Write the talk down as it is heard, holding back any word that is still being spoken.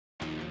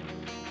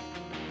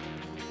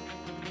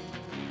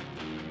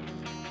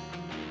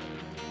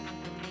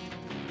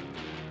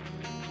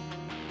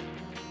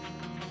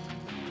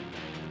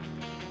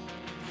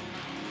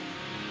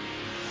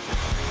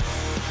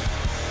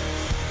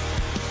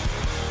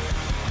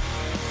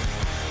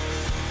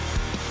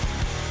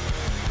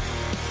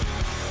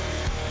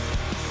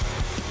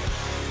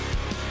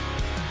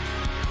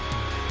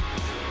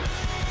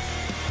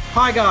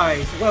Hi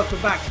guys, welcome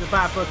back to the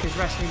Bad Bookers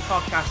Wrestling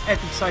Podcast,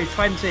 episode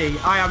 20.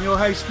 I am your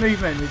host,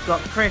 Movement. We've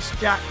got Chris,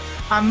 Jack,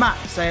 and Matt.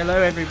 Say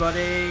hello,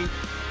 everybody.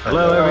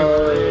 Hello,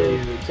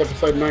 everybody. It's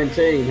episode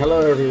 19.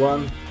 Hello,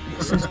 everyone.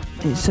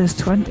 It says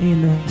 20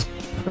 in the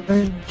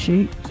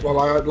spreadsheet. Well,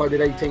 I uploaded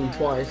 18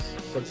 twice,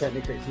 so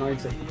technically it's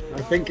 19.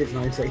 I think it's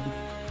 19.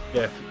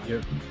 Yeah,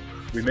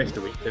 we missed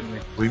a week, didn't we?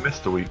 We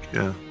missed a week,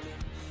 yeah.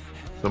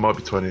 There might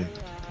be 20.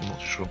 I'm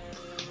not sure.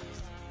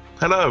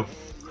 Hello.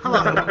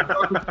 Hello.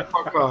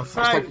 Podcast.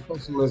 Hashtag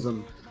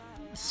professionalism.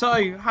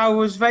 So, how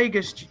was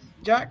Vegas,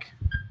 Jack?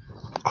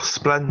 Oh,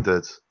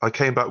 splendid. I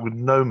came back with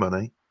no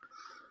money.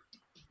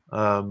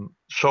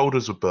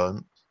 Shoulders were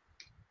burnt.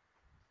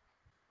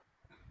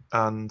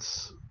 And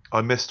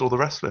I missed all the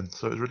wrestling,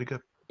 so it was really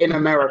good. In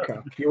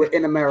America. You were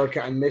in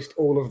America and missed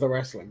all of the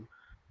wrestling.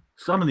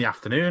 Some in the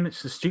afternoon.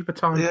 It's a stupid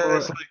time Yeah, for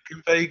it's like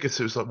in Vegas,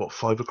 it was like, what,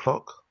 5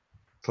 o'clock?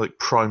 It's like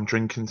prime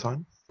drinking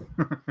time.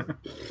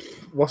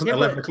 Wasn't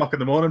 11 o'clock in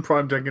the morning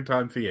prime drinking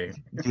time for you?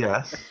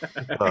 Yes.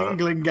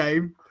 England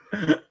game.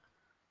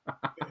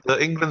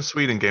 The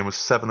England-Sweden game was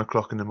 7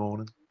 o'clock in the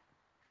morning.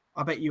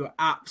 I bet you were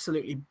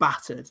absolutely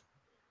battered.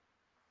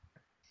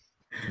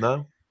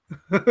 No?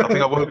 I think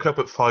I woke up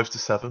at 5 to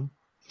 7.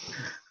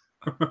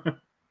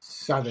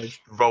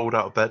 Savage. Rolled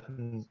out of bed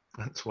and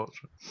went to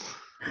watch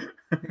it.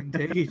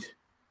 Indeed.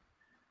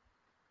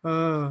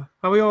 Are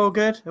we all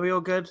good? Are we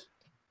all good?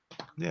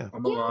 Yeah.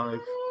 I'm alive.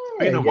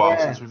 It's been a while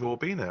since we've all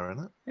been here,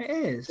 isn't it? It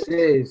is. It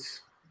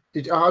is.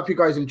 I hope you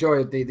guys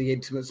enjoyed the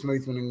Intimate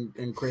Smoothman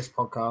and Chris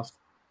podcast.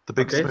 The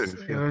Big Okay.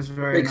 Smooth. It Yeah. was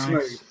very Big nice.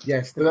 Smooth.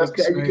 Yes. The That's,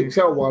 Big you can Smooth.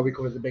 tell why we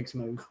call it the Big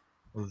Smooth.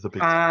 The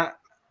Big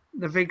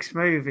The Big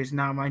Smooth is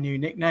now my new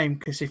nickname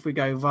because if we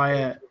go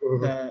via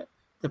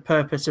the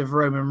purpose of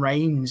Roman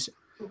Reigns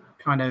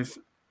kind of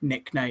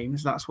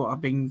nicknames, that's what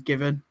I've been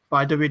given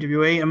by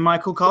WWE and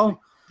Michael Cole.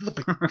 The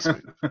Big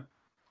Smooth.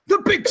 The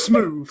Big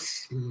Smooth.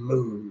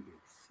 Smooth.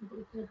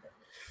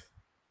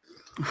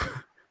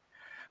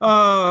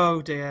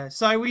 Oh dear.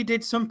 So we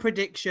did some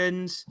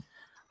predictions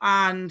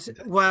and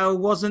well,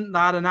 wasn't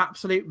that an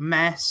absolute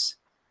mess?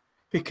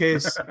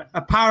 Because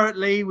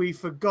apparently we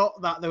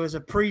forgot that there was a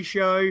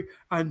pre-show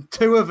and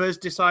two of us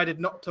decided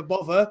not to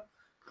bother.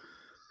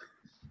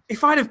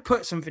 If I'd have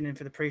put something in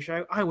for the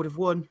pre-show, I would have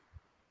won.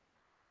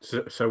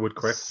 So would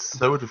Chris.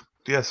 So would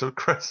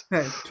Chris.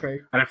 That's true.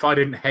 And if I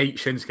didn't hate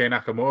Shinsuke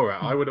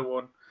Nakamura, I would have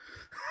won.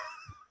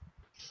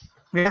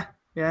 Yeah.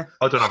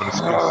 I don't have an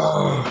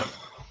excuse.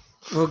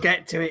 We'll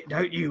get to it,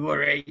 don't you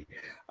worry.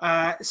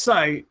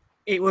 So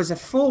it was a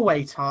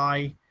 4-way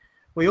tie.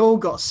 We all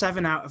got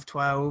 7 out of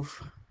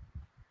 12.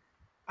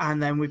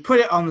 And then we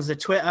put it on the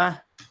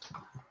Twitter.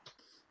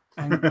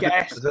 And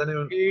guess Has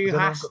anyone who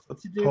has got the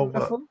to do poll a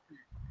up? full?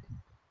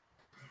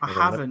 I Hold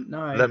on, haven't,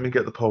 no. Let me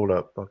get the poll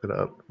up. I'll get it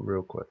up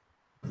real quick.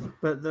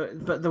 But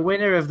the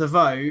winner of the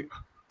vote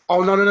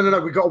Oh, no.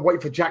 We've got to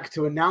wait for Jack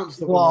to announce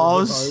the winner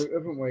of the vote,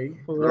 haven't we?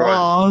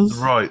 was...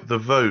 Right, the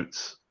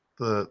vote.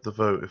 The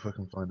vote, if I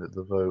can find it.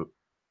 The vote.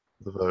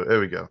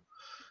 Here we go.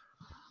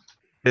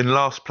 In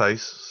last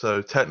place,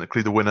 so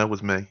technically the winner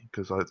was me,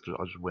 because I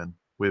should win,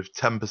 with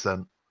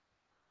 10%.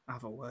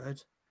 Have a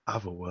word.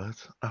 Have a word.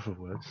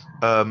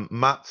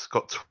 Matt's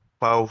got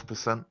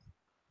 12%.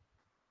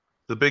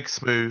 The Big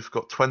Smooth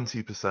got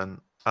 20%.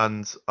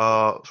 And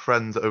our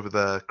friend over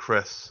there,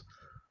 Chris,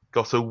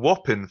 got a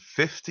whopping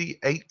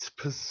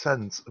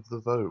 58% of the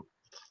vote.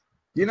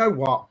 You know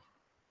what?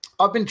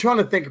 I've been trying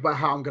to think about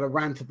how I'm going to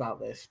rant about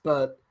this,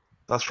 but...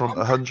 That's from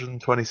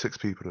 126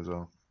 people as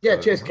well. Yeah,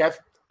 So- cheers, Kev.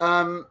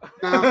 Now,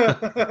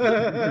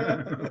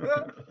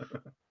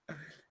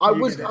 I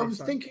was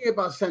thinking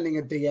about sending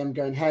a DM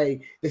going,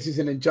 hey, this is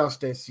an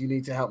injustice. You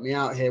need to help me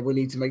out here. We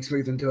need to make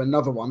Smooth and do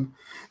another one.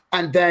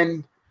 And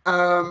then,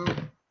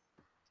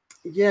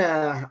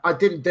 yeah, I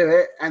didn't do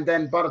it. And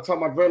then by the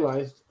time I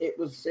realized it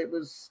was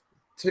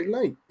too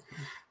late.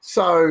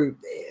 So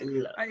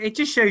It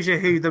just shows you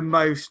who the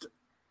most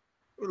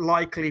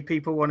likely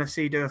people want to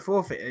see do a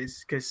forfeit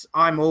is, because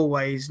I'm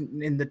always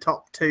in the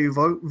top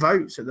 2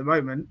 votes at the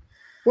moment.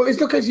 well, it's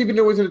not because you've been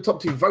always in the top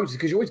 2 votes,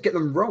 because you always get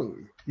them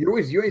wrong. You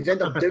always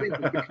end up doing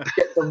it because you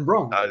get them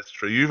wrong. That is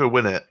true. You either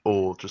win it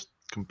or just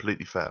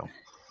completely fail.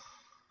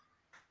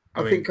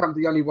 I think I'm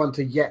the only one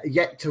to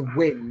yet to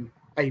win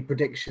a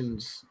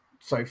predictions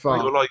so far.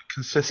 You're like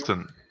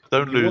consistent.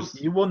 Don't lose.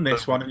 You won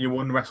this one and you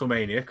won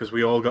WrestleMania because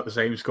we all got the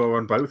same score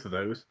on both of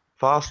those.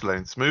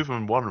 Fastlane,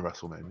 Smoothman won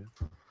WrestleMania.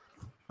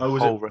 Oh,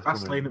 was Whole it WrestleMania.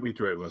 Fastlane that we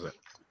drew, was it?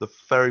 The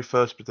very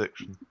first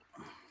prediction.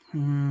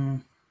 Mad.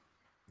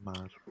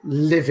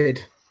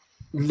 Livid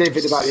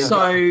about it.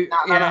 So,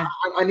 Now,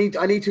 I need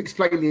to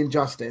explain the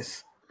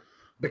injustice,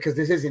 because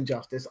this is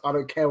injustice. I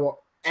don't care what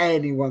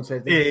anyone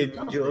says. This is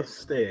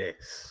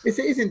Injustice. It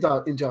is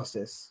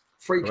injustice.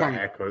 Free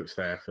Air can. quotes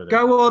there for the...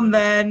 go on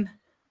then.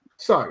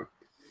 So,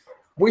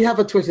 we have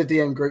a Twitter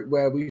DM group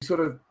where we sort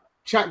of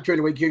chat during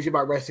the week, usually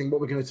about wrestling, what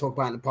we're going to talk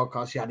about in the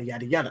podcast, yada,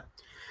 yada, yada.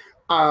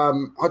 I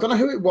don't know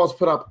who it was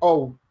put up.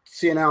 Oh,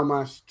 Cien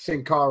Almas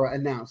Sin Cara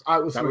announced. I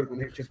was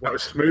Smoothman. That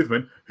was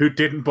Smoothman, who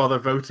didn't bother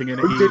voting in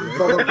it Who either. didn't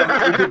bother,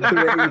 who didn't do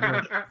it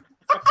either.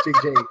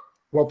 GG.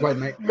 Well played,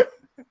 mate.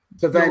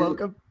 So You're then,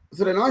 welcome.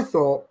 I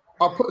thought,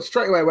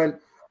 straight away, I went,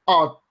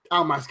 oh,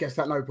 Almas gets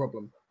that, no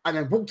problem. And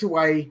then walked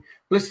away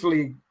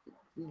blissfully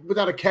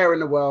without a care in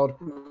the world.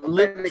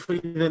 Literally,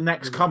 the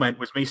next comment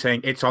was me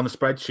saying, it's on the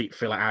spreadsheet,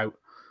 fill it out.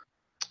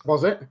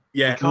 Was it?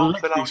 Yeah, You can't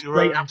fill literally out your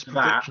straight own after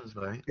that, predictions,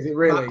 mate. Is it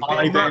really?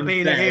 I Matt then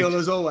being a said, heel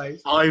as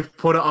always. I've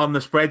put it on the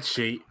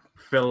spreadsheet,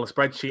 fill the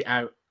spreadsheet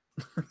out.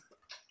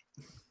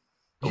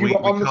 You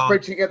were on the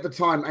spreadsheet at the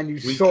time, and you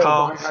We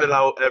saw. can't fill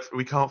out.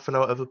 We can't fill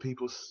out other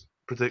people's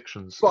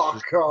predictions. Fuck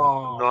It's just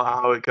off.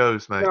 not how it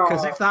goes, mate. No.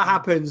 Because if that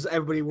happens,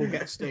 everybody will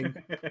get Sting.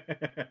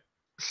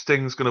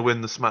 Sting's going to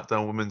win the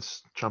SmackDown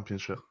Women's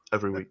Championship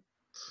every week.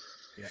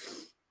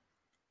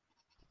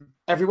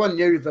 Everyone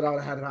knew that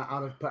I'd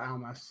have put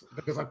Almas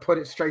because I put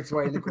it straight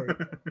away in the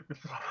group.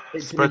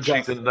 It's an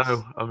Spreadsheet didn't injustice.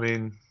 know. I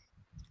mean,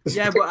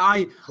 Yeah, but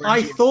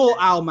I thought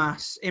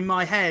Almas in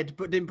my head,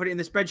 but didn't put it in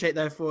the spreadsheet.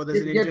 Therefore,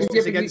 there's an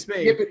injustice against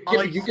me. I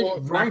I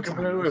thought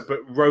Nakamura, but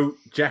wrote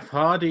Jeff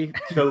Hardy,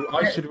 so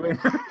I should win.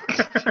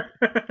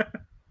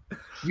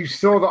 You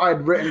saw that I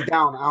had written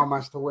down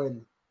Almas to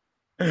win.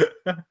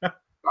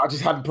 I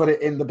just hadn't put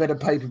it in the bit of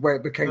paper where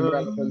it became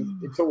relevant.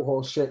 It's all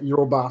horse shit. You're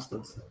all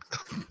bastards.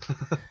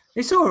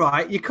 It's all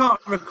right. You can't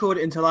record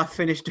it until I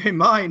finish doing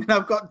mine, and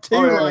I've got two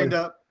lined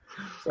up.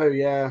 So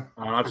yeah,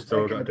 I've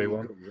still got to do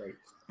one.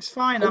 It's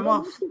fine. I'm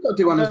off. I've got to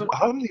do one as well.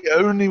 I'm the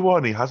only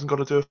one he hasn't got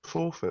to do a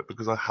forfeit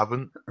because I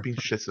haven't been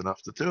shit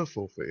enough to do a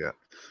forfeit yet.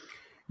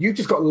 You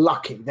just got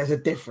lucky. There's a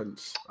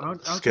difference. I'll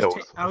Skills,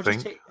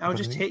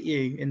 just hit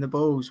you in the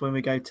balls when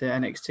we go to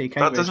NXT Cambridge.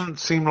 That doesn't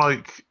seem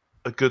like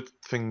a good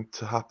thing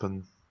to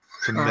happen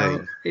to me.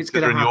 It's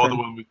going to Considering you're the happen.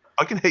 one.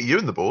 I can hit you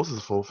in the balls as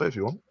a forfeit if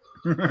you want.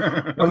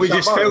 And we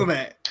just film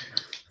it.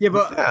 Yeah,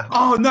 but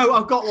oh no,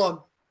 I've got one.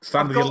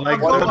 Stand with I've your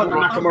got- legs I've up.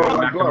 got one.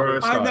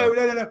 Nakamura style.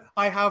 No.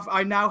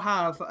 I now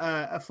have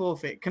a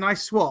forfeit. Can I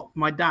swap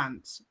my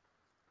dance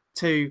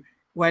to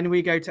when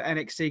we go to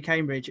NXT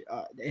Cambridge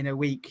in a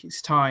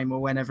week's time or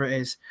whenever it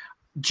is?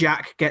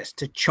 Jack gets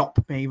to chop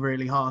me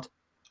really hard.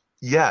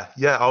 Yeah,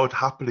 I would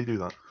happily do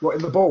that. What,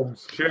 in the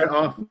balls? Shirt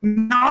off.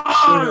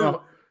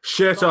 No,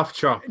 Shirt off,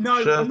 chop. no,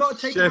 I'm not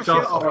taking my shirt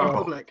shirt off. off in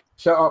public.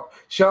 Shut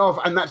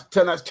up, and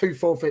that's two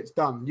forfeits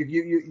done.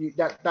 You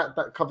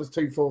that covers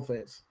two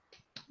forfeits.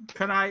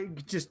 Can I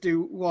just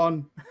do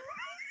one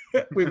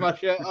with my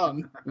shirt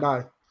on?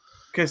 No,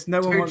 Because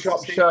no one two wants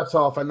chops, to see. shirt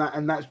off,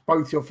 and that's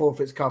both your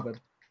forfeits covered.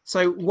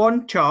 So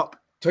one chop,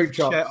 Two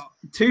chops,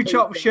 two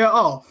chop, shirt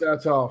off.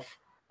 shirt off,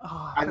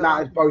 Oh, and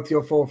that is both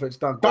your forfeits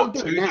done. Don't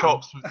What, do it two now.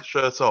 chops with the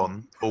shirt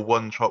on or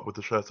one chop with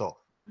the shirt off?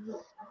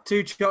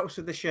 two chops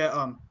with the shirt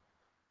on.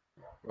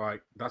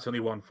 Right, that's only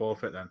one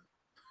forfeit then.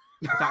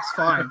 That's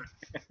fine.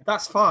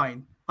 That's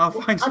fine. I'll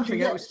find something actually,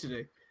 yeah. else to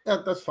do.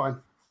 That's fine.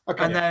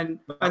 Okay. And then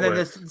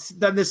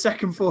the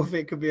second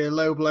forfeit could be a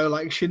low blow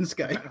like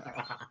Shinsuke.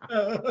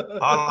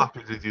 I'll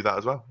happily do that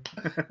as well.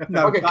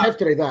 No, I'll get Kev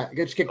to do that.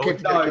 Just get Kev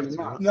to no, do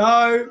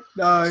that.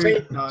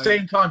 no.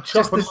 Same time, chop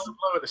Just and this- low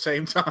blow at the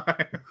same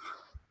time.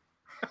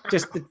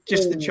 Just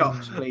the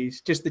chops,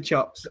 please. Just the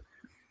chops.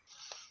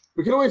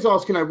 We can always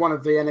ask, one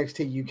of the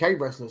NXT UK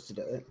wrestlers to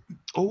do it.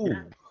 Oh,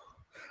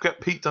 get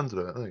Pete Dunne to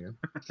do it. There you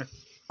go.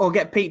 Or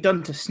get Pete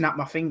Dunne to snap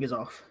my fingers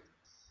off.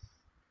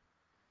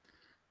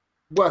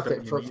 Worth Don't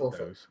it you for a need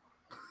forfeit. those?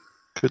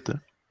 Could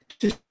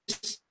do.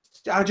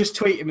 I'll just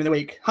tweet him in the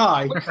week.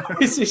 Hi,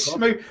 this is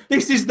Smooth.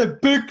 This is the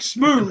big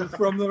Smooth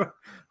from the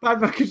Bad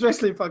Backers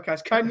Wrestling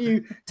Podcast. Can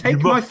you take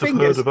You my must have heard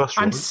fingers of us,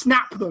 and right?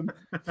 snap them?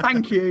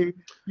 Thank you.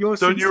 You're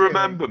Don't you sincerely.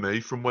 remember me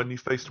from when you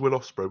faced Will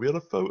Ospreay? We had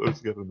a photo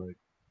together, mate.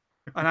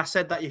 And I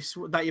said that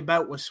your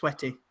belt was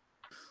sweaty.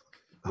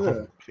 Yeah.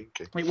 Oh,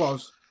 kinky. It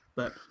was,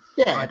 but I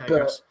Yeah, but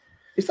digress.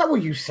 is that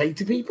what you say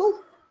to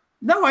people?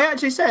 No, I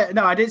actually said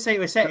no. I didn't say it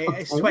was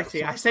it's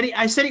sweaty. I said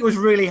it was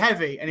really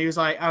heavy, and he was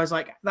like, I was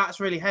like,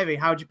 that's really heavy.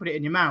 How'd you put it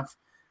in your mouth?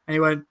 And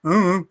he went,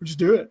 oh, just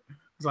do it. I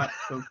was like,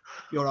 oh,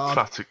 you're hard.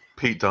 Classic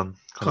Pete Dunne.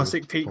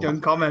 Classic Pete Dunne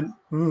comment.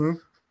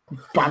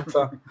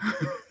 Banter.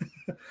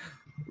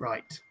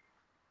 Right.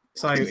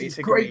 So This it's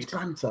is great agreed.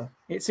 banter.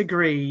 It's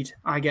agreed.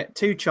 I get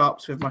two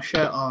chops with my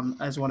shirt on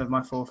as one of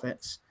my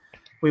forfeits.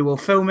 We will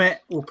film it.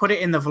 We'll put it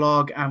in the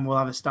vlog, and we'll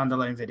have a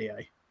standalone video.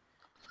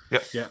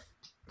 Yeah,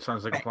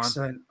 sounds like a plan.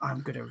 Excellent.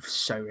 I'm gonna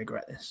so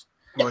regret this.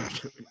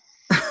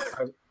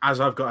 As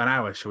I've got an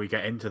hour, shall we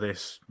get into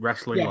this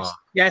wrestling war?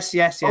 Yes.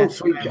 Oh,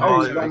 sweet. I'm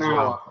Oh, very you've got an sorry.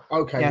 hour.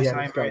 Okay, Yes, yeah, I'm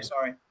let's go. very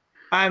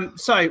sorry.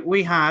 So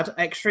we had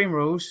Extreme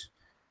Rules,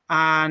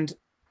 and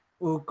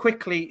we'll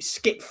quickly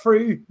skip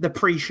through the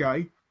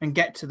pre-show and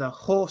get to the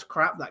horse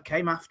crap that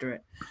came after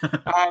it.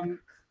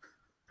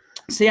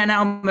 Cien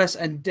Almas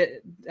and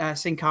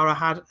Sin Cara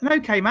had an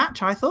okay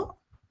match, I thought.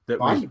 That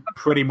was Fine.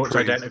 pretty much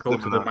Pretty identical to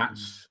the similar. match,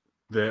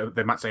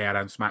 the match they had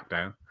on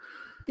SmackDown.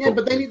 Yeah,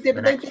 but they An did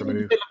a extra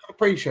move. bit of a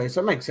pre-show,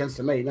 so it makes sense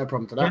to me. No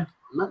problem to that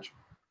match.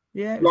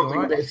 Yeah, it was Loving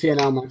all a bit right. of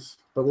CNL match,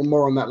 but we'll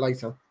more on that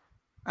later.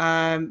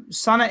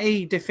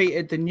 Sanity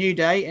defeated the New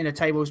Day in a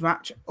tables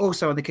match,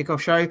 also on the kickoff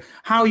show.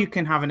 How you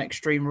can have an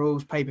Extreme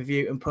Rules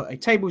pay-per-view and put a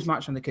tables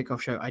match on the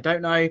kickoff show, I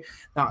don't know.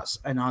 That's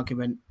an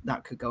argument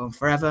that could go on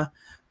forever.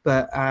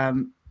 But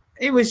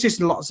it was just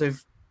lots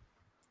of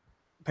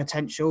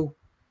potential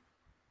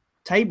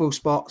table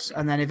spots,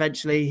 and then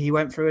eventually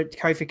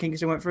Kofi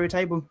Kingston went through a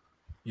table.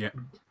 Yeah.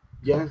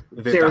 They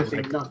did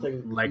Seriously, that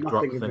nothing. leg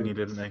drop thingy,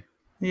 didn't they?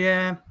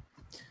 Yeah.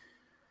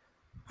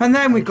 And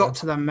then we got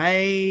to the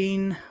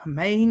main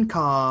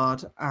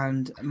card,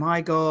 and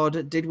my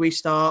God, did we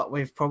start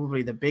with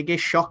probably the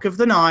biggest shock of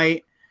the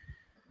night.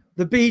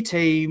 The B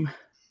Team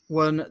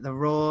won the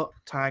Raw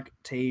Tag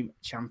Team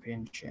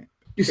Championship.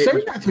 You're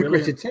saying that through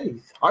gritted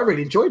teeth. I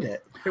really enjoyed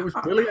it. It was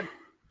brilliant.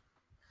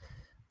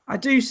 I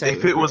do say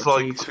If it was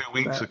like gritted 2 teeth,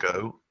 weeks but-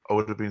 ago, I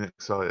would have been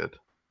excited.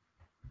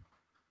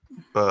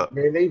 But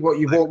Really?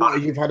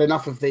 You've had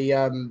enough of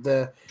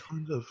the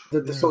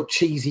sort of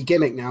cheesy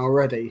gimmick now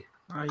already.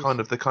 they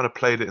kind of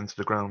played it into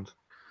the ground.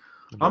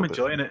 I'm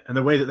enjoying it, and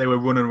the way that they were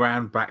running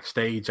around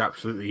backstage,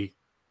 absolutely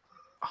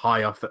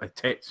high off the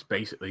tits,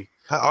 basically.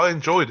 I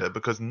enjoyed it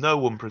because no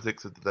one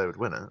predicted that they would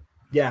win it.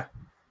 Yeah.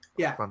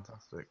 Yeah.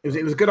 Fantastic.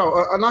 It was a good old.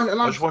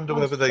 I just wonder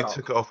whether they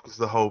took it off because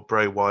of the whole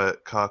Bray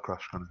Wyatt car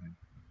crash kind of thing.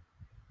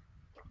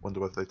 Wonder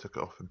whether they took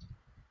it off.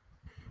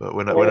 But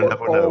we'll never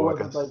know, I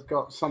whether guess. they've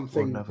got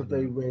something We'll to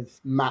never do know. with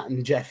Matt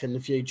and Jeff in the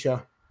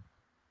future.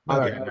 I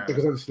don't know, no.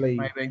 because obviously,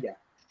 Maybe. yeah.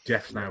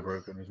 Jeff's now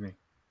broken, isn't he?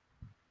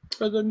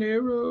 For the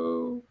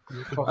Nero.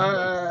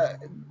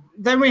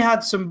 Then we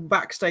had some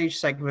backstage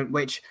segment,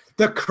 which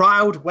the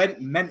crowd went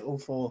mental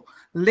for.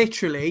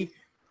 Literally,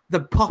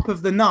 the pop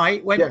of the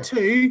night went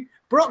to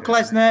Brock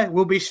Lesnar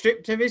will be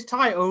stripped of his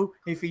title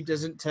if he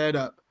doesn't turn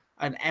up.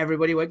 And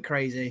everybody went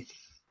crazy.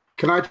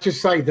 Can I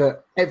just say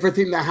that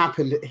everything that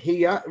happened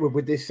here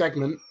with this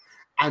segment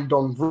and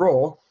on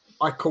Raw,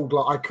 I called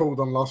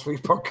on last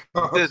week's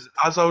podcast.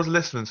 As I was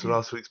listening to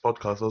last week's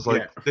podcast, I was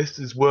like, this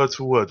is word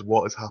for word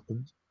what has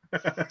happened.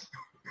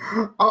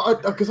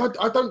 Because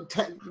I don't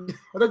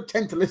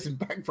tend to listen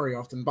back very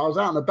often, but I was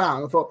out and about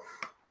and I thought,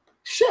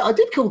 shit, I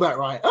did call that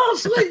right. Oh,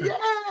 sweet, yeah.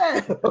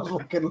 I was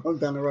walking along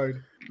down the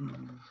road.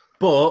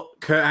 But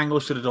Kurt Angle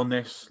should have done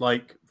this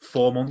like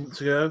 4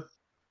 months ago,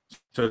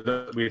 so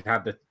that we'd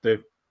had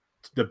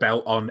the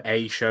belt on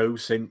a show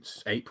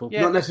since April.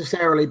 Yeah. Not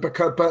necessarily,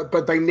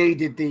 but they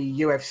needed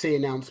the UFC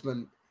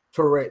announcement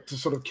for it to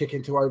sort of kick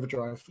into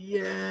overdrive.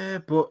 Yeah,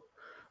 but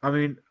I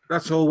mean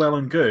that's all well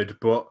and good,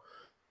 but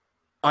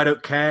I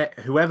don't care.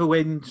 Whoever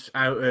wins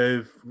out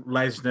of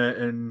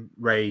Lesnar and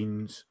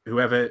Reigns,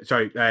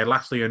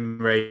 Lashley and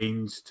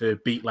Reigns to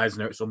beat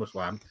Lesnar at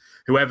SummerSlam,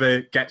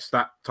 whoever gets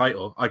that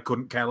title, I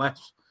couldn't care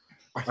less.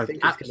 I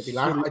think it's going to be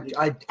Lashley.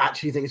 I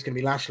actually think it's going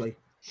to be Lashley.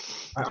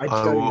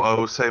 I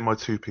will say my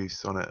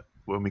two-piece on it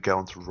when we get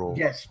on to Raw.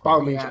 Yes, by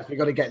all means, we've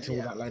got to get to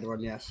all that later on,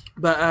 yes.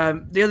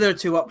 But the other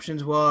two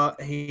options were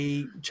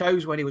he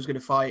chose when he was going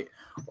to fight,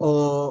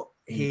 or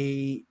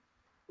he,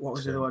 what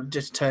was the other one?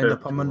 Just turned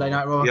up on Monday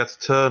Night Raw. He had to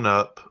turn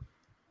up,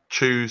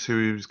 choose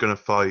who he was going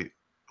to fight,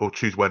 or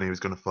choose when he was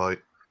going to fight,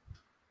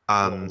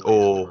 and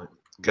or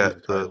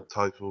get the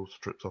title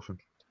stripped off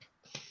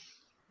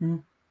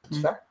him.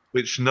 It's fair.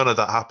 Which none of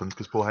that happened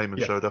because Paul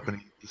Heyman showed up and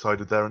he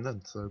decided there and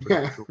then. So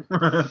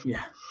cool.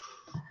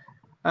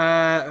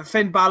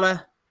 Finn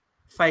Balor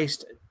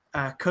faced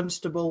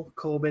Constable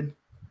Corbin.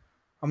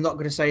 I'm not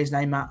going to say his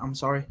name, Matt. I'm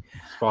sorry.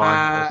 It's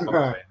fine.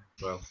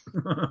 Well,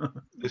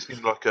 It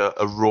seemed like a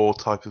Raw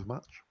type of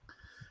match.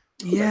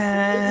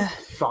 Yeah.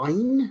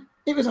 Fine.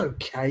 It was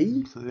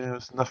okay. So, yeah,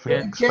 it's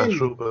nothing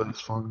special, but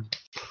it's fine.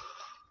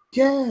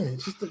 Yeah,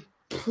 it's just a...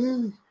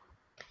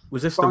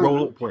 was this the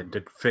roll-up win?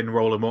 Did Finn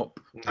roll him up?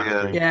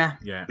 Yeah.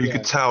 You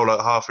could tell like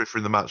halfway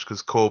through the match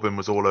because Corbin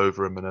was all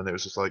over him, and then it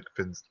was just like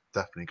Finn's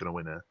definitely going to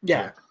win it.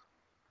 Yeah.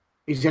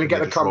 He's going to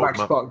get the comeback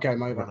spot,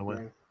 game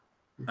over.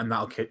 And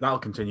that'll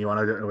continue on.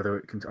 I don't know whether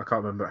I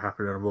can't remember it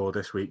happening on Raw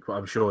this week, but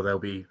I'm sure they'll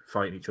be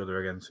fighting each other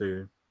again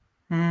soon.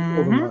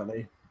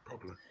 Probably.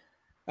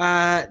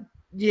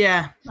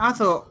 Yeah, I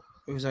thought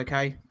it was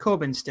okay.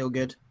 Corbin's still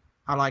good.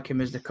 I like him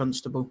as the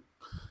Constable.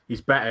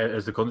 He's better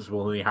as the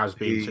Constable than he has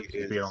been since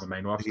he's been on the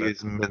main roster. He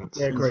is mint,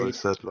 Yeah, as I agreed.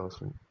 said last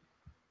week.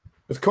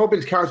 Because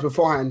Corbin's character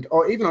beforehand,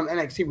 or even on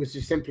NXT, was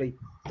just simply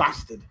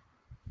bastard.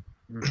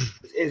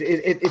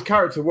 His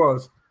character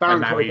was Baron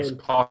And now Corbin. he's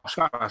posh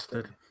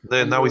bastard.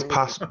 Then now he's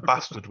past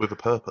bastard with a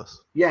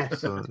purpose.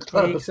 Yes, So-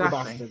 purposeful Exactly.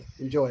 bastard.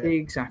 Enjoy it.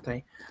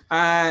 Exactly.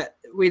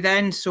 We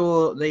then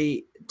saw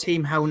the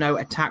Team Hell No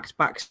attacked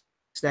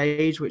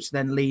backstage, which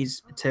then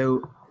leads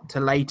to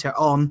later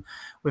on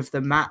with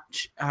the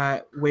match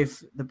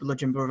with the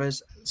Bludgeon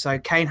Brothers. So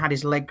Kane had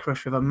his leg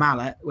crushed with a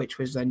mallet, which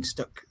was then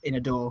stuck in a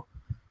door,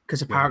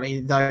 because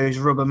apparently those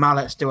rubber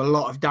mallets do a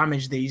lot of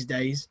damage these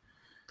days.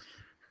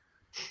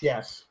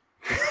 Yes.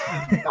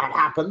 That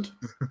happened.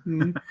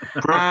 Broken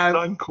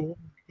ankle.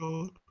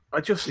 God.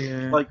 I just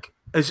like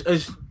as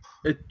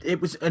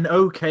it was an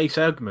okay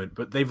segment,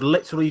 but they've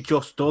literally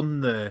just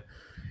done the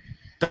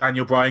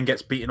Daniel Bryan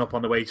gets beaten up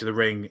on the way to the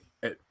ring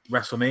at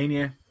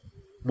WrestleMania.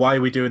 Why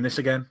are we doing this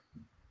again?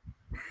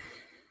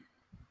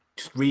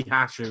 just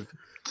rehash of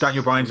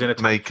Daniel Bryan's in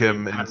a Make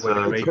him and into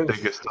winning the it.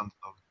 biggest underdog.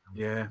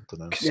 Yeah. I don't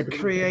know. Yeah, but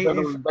Creative.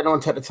 They don't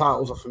want to take the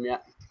titles off him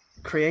yet.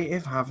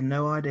 Creative have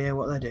no idea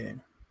what they're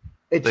doing.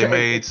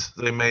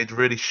 They made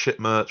really shit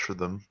merch for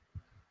them,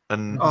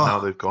 and Oh. now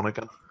they've gone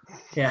again.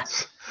 Yeah.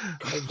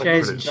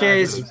 Brilliant.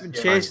 Cheers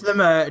to the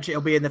merch.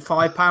 It'll be in the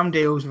 £5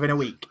 deals within a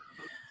week.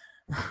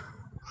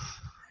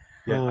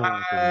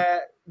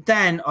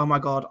 Then, oh my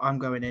god, I'm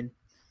going in.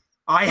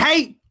 I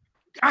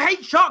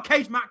hate shark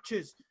cage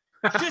matches.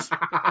 Just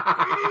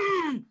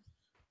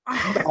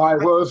I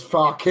was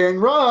fucking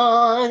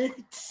right.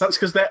 That's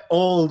because they're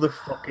all the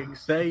fucking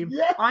same.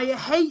 Yeah. I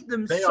hate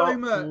them They so are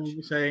much. all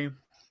the same.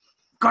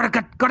 Gotta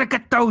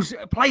get those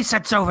play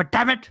sets over,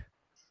 damn it.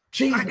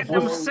 Gotta get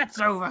those Jesus. sets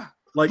over.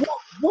 Like,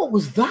 What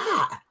was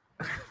that?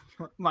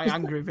 My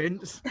angry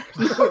Vince.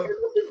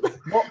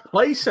 what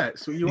play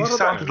sets were you You on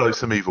sounded about? like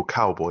some evil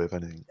cowboy, if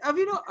anything. Have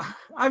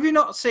you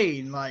not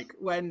seen like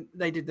when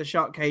they did the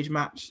shark cage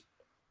match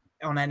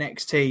on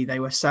NXT? They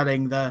were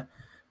selling the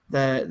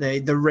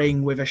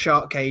ring with a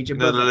shark cage You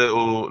know, above the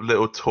it.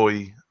 little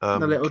toy. The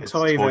little kids'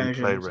 toy play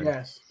versions, ring.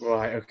 Yes.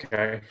 Right,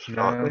 okay.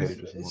 Shark No.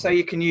 cages and So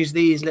you can use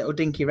these little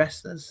dinky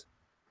wrestlers.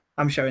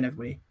 I'm showing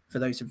everybody for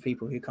those of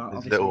people who can't This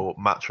obviously. little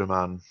macho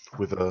man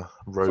with a So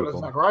robe it's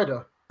on. Zack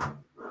Ryder.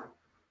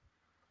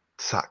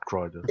 Zack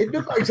Ryder. It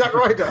looked like Zack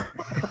Ryder.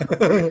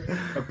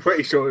 I'm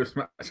pretty sure it was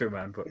Macho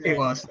Man, but It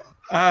was.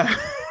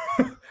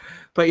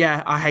 But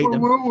yeah, I hate them.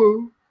 Woo,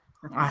 woo.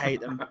 I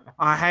hate them.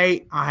 I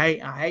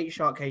hate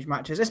shark cage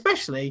matches,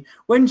 especially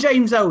when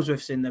James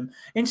Ellsworth's in them.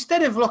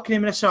 Instead of locking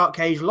him in a shark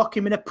cage, lock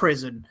him in a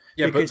prison.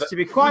 Yeah, but because to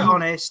be quite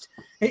honest,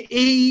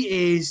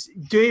 he is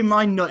doing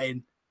my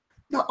nutting.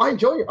 No, I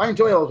enjoy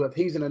Ellsworth.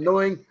 He's an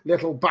annoying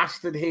little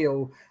bastard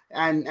heel,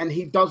 and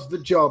he does the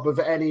job of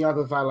any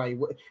other valet.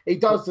 He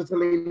does the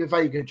Zelina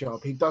Vega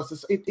job. He does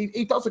this.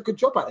 He does a good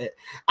job at it,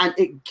 and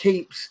it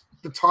keeps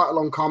the title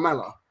on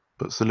Carmella.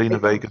 But Zelina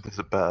Vega does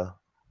it better.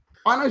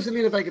 I know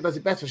Zelina Vega does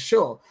it better,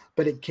 sure,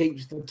 but it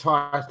keeps the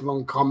title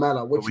on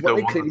Carmella, which we is what don't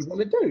they want clearly to-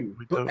 want to do.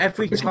 We but don't-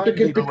 every Because- time because-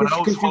 they because- no one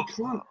else because you wants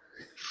can't-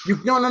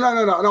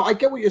 that. No. I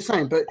get what you're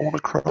saying, but I want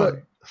to cry.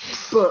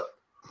 but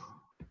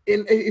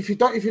if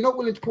you're not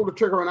willing to pull the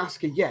trigger on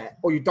Asuka yet,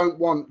 or you don't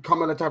want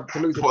Carmella to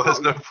lose the Well, there's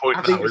title, no point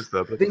I think now, is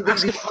there? But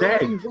Asuka's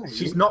dead.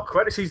 She's not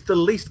credited. She's the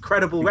least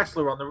credible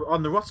wrestler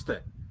on the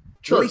roster.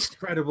 True. Least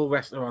credible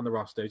wrestler on the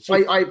roster. She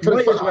I- for the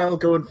might fact- as well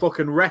go and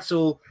fucking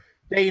wrestle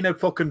Dana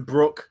fucking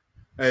Brooke,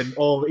 and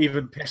or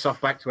even piss off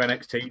back to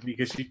NXT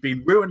because she's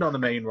been ruined on the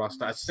main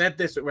roster. I said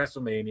this at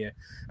WrestleMania,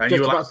 and Just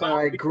you were about like, to say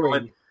I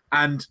agree.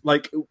 and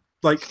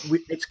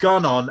it's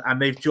gone on,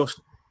 and they've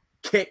just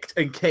kicked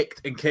and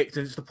kicked and kicked,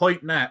 and it's the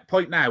point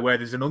now where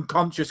there's an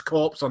unconscious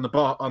corpse on the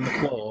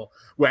floor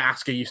where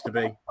Asuka used to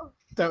be.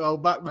 Don't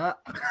hold back, Matt.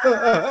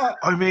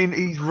 I mean,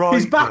 he's right.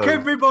 He's back, though.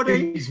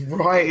 everybody. He's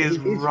right. He is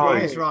He's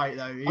right. He's right,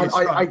 though. He's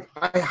right.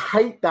 I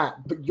hate that,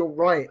 but you're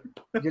right.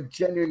 You're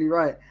genuinely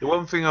right. The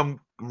one thing I'm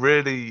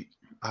really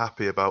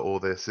happy about all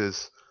this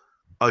is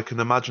I can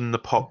imagine the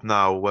pop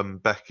now when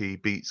Becky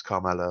beats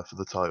Carmella for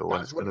the title,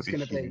 and That's it's what going it's to be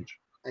gonna be. huge.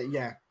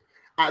 Yeah.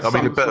 At I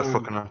mean, it better SummerSlam,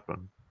 fucking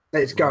happen.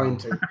 It's going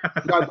to.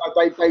 No,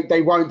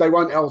 they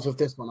won't Ellsworth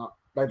this one up.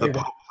 The They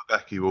pop for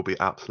Becky will be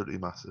absolutely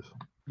massive.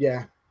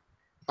 Yeah.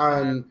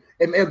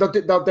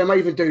 They may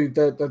even do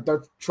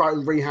the try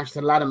and rehash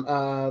the ladder,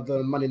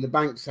 the Money in the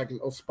Bank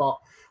segment or spot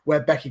where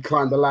Becky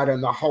climbed the ladder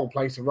and the whole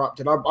place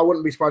erupted. I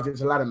wouldn't be surprised if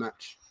it's a ladder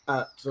match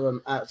at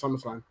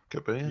SummerSlam.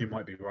 Could be. You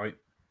might be right.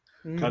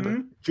 Mhm.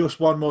 And just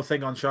one more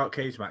thing on shark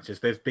cage matches.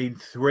 There's been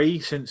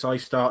 3 since I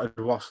started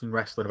watching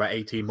wrestling about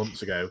 18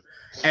 months ago.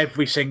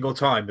 Every single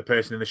time the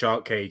person in the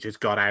shark cage has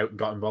got out and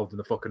got involved in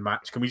the fucking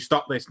match. Can we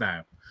stop this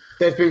now?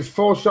 There's been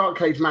 4 shark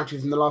cage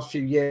matches in the last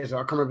few years. I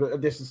can't remember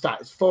this stat.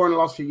 It's 4 in the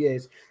last few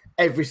years.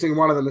 Every single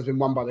one of them has been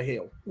won by the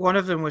heel. One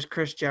of them was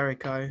Chris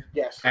Jericho.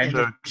 Yes.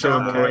 Enzo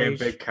Shark Amore and Cage.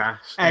 Big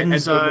Cass.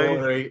 Enzo.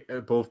 Amore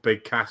above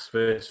Big Cass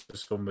versus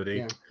somebody.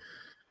 Yeah.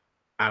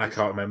 And I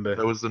can't remember.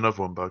 There was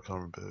another one, but I can't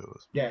remember who it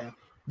was. Yeah.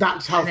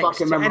 That's how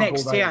fucking NXT,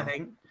 memorable they NXT are. I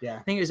think. Yeah.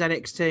 I think it was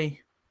NXT.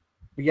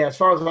 But yeah, as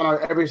far as I know,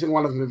 every single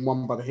one of them has been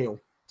won by the heel.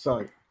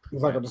 So,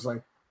 what's I got to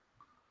say?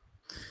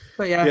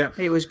 But yeah, Yeah.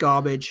 it was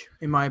garbage,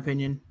 in my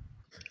opinion.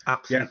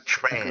 Absolute Yeah,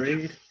 trash.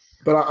 agreed.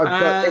 But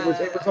it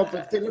was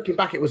obvious. Looking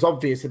back, it was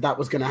obvious that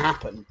was going to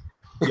happen.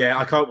 Yeah,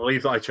 I can't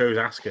believe that I chose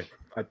Asuka.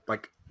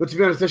 But to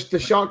be honest, the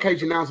shark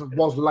cage announcement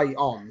was late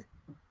on.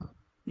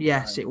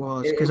 Yes, it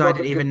was, It because I wasn't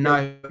didn't even good-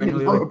 know. I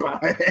didn't know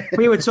about it.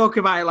 We were talking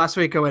about it last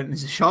week. I went,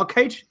 is it shark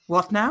cage?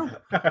 What now?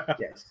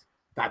 Yes,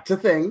 that's a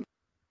thing.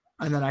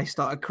 And then I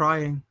started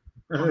crying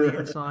on the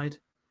inside.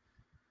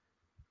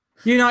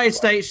 United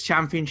States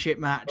Championship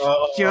match,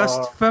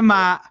 just for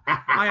Matt.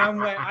 I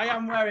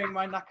am wearing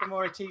my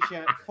Nakamura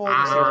t-shirt for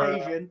this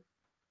occasion.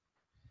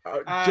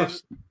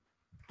 Just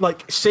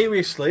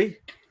seriously,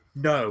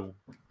 no.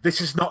 This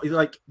is not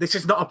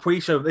a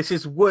pre-show. This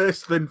is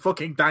worse than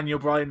fucking Daniel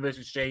Bryan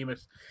versus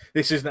Sheamus.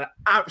 This is an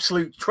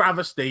absolute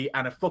travesty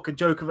and a fucking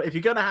joke. If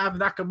you're gonna have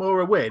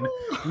Nakamura win,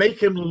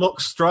 make him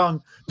look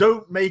strong.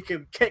 Don't make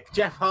him kick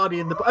Jeff Hardy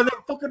in the and then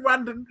fucking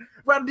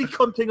Randy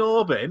Cunting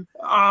Orton.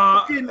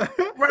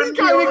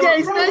 Randy Orton get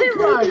his name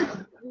right.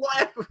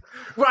 Whatever.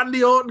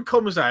 Randy Orton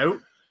comes out.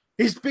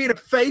 He's been a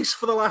face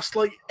for the last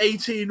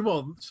 18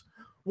 months.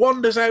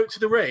 Wanders out to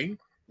the ring.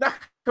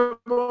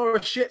 Nakamura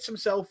shits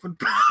himself and.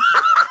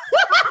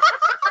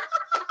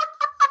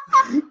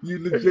 You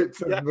legit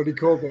said Ronnie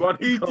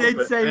Corbett. He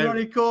did say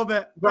Ronnie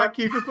Corbett. Thank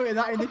you for putting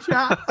that in the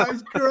chat. That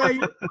was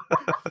great.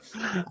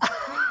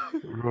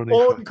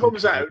 Orton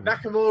comes out.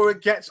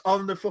 Nakamura gets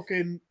on the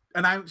fucking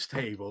announce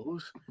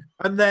tables,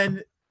 and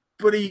then,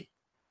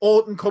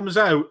 Orton comes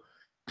out,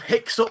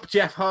 picks up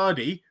Jeff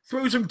Hardy,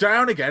 throws him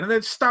down again, and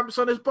then stamps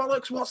on his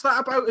bollocks. What's that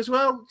about as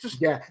well?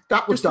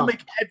 That was just to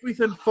make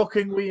everything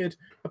fucking weird.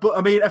 But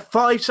I mean, a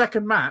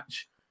 5-second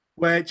match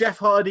where Jeff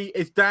Hardy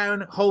is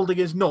down holding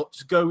his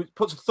nuts,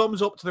 puts a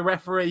thumbs up to the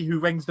referee who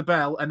rings the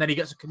bell, and then he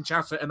gets a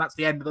Kinshasa, and that's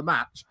the end of the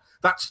match.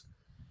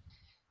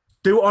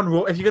 Do it on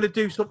Raw. If you're going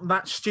to do something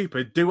that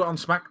stupid, do it on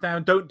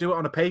SmackDown. Don't do it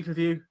on a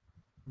pay-per-view.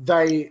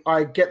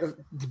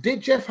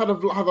 Did Jeff have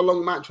a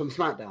long match on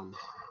SmackDown?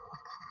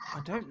 I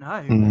don't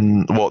know.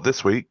 What,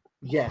 this week?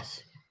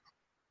 Yes.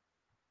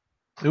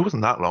 It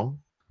wasn't that long.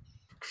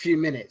 A few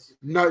minutes.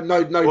 No.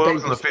 Well,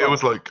 it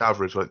was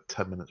average,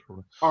 10 minutes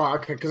probably. All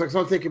right, okay. Because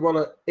I'm thinking,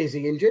 is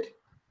he injured?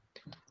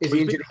 Is he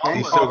injured again?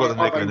 He's still got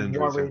the ligament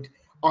injury.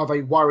 Are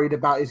they worried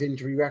about his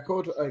injury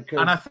record?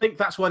 And I think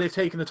that's why they've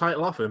taken the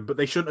title off him, but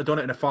they shouldn't have done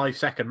it in a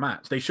 5-second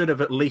match. They should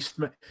have at least...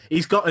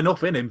 He's got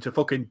enough in him to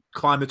fucking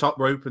climb the top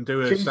rope and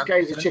do a...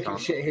 Shinsuke's a chicken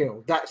shit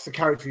heel. That's the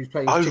character he's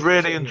playing. I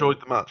really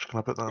enjoyed the match. Can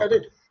I put that? Yeah, I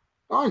did.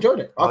 I enjoyed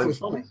it. I thought it was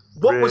funny.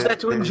 What was there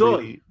to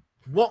enjoy?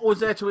 What was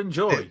there to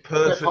enjoy? It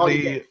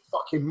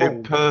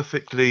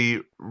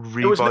perfectly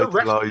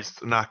revitalized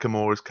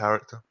Nakamura's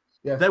character.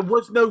 Yeah. There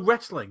was no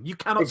wrestling. You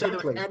cannot say there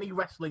was any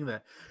wrestling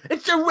there.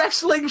 It's a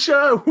wrestling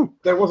show.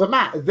 There was a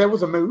match. There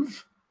was a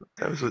move.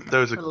 There was a after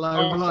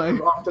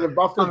the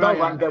bell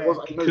rang, there was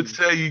a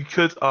move. You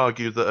could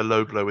argue that a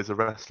low blow is a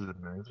wrestling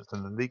move, just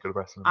an illegal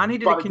wrestling move. And he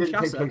did a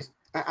Kinshasa.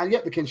 And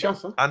yet the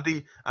Kinshasa.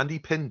 And he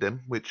pinned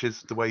him, which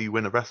is the way you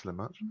win a wrestling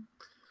match.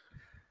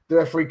 The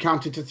referee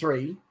counted to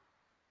 3.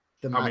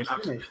 The match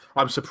finished.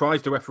 I'm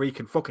surprised the referee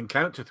can fucking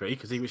count to 3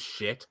 because he was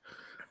shit.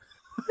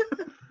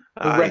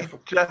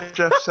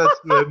 Jeff said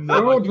to him,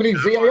 we need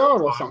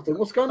VAR or something.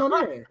 What's going on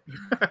here?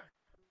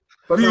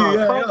 But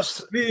VAR.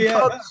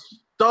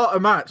 Start a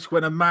match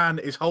when a man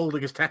is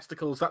holding his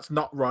testicles. That's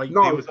not right.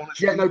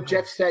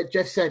 Jeff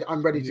said,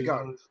 I'm ready to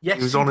go. Yes,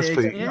 he was on his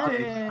feet. Yeah.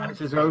 And it's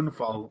his own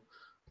fault.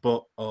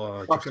 But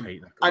I just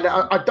hate that. And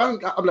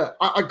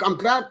I'm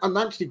glad. I'm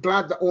actually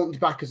glad that Orton's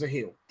back as a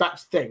heel.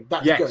 That's the thing.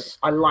 That's good.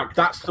 I like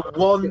that. That's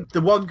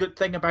the one good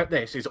thing about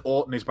this is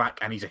Orton is back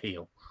and he's a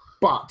heel.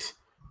 But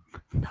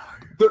no,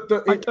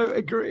 I don't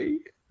agree.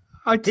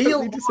 I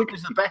totally disagree.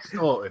 Is the best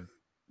Orton.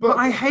 But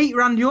I hate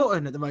Randy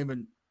Orton at the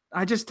moment.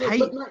 I just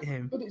hate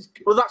him.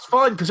 Well, that's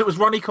fine because it was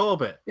Ronnie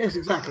Corbett. Yes,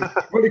 exactly.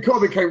 Ronnie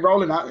Corbett came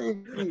rolling out.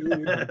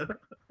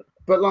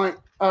 But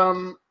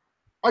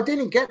I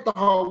didn't get the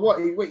whole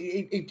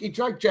he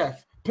dragged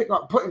Jeff,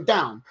 put him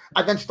down,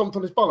 and then stomped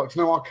on his bollocks.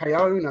 No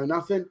RKO, no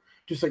nothing.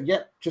 Just like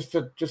just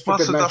for good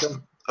measure. That's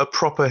a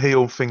proper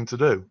heel thing to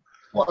do.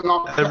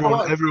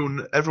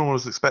 Everyone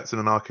was expecting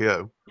an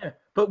RKO. Yeah,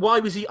 but why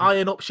was he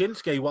eyeing up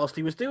Shinsuke whilst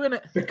he was doing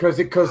it? Because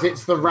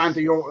it's the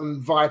Randy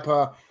Orton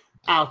Viper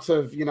out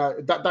of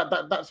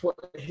that's what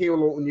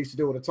heel Orton used to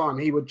do all the time.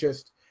 He would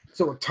just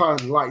sort of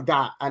turn like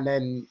that and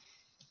then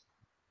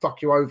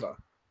fuck you over.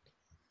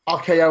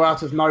 RKO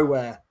out of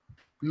nowhere.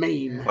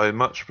 Mean. I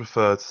much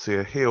prefer to see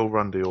a heel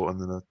Randy Orton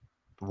than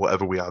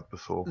whatever we had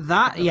before.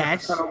 That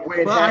yes,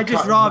 but I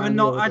just rather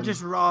not. I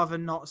just rather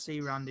not see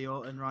Randy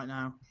Orton right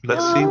now.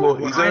 Let's see what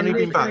he's only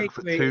been back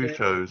for 2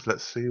 shows.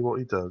 Let's see what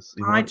he does.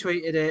 I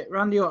tweeted it.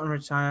 Randy Orton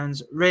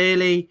returns.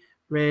 Really,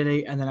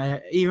 and then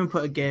I even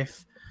put a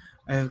GIF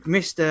of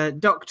Mr.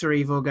 Dr.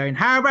 Evil going,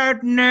 "How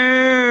about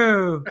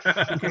no?"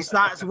 Because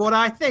that's what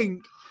I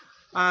think.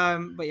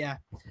 But yeah.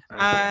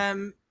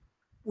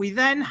 We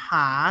then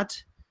had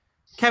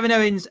Kevin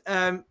Owens,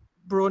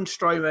 Braun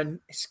Strowman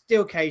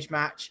steel cage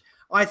match.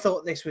 I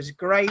thought this was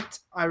great.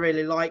 I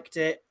really liked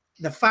it.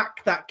 The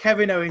fact that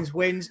Kevin Owens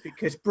wins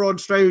because Braun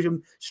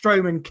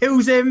Strowman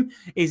kills him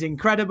is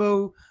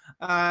incredible.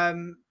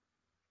 It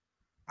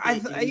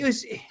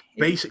was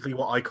basically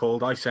what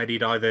I said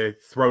he'd either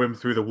throw him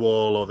through the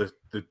wall or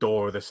the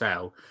door of the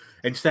cell.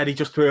 Instead, he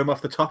just threw him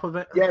off the top of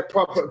it. Yeah,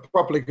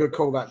 properly good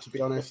call that, to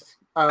be honest.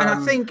 And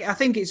I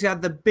think it's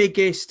had the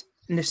biggest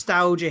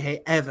nostalgia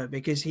hit ever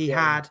because he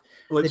had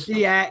the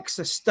DX,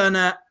 the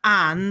stunner,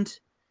 and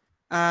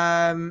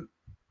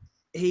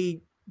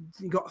he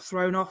got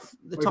thrown off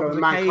the top of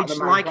the cage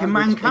like a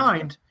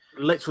Mankind.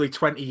 Literally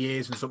 20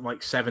 years and something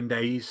like 7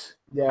 days.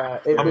 Yeah,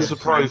 I'm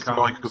surprised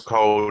Michael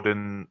Cole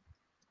didn't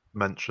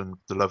mention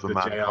the love of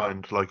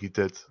Mankind like he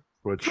did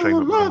For the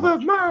love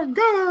of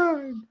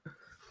mankind.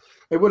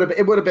 It would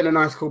have been a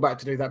nice callback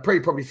to do that.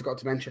 Probably forgot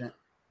to mention it.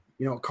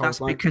 You know what Cole's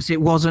That's like? because it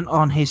wasn't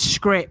on his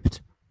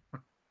script.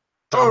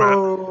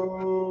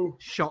 Oh,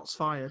 Shots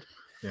fired.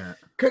 Yeah.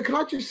 Can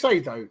I just say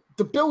though,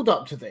 the build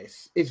up to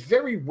this is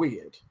very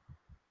weird.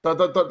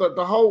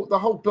 The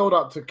whole build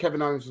up to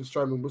Kevin Owens and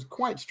Strowman was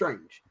quite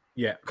strange.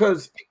 Yeah.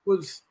 Because it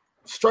was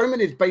Strowman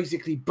is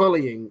basically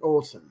bullying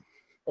Orton.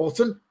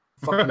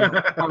 Fucking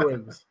hell,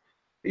 Owens.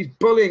 He's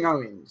bullying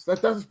Owens.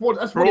 That's what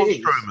it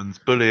is. Strowman's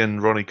bullying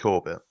Ronnie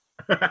Corbett.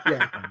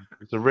 Yeah.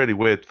 It's a really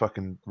weird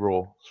fucking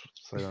Raw.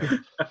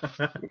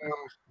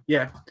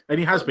 Yeah, and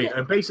he has been.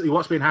 And basically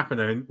what's been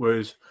happening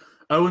was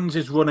Owens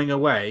is running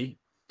away,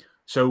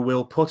 so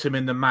we'll put him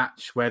in the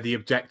match where the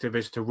objective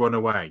is to run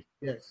away.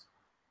 Yes.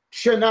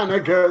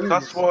 Shenanigans.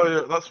 That's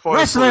why Wrestling!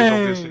 it's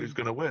obvious who's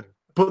going to win.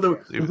 But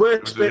the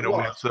worst bit weird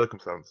was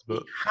circumstance,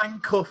 but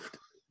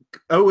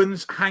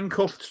Owens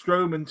handcuffed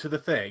Strowman to the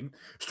thing.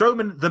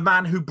 Strowman, the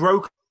man who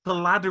broke the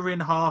ladder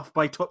in half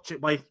by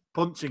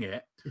punching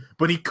it,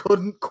 but he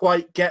couldn't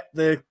quite get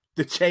the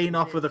chain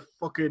off of the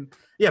fucking...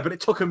 Yeah, but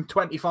it took him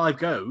 25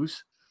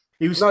 goes.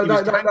 No, because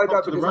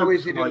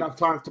Owens didn't have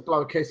time to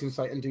blow a kiss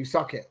and do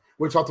suck it,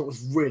 which I thought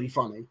was really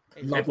funny.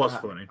 It was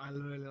funny. I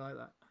really like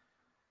that.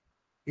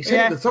 He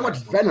said it with so much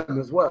venom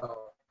as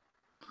well.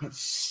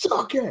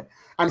 Suck it!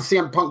 And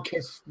CM Punk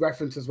kiss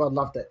reference as well.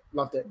 Loved it.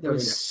 There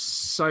was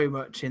so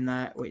much in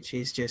there, which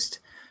is just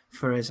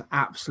for his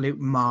absolute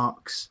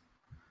marks.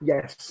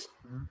 Yes.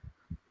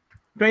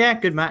 But yeah,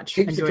 good match.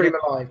 Keeps the dream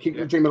alive. Keep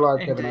the dream alive,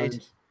 Kevin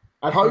Owens.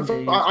 And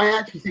hopefully, I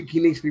actually think he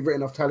needs to be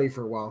written off telly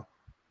for a while.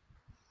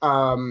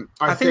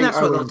 I think that's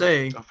what they'll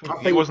do. I think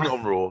he wasn't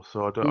on Raw,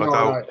 so I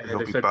doubt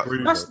he'll be back.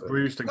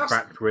 Bruised and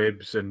cracked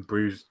ribs and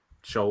bruised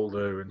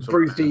shoulder and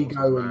bruised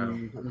ego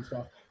and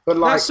stuff. But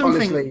like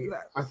honestly,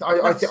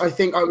 I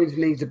think Owens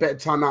needs a bit of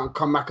time out and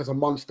come back as a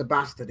monster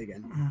bastard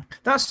again.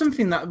 That's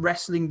something that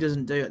wrestling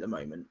doesn't do at the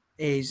moment.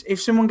 Is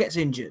if someone gets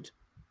injured,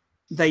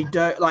 they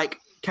don't like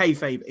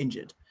kayfabe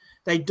injured.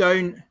 They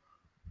don't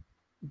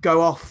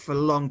go off for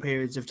long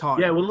periods of time.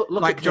 Yeah, well, look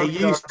like at they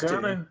used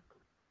Gargano.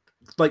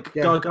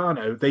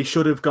 Gargano, they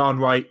should have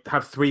gone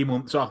have 3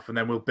 months off, and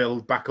then we'll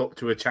build back up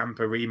to a Ciampa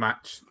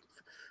rematch.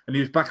 And he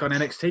was back on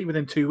NXT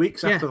within 2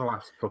 weeks after the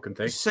last fucking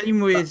thing.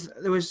 Same with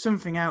there was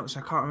something else.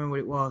 I can't remember what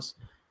it was.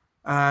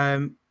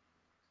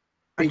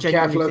 Be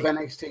careful of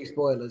NXT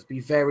spoilers. Be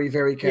very,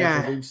 very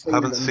careful. Yeah. I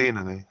haven't seen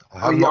any.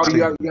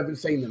 You haven't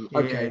seen them?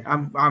 Okay.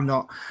 Yeah, I'm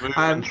not.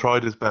 Moon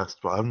tried his best,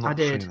 but I've not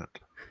seen it.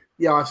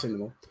 Yeah, I've seen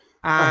them all.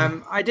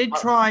 I did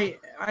try.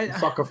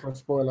 Sucker for a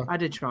spoiler. I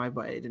did try,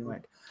 but it didn't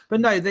work.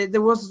 But no,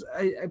 there was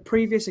a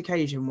previous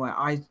occasion where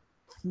I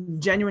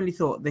genuinely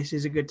thought this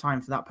is a good time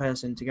for that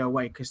person to go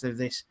away because of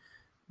this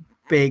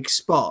big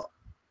spot,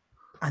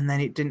 and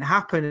then it didn't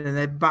happen, and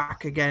they're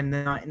back again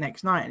the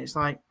next night, and it's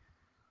like,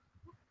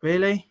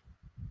 really?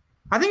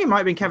 I think it might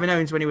have been Kevin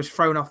Owens when he was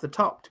thrown off the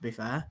top. To be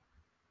fair,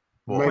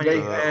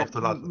 off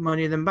the ladder.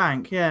 Money in the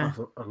Bank, yeah,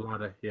 a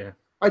ladder, yeah.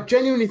 I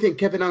genuinely think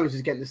Kevin Owens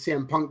is getting the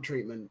CM Punk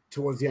treatment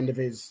towards the end of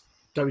his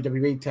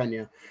WWE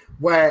tenure,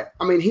 where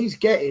he's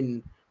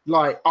getting.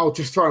 Like, I'll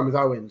just throw him with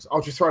Owens.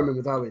 I'll just throw him in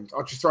with Owens.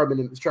 I'll just throw him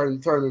in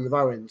with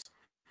Owens,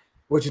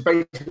 which is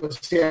basically what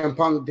CM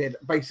Punk did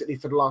basically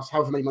for the last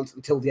however many months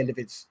until the end of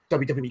his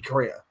WWE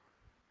career.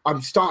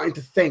 I'm starting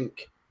to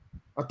think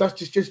that's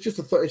just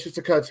a thought. It's just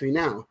occurred to me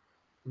now,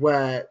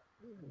 where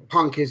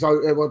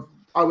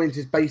Owens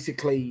is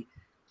basically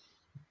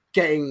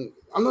getting.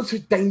 I'm not so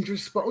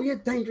dangerous spot. Oh yeah,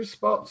 dangerous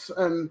spots.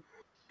 Owens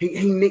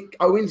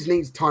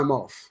needs time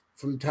off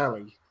from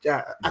telly.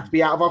 To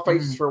be out of our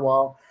faces for a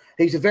while.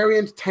 He's a very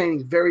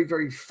entertaining, very,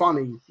 very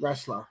funny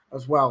wrestler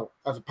as well,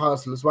 as a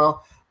person as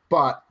well.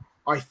 But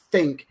I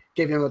think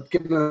giving him a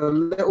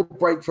little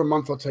break for a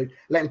month or two,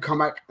 let him come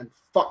back and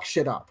fuck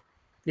shit up.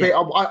 Yeah.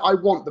 I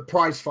want the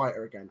prize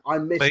fighter again. I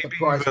miss the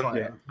prize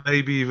fighter.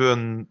 Maybe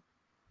even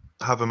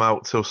have him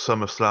out till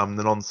SummerSlam,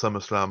 then on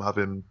SummerSlam have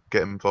him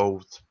get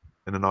involved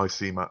in an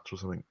IC match or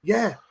something.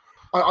 Yeah,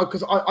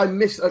 because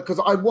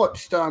I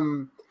watched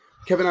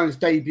Kevin Owens'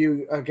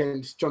 debut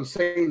against John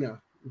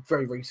Cena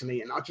very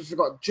recently, and I just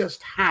forgot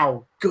just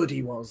how good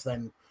he was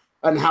then,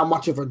 and how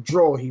much of a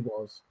draw he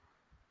was,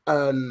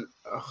 and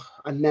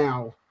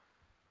now.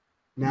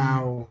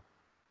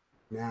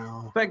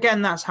 But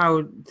again, that's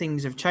how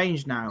things have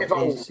changed now.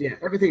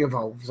 Everything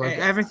evolves.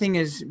 Everything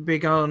has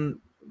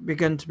begun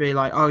to be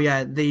like, oh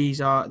yeah,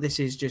 this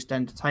is just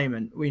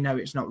entertainment. We know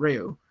it's not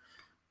real.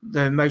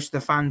 Most of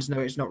the fans know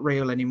it's not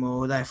real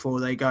anymore.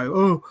 Therefore, they go,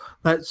 oh,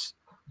 let's.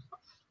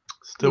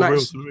 Still real,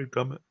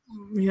 damn it.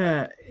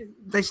 Yeah,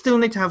 they still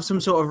need to have some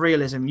sort of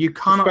realism. You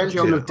cannot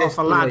jump off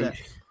a ladder.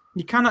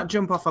 You cannot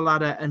jump off a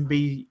ladder and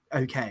be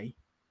okay.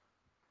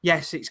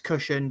 Yes, it's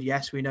cushioned.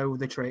 Yes, we know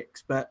the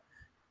tricks, but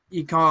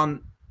you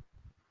can't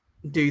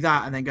do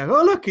that and then go,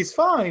 oh, look, he's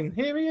fine.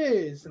 Here he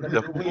is. And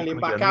then wheel him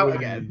back out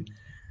again.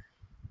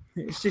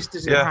 It just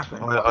doesn't happen.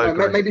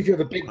 Maybe if you're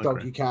the big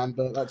dog, you can,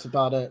 but that's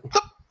about it.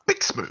 The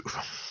big smooth.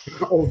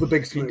 Or the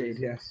big smooth,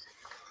 yes.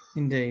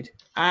 Indeed.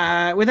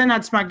 We then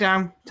had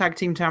SmackDown Tag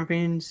Team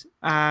Champions,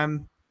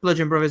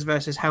 Bludgeon Brothers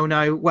versus Hell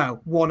No.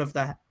 Well, one of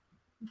the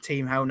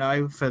team Hell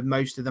No for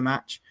most of the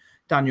match,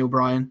 Daniel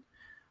Bryan.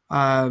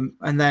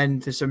 And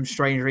then for some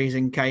strange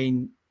reason,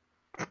 Kane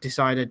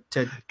decided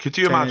to. Could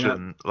you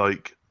imagine,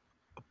 like,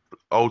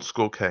 old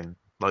school Kane,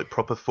 like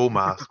proper full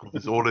mask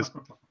with all his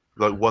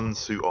like one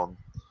suit on,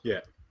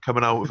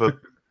 coming out with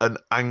an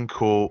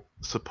ankle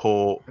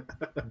support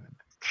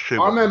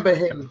shoe? I remember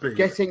him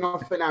getting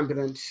off an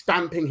ambulance,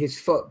 stamping his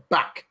foot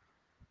back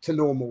to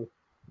normal,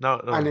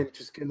 and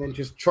then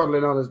just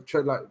trundling on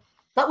like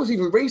that was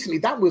even recently.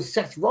 That was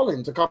Seth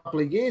Rollins a couple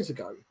of years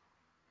ago,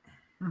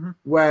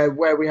 where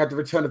we had the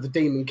return of the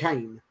Demon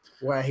Kane,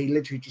 where he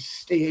literally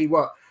just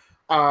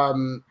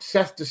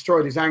Seth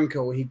destroyed his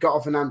ankle. He got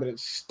off an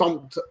ambulance,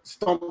 stomped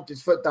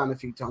his foot down a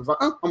few times. Like,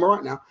 oh, I'm all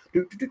right now.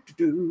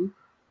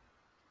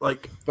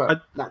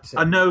 But that's it.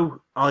 I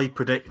know I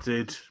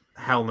predicted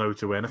Hell No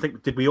to win. I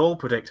think, did we all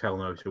predict Hell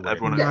No to win?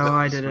 Everyone No,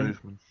 I didn't.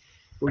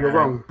 Well, you're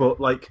wrong. But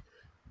like,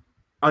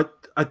 I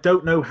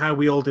don't know how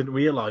we all didn't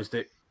realise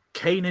that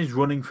Kane is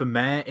running for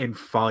mayor in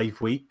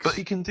 5 weeks. But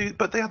he can do.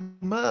 But they have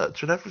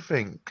merch and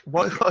everything.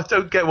 Why? I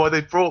don't get why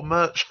they brought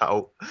merch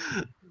out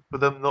for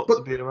them not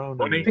to be around.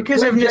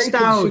 Because of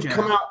nostalgia. Should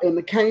come out in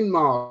the Kane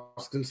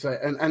mask and say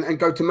and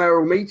go to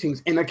mayoral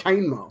meetings in a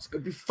Kane mask.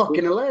 It'd be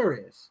fucking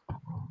hilarious.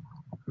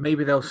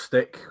 Maybe they'll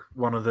stick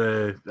one of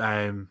the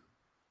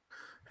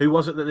who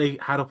was it that they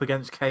had up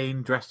against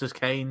Kane, dressed as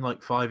Kane,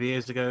 like 5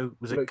 years ago?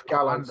 Was it Luke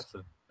Gallows?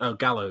 Oh,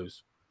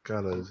 Gallows.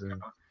 Gallows. Yeah.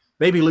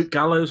 Maybe Luke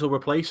Gallows will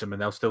replace him,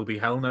 and they'll still be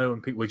Hell No,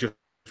 and people just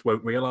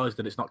won't realise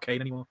that it's not Kane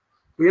anymore.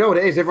 You know what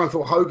it is? Everyone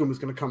thought Hogan was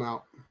going to come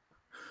out.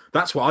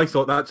 That's what I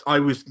thought. I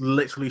was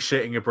literally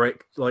shitting a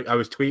brick. Like, I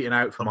was tweeting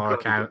out from our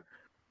account.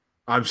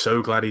 I'm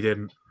so glad he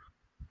didn't.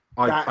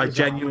 I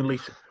genuinely,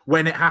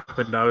 when it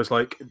happened, I was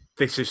like,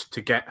 this is to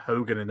get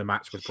Hogan in the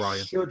match with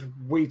Bryan. Should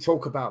we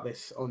talk about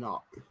this or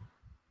not?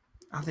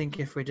 I think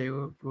if we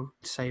do, we'll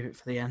save it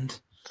for the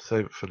end.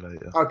 Save it for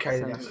later.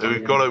 Okay. So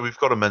we've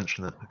got to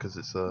mention it because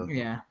it's a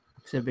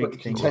it's a big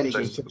thing.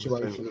 Contentious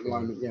situation at the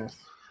moment. Yes.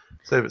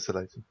 Save it for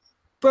later.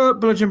 But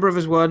Bludgeon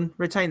Brothers won,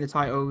 retained the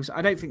titles.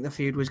 I don't think the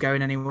feud was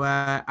going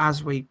anywhere,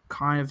 as we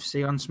kind of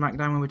see on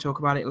SmackDown when we talk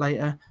about it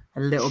later a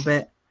little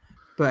bit.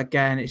 But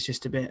again, it's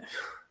just a bit.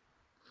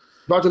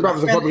 Bludgeon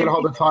Brothers are probably going to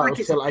hold the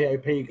titles till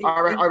AOP.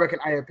 I reckon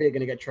AOP are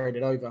going to get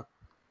traded over.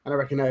 And I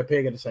reckon AOP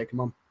are going to say, come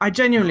on. I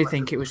genuinely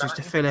think it was just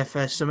a filler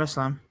for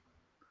SummerSlam.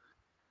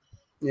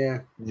 Yeah.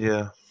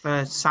 Yeah.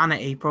 For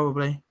sanity,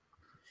 probably.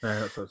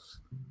 Yeah,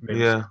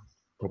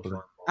 probably.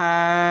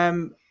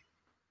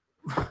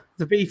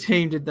 The B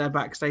team did their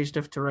backstage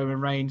stuff to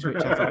Roman Reigns, which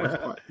I thought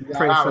was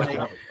pretty funny.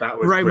 That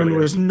was Roman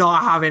brilliant. was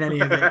not having any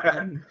of it.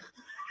 And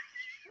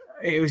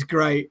it was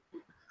great.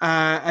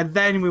 And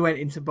then we went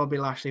into Bobby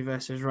Lashley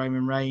versus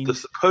Roman Reigns. The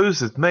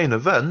supposed main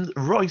event,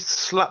 Rice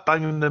slap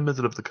bang in the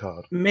middle of the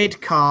card.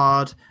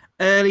 Mid-card,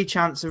 early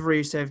chance of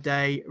Rusev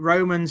Day.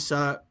 Roman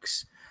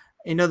sucks.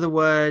 In other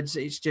words,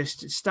 it's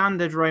just a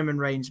standard Roman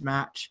Reigns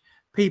match.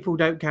 People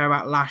don't care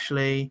about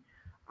Lashley.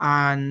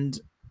 And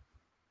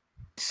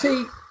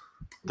see,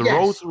 the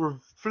roles were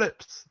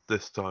flipped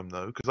this time,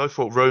 though, because I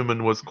thought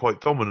Roman was quite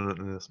dominant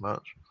in this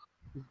match.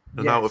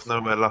 And out of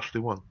nowhere,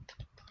 Lashley won.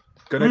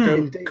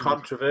 Gonna go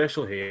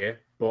controversial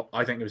here, but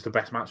I think it was the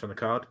best match on the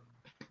card.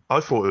 I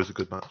thought it was a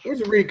good match. It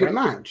was a really good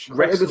match.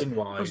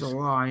 Wrestling-wise. it was all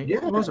right.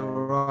 Yeah. It was all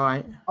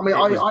right. I mean,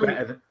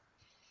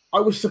 I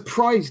was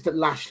surprised at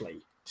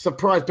Lashley.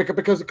 Surprised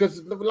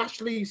because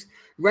Lashley's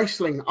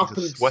wrestling up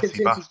He's a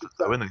sweaty bastard,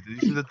 though, isn't he?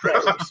 Did you see the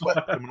drip of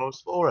sweat coming on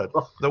his forehead?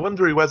 No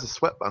wonder he wears a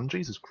sweatband.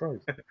 Jesus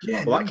Christ.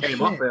 Yeah, well, that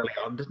came up early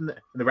on, didn't it?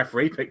 And the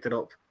referee picked it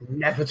up.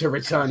 Never to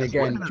return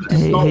again.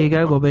 Here you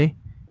go, Bobby.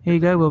 Here you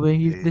go,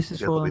 Bobby. This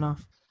is falling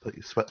off. Put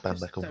your sweatband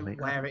back on, Don't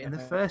mate. wear it in the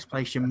first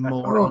place, you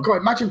moron. Oh, God,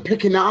 imagine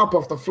picking that up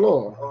off the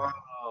floor.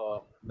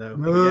 Oh, no.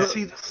 You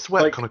see the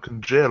sweat kind of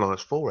congeal on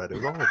his forehead. It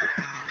was horrible.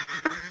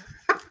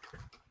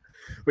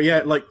 But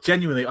yeah, like,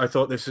 genuinely, I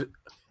thought this...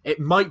 It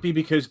might be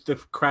because the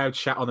crowd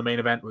shat on the main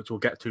event, which we'll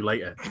get to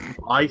later.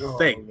 I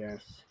think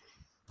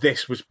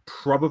this was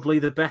probably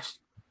the best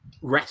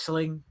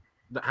wrestling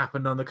that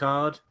happened on the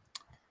card.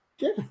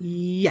 Yeah.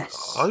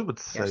 Yes. I would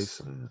say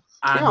so.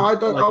 And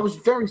I was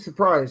very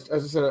surprised,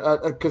 as I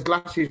said, because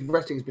Lashley's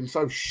wrestling has been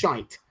so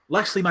shite.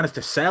 Lashley managed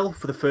to sell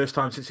for the first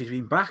time since he's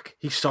been back.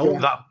 He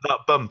sold. That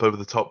bump over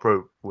the top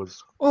rope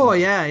was... Oh,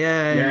 yeah.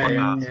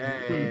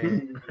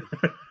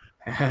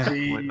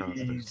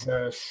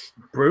 Jesus.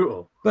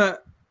 Brutal.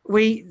 But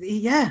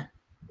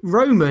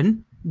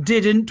Roman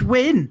didn't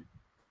win.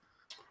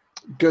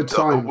 Good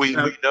time. We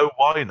know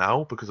why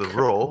now, because of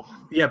Raw.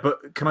 Yeah,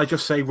 but can I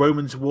just say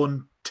Roman's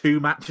won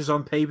 2 matches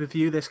on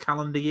pay-per-view this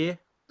calendar year?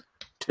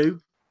 2.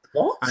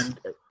 What? And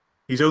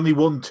he's only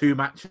won 2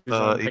 matches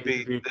on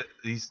pay-per-view.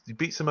 He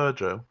beat Samoa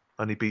Joe,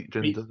 and he beat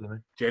Jinder,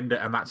 didn't he?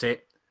 Jinder, and that's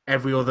it.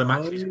 Every other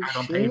match he's had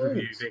on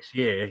pay-per-view this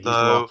year, he's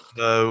lost.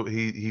 No,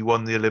 he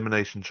won the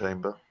Elimination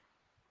Chamber.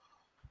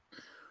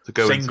 To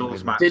go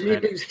singles match. Didn't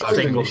he beat Strowman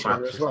singles this year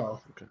match as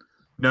well? Okay.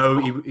 No,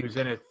 he was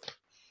in a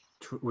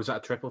Was that a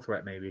triple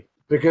threat? Maybe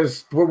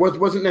because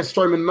wasn't there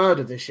Strowman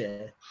murder this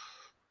year?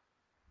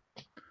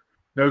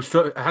 No,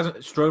 hasn't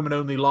Strowman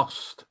only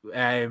lost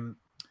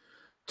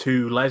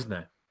to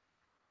Lesnar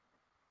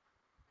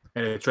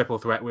in a triple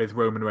threat with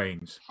Roman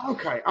Reigns?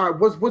 Okay, all right.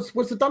 Was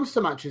the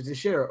dumpster matches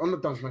this year? On the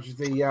dumpster matches,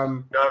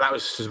 No, that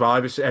was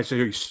Survivor.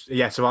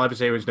 Survivor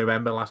Series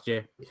November last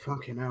year.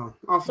 Fucking hell!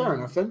 Oh, fair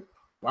enough then.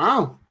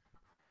 Wow.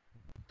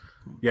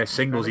 Yeah,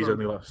 singles he's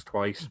only lost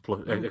twice.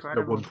 Plus,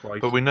 won twice.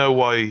 But we know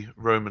why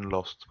Roman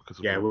lost because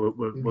of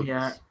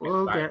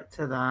we'll get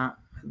to that.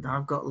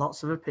 I've got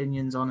lots of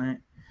opinions on it.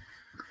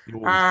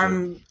 I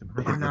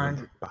know.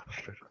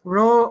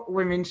 Raw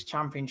Women's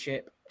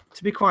Championship.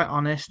 To be quite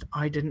honest,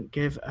 I didn't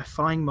give a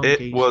flying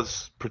monkey. It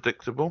was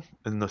predictable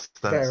in the sense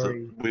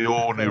that we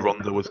all knew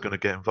Ronda was going to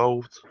get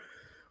involved.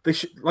 They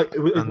should, was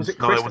it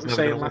Chris that was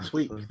saying last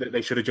week that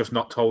they should have just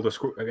not told us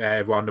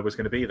Ronda was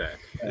going to be there?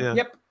 Yeah.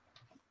 Yep.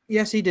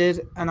 Yes, he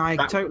did, and I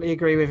totally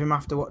agree with him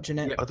after watching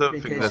it. I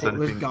don't think there's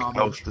anything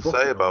else to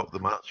say about the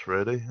match,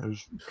 really.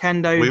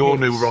 Kendo we all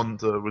knew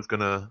Ronda was going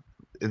to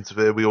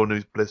interfere. We all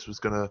knew Bliss was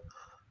going to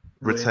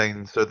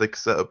retain, so they could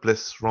set up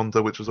Bliss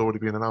Ronda, which was already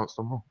being announced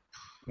on Raw.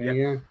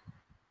 Yeah.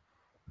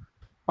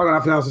 I got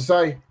nothing else to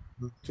say.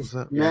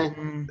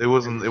 It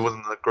wasn't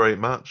a great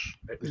match.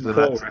 This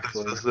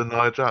is the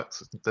Nia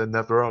Jax. There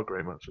never are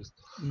great matches.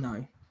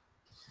 No.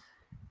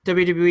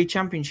 WWE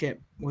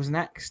Championship was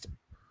next.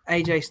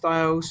 AJ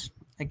Styles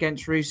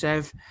against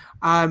Rusev.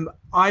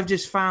 I've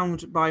just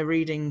found by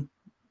reading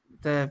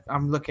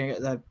I'm looking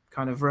at the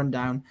kind of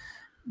rundown.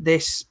 The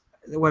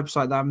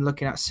website that I'm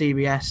looking at,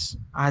 CBS,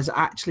 has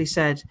actually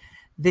said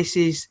this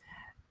is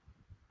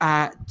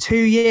 2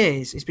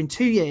 years. It's been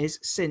 2 years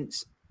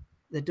since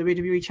the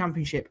WWE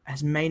Championship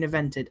has main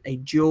evented a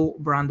dual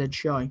branded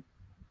show.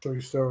 True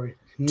story.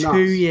 2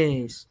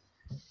 years.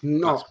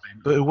 Not.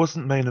 But it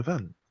wasn't main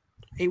event.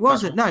 It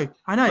wasn't. No,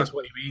 I know. That's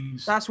what he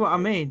means. That's what I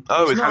mean.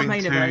 Oh, it's not been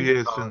main 2 event.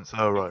 years since.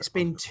 Oh, right. It's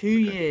been 2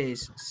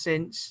 years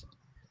since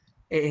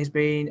it has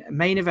been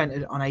main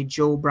evented on a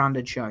dual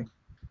branded show.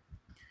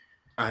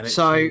 And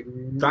so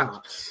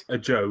that's a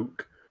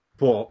joke,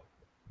 but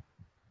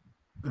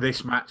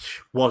this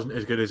match wasn't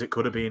as good as it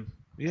could have been.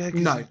 Yeah,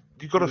 no.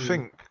 You've got to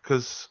think,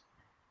 because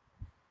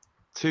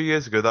 2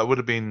 years ago, that would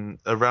have been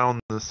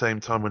around the same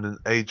time when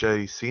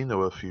AJ Cena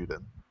were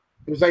feuding.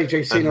 It was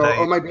AJ Cena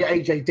or maybe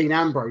AJ Dean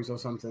Ambrose or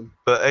something.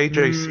 But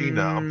AJ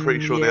Cena, I'm pretty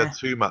sure they had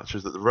 2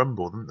 matches at the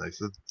Rumble, didn't they?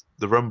 So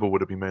the Rumble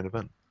would have been main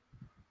event.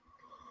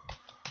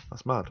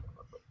 That's mad.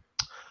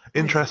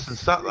 Interesting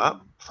stat, that.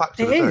 Fact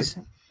of the day. It is.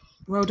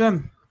 Well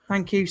done.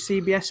 Thank you,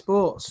 CBS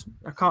Sports.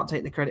 I can't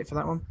take the credit for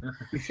that one.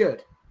 You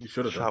should. You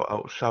should have.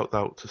 Shout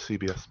out to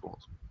CBS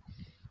Sports.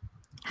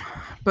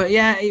 But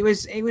yeah, it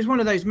was one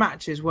of those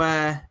matches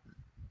where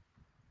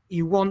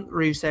you want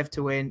Rusev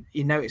to win.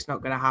 You know it's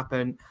not going to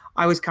happen.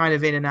 I was kind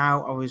of in and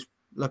out. I was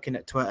looking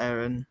at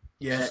Twitter and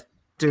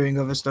doing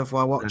other stuff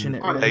while watching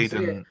it.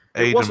 Aiden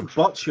it wasn't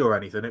botchy or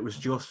anything. It was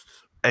just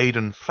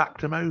Aiden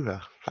fucked him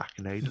over.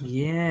 Fucking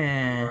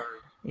Aiden.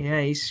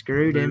 Yeah, he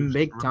screwed him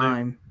big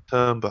time.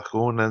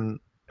 Turnbuckle, and then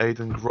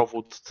Aiden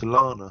grovelled to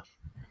Lana.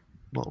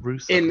 Not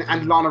Rusev.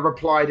 And Lana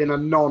replied in a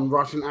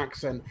non-Russian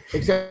accent,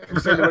 except for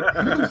saying the word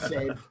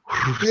Rusev.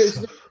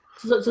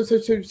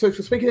 So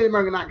speaking in an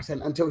American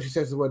accent until she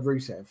says the word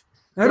Rusev.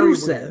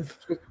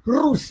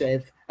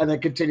 Rusev, and then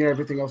continue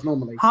everything else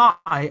normally. Hi,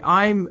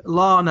 I'm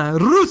Lana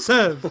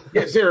Rusev.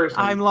 Yeah, seriously.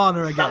 I'm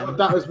Lana again.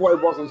 That was what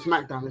it was on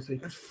SmackDown this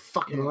week. It's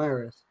fucking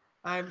hilarious.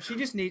 She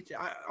just needs,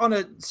 on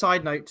a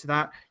side note to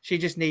that, she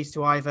just needs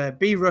to either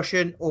be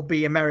Russian or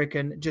be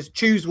American. Just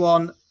choose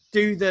one,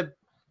 do the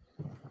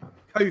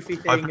Kofi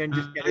thing, and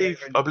just get it.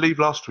 I believe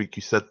last week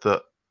you said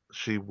that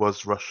she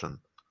was Russian.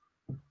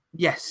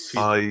 Yes.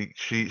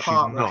 She's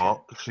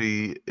not.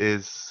 She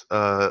is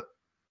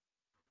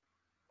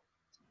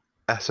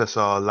SSR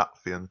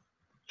Latvian.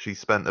 She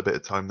spent a bit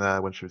of time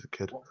there when she was a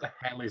kid. What the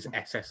hell is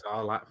SSR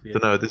Latvia?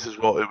 Don't know. This is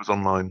what it was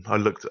online. I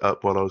looked it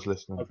up while I was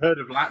listening. I've heard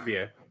of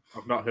Latvia.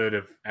 I've not heard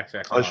of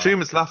SSR. I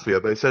assume it's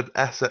Latvia, but it said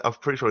I'm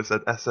pretty sure it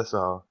said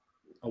SSR.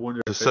 I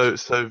wonder. So I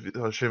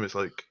assume it's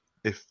like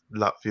if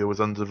Latvia was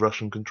under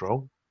Russian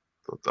control.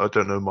 I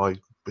don't know my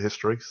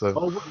history,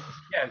 so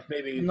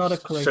maybe not a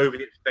clue.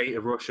 Soviet state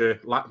of Russia,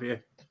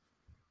 Latvia.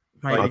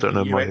 I don't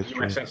know my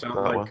history.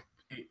 USSR,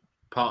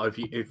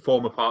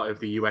 former part of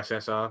the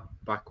USSR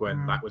back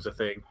when that was a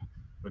thing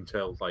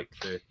until like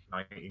the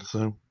 90s.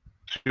 So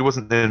she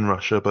wasn't in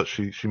Russia, but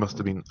she must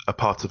have been a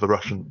part of a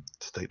Russian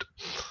state.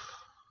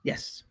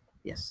 Yes.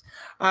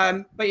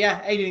 But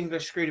yeah, Aiden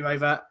English screwed him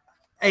over.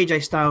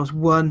 AJ Styles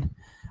won.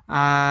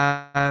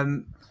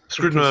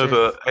 Screwed him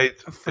over.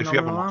 If you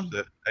haven't watched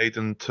it,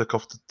 Aiden took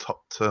off the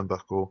top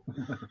turnbuckle,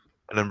 and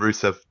then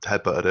Rusev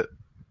headbutted it,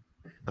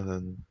 and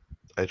then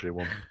AJ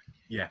won.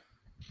 Yeah.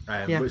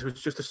 Which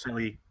was just a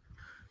silly.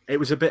 It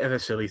was a bit of a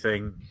silly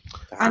thing.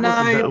 I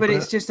know, but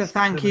it's just a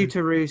thank you to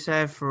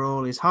Rusev for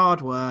all his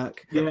hard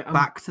work. Yeah,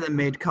 back to the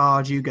mid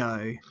card you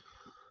go.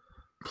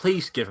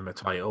 Please give him a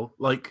title.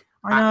 Like,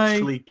 I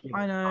know. actually give him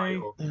a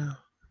title. Yeah.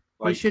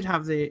 He should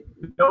have the.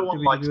 No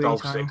one likes WWE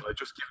Dolph title. Ziggler.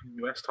 Just give him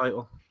the US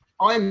title.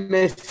 I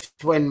missed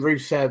when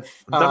Rusev.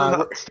 None of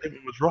that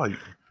statement was right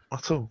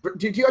at all.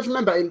 Do you guys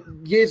remember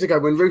years ago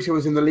when Rusev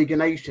was in the League of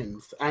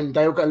Nations and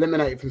they all got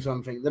eliminated from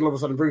something? Then all of a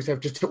sudden Rusev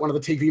just took one of the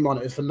TV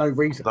monitors for no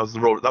reason. That was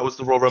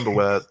the Royal Rumble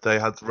where they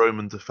had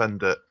Roman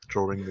defend it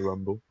during the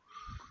Rumble,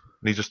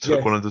 and he just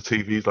took one of the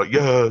TVs like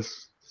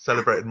yes,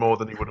 celebrated more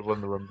than he would have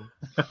won the Rumble.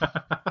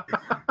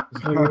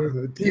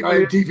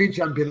 The TV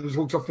champion just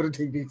walked off for the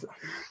TV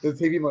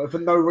monitor for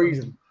no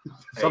reason.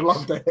 So I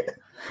loved it.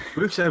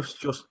 Rusev's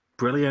just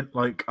brilliant.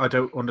 Like, I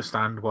don't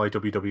understand why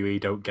WWE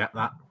don't get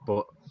that,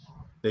 but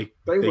they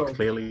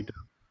clearly do.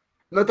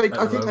 No,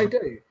 I think they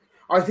do.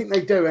 I think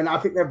they do, and I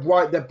think they're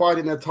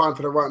biding their time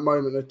for the right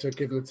moment to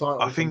give him the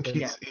title. I think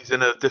he's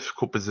in a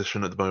difficult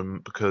position at the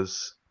moment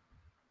because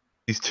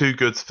he's too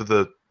good for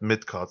the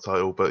mid-card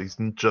title, but he's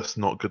just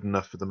not good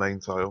enough for the main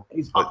title.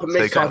 He's upper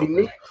mid-card. He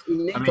needs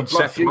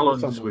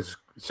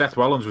Seth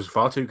Rollins was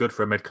far too good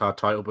for a mid-card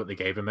title, but they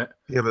gave him it.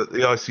 Yeah, but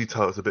the IC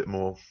title's a bit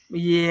more.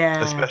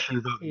 Yeah.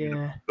 Especially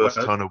yeah. First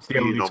time it's the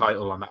only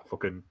title on that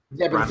fucking.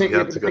 Yeah, but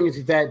the thing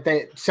is,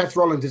 Seth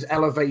Rollins is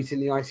elevating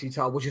the IC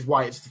title, which is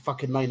why it's the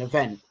fucking main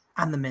event.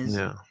 And the Miz.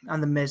 Yeah.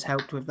 And the Miz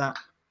helped with that.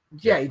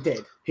 Yeah, he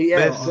did.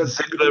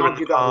 Ziggler in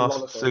the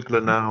past,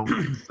 Ziggler now,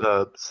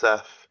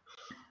 Seth.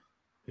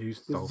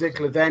 Who's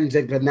Ziggler then,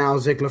 Ziggler now,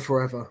 Ziggler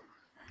forever.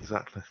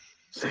 Exactly.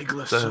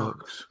 Ziggler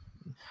sucks.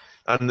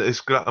 And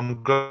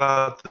I'm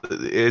glad that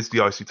it is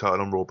the IC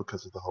title on Raw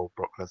because of the whole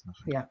Brock Lesnar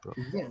thing. Yeah. But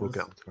we'll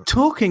get onto it.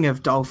 Talking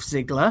of Dolph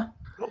Ziggler,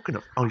 Talking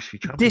of IC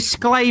champion.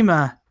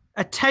 Disclaimer.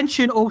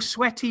 Attention all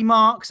sweaty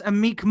marks and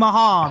Meek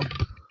Mahan.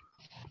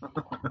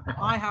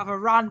 I have a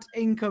rant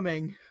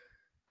incoming.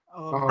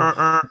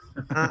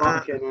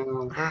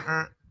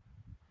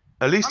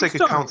 At least they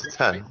could count to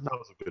 10. That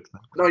was a good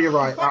thing. No, you're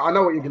right. I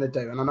know what you're going to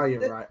do, and I know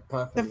you're right.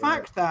 Perfect. The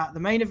fact that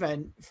the main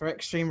event for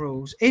Extreme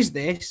Rules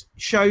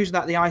shows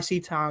that the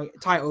IC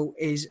title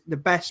is the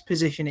best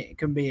position it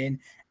can be in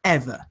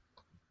ever.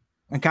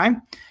 Okay?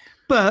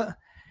 But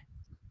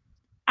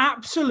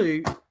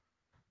absolute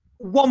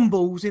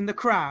wombles in the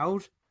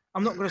crowd,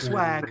 I'm not going to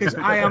swear because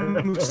I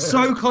am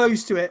so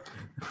close to it,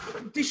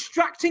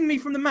 distracting me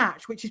from the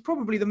match, which is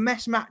probably the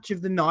best match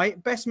of the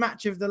night, best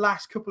match of the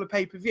last couple of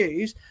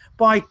pay-per-views,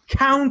 by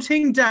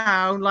counting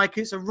down like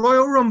it's a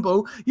Royal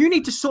Rumble. You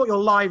need to sort your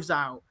lives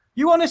out.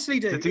 You honestly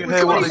do. Did you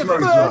hear what the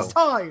first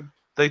time.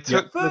 They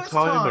took the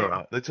timer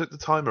out. They took the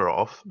timer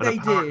off, and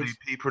apparently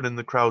people in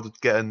the crowd were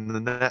getting the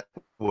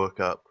network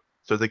up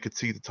so they could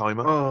see the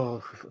timer.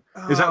 Oh,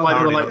 is that why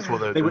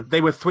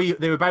they were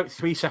about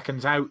 3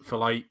 seconds out for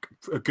like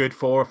a good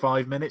 4 or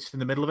 5 minutes in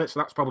the middle of it? So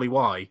that's probably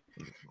why,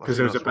 because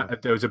there was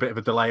a bit of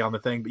a delay on the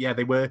thing. But yeah,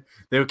 they were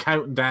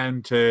counting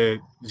down to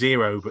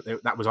 0, but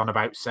that was on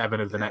about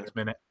 7 of the next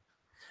minute.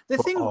 The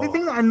thing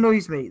that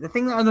annoys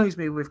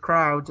me with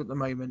crowds at the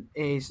moment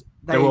is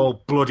they're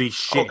all bloody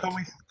shit. Oh,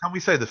 can we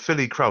say the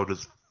Philly crowd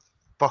was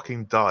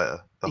fucking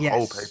dire the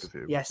whole pay per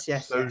view? Yes.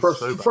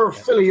 For a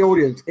Philly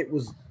audience, it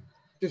was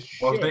just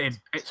shit. Wasn't it in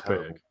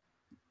Pittsburgh?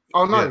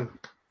 Oh no,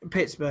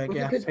 Pittsburgh.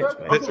 Yeah, Pittsburgh.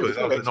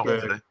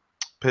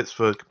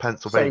 Pittsburgh,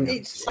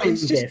 Pennsylvania. Same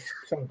diff.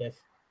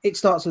 It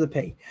starts with a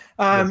P.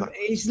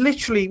 It's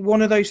literally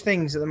one of those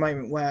things at the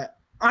moment where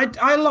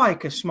I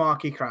like a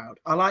smarky crowd.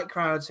 I like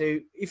crowds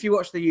who, if you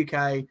watch the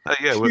UK,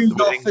 choose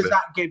off for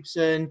Zach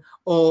Gibson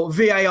or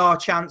VAR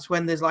chants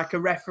when there's like a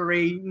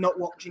referee not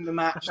watching the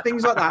match,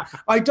 things like that.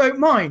 I don't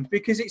mind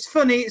because it's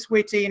funny, it's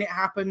witty, and it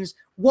happens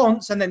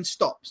once and then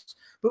stops.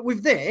 But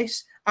with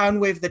this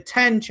and with the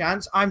 10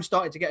 chants, I'm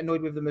starting to get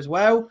annoyed with them as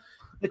well.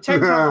 The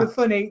 10 chants were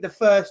funny the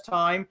first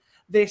time.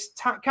 This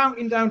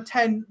counting down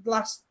 10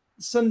 last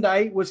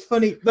Sunday was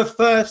funny the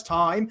first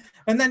time.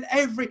 And then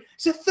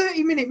it's a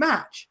 30-minute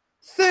match.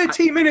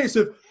 30 minutes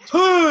of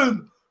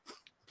turn.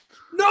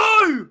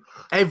 No.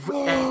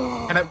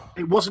 And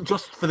it wasn't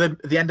just for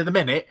the end of the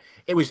minute.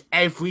 It was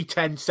every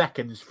 10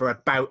 seconds for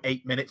about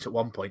 8 minutes at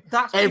one point.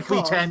 That's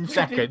every 10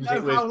 seconds.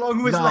 It was how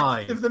long was 9,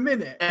 left of the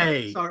minute?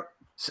 8. Sorry.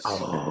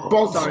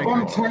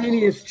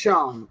 Spontaneous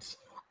chants,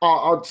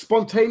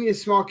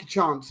 spontaneous smarky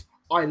chants.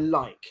 I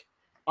like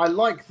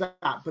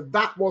that, but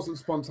that wasn't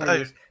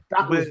spontaneous.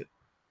 That was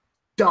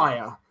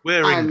dire.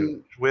 We're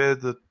English. We're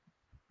the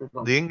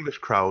English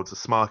crowds are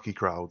smarky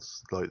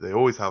crowds, like they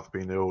always have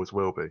been, they always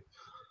will be.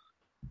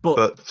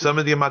 But some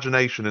of the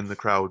imagination in the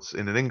crowds,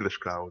 in an English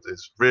crowd,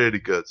 is really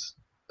good.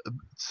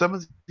 Some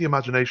of the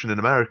imagination in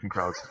American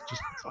crowds,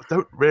 I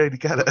don't really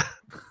get it.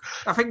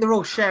 I think they're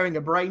all sharing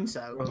a brain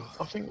cell.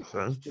 I think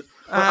so.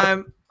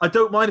 I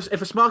don't mind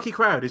if a smarky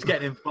crowd is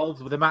getting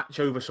involved with a match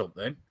over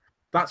something.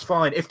 That's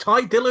fine. If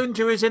Ty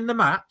Dillinger is in the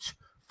match,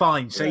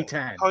 fine, say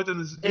 10. Ty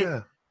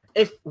Dillinger's,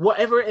 if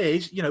whatever it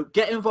is,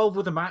 get involved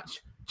with the match,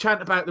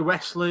 chant about the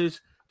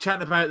wrestlers,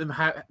 chant about them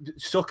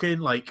sucking,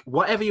 like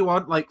whatever you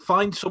want, like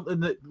find something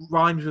that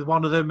rhymes with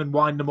one of them and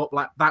wind them up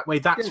like that way.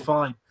 That's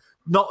fine.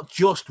 Not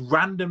just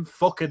random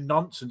fucking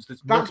nonsense.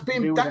 That's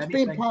been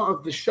part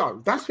of the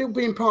show. That's been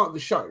being part of the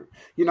show.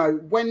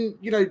 When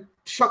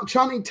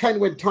chanting 10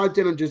 when Ty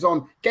Dillinger's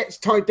on gets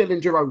Ty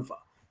Dillinger over.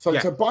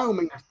 So by all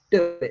means,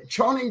 do it.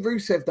 Chanting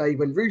Rusev Day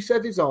when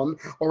Rusev is on,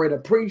 or in a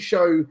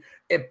pre-show,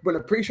 when a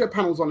pre-show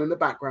panel's on in the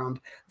background,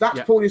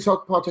 that's audience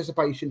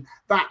participation.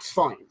 That's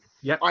fine.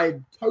 Yep.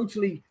 I'm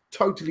totally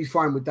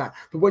fine with that.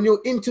 But when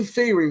you're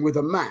interfering with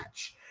a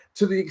match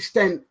to the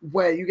extent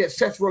where you get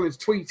Seth Rollins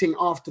tweeting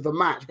after the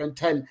match, going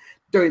 10,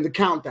 doing the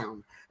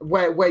countdown,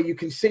 where you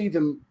can see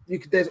them,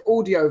 there's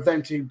audio of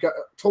them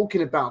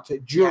talking about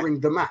it during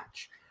the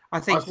match. I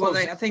think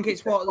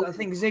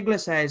Ziggler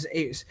says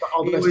it's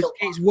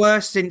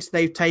worse since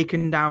they've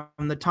taken down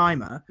the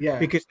timer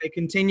because they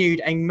continued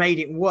and made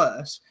it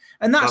worse.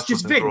 And that's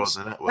just Vince.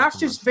 That's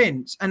just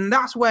Vince. And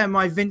that's where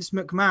my Vince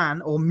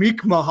McMahon or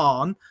Mick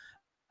Mahan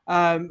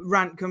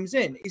rant comes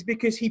in, is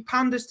because he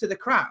panders to the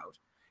crowd.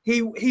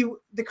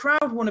 The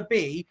crowd want to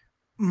be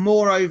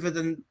more over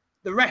than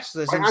the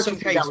wrestlers in some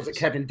cases. That was a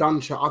Kevin Dunn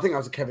show. I think that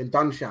was a Kevin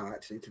Dunn show,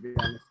 actually, to be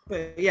honest.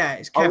 But yeah,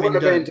 it's Kevin Dunn. I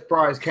would have been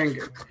surprised Ken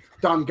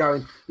Dunn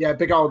going,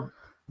 big old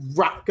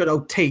rat, good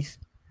old teeth,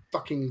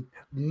 fucking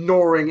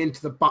gnawing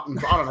into the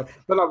buttons. I don't know.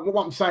 But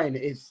what I'm saying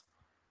is,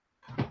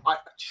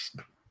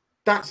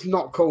 that's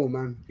not cool,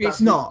 man.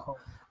 It's not. Cool.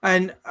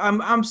 And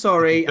I'm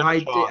sorry.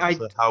 I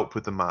help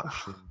with the match,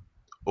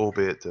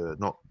 albeit do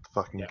it, not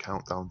fucking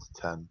count down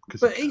to 10.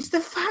 But it's the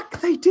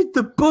fact they did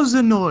the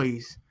buzzer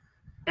noise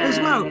as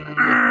well.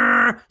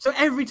 So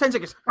every 10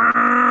 seconds,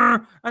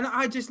 and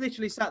I just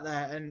literally sat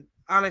there, and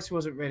Alice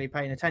wasn't really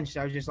paying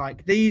attention. I was just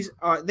like, this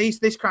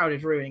crowd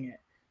is ruining it.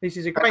 This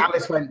is a great.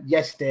 Alice went,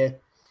 yes, dear.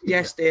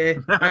 Yes,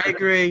 dear. I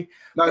agree.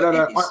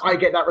 No. I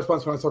get that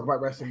response when I talk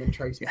about wrestling when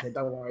Tracy said,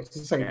 don't worry, it's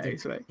the same thing.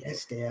 Like,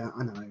 yes, dear.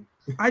 I know.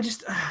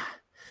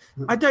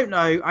 I don't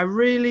know. I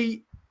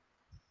really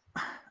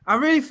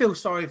feel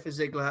sorry for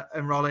Ziggler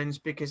and Rollins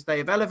because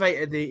they've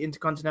elevated the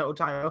Intercontinental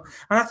title,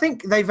 and I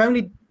think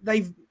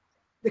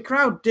the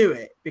crowd do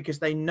it because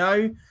they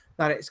know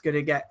that it's going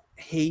to get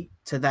heat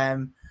to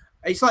them.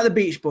 It's like the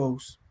Beach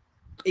Balls.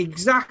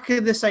 Exactly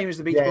the same as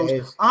the Beach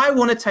Balls. I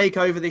want to take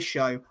over this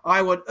show.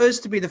 I want us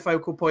to be the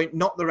focal point,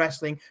 not the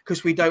wrestling,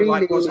 because we don't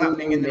like what's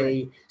happening in the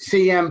ring.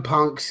 CM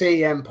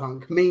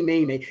Punk,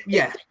 me.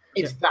 Yeah.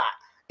 It's that.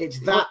 It's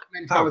that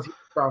mentality.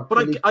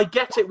 But I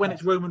get it when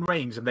it's Roman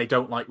Reigns and they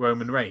don't like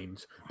Roman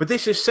Reigns. But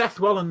this is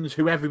Seth Rollins,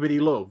 who everybody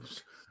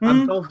loves.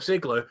 And Dolph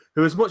Ziggler,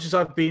 who, as much as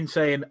I've been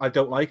saying I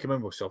don't like him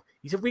and stuff,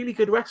 he's a really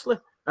good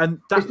wrestler. And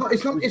it's not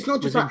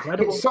just that.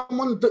 Incredible. It's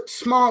someone that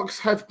Smarks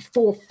have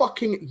for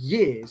fucking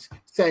years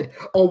said,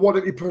 "Oh, why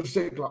don't you push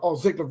Ziggler? Oh,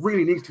 Ziggler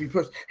really needs to be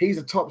pushed. He's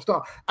a top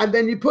star." And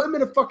then you put him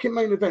in a fucking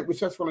main event with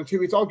Seth Rollins,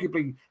 who is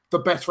arguably the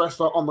best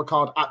wrestler on the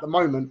card at the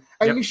moment,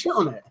 and you shit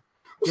on it.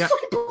 What's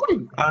the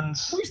fucking point? And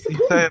you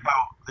say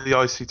about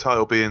the IC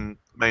title being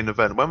main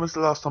event. When was the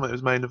last time it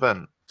was main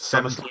event?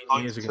 17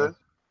 years ago.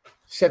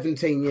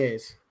 17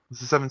 years.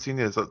 This is 17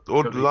 years. The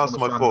last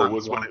time I thought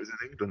was when it was in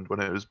England,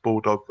 when it was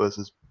Bulldog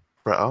versus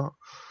Bret Hart.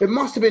 It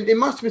must have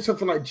been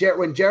something like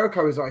when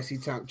Jericho was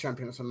IC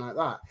champion or something like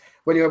that.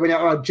 When you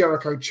had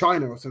Jericho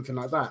China or something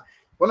like that.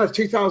 Well, no,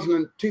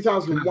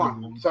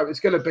 2001. So it's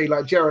going to be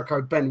like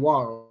Jericho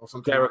Benoit or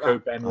something. Jericho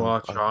like that.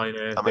 Benoit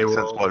China. That makes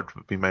sense why it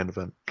would be main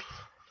event.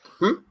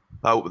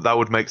 That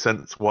would make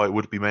sense why it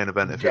would be main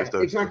event if it was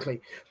those. Exactly.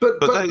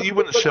 But you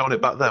wouldn't have shown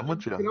it back then,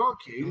 would you? You can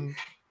argue.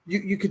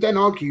 You could then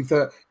argue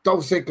that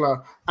Dolph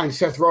Ziggler and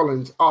Seth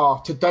Rollins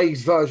are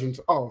today's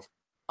versions of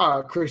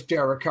Chris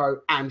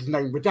Jericho and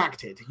Name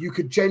Redacted. You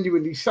could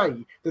genuinely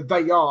say that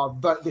they are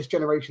this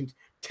generation's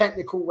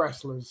technical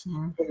wrestlers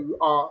who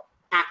are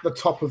at the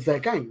top of their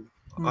game.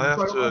 I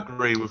have to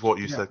agree with what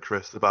you said,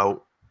 Chris,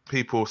 about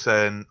people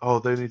saying, "Oh,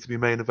 they need to be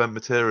main event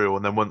material,"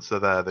 and then once they're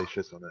there, they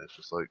shit on it. It's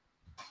just like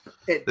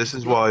this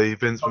is why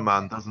Vince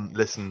McMahon doesn't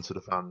listen to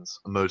the fans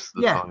most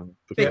of the time.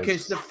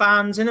 Because the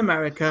fans in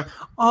America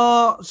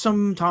are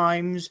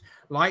sometimes,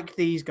 like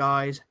these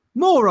guys,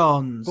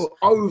 morons. But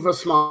over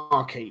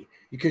smarky.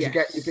 Because you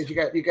get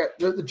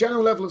the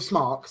general level of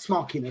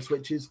smarkiness,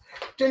 which is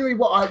generally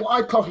what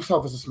I class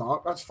myself as a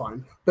smart. That's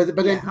fine. But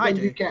then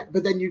you get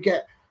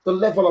the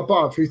level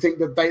above who think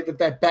that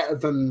they're better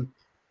than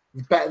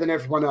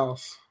everyone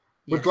else.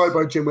 With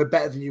Globo Gym, we're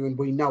better than you and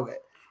we know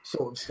it,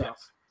 sort of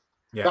stuff.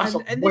 Yeah. That's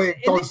a weird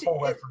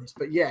dodgeball reference,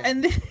 but yeah.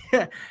 And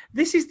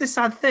this is the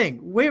sad thing.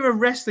 We're a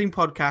wrestling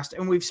podcast,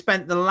 and we've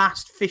spent the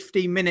last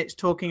 15 minutes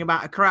talking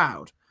about a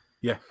crowd,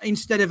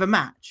 instead of a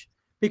match.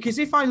 Because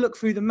if I look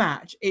through the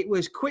match, it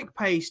was quick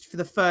paced for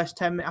the first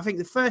 10 minutes. I think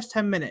the first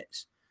 10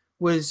 minutes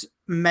was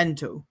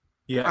mental.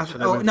 Yeah.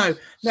 There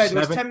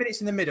was 10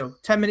 minutes in the middle.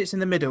 10 minutes in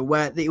the middle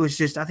where it was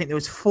just, I think there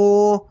was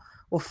 4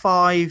 or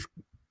 5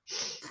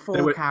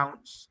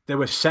 counts. There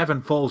were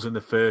 7 falls in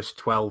the first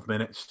 12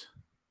 minutes.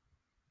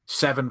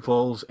 7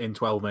 falls in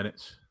 12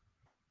 minutes.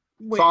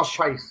 Fast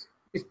pace.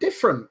 It's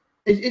different.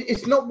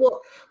 It's not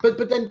what, but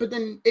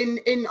then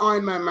in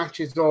Iron Man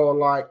matches or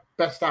like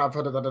best out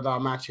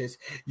of matches,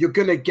 you're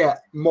gonna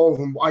get more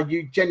than. Are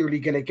you generally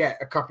gonna get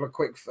a couple of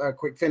quick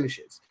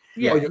finishes?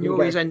 Yeah, and you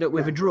always end up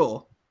with a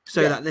draw,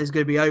 so that there's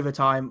going to be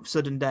overtime,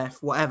 sudden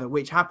death, whatever,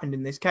 which happened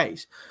in this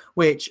case.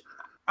 Which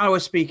I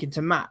was speaking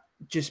to Matt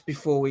just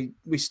before we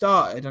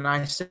started, and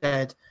I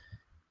said,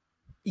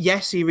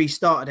 yes, he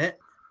restarted it.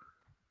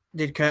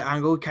 Did Kurt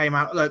Angle, came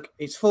out, look,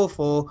 it's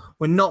 4-4.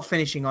 We're not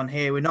finishing on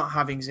here. We're not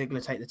having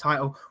Ziggler take the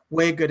title.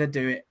 We're going to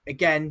do it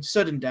again.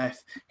 Sudden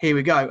death. Here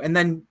we go. And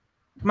then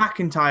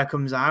McIntyre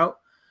comes out.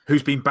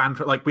 Who's been banned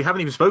for, we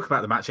haven't even spoken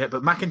about the match yet,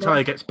 but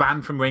McIntyre gets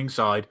banned from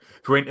ringside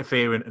for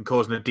interfering and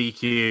causing a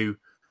DQ,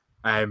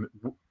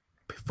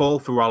 fall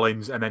for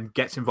Rollins, and then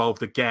gets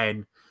involved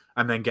again,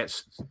 and then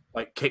gets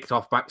kicked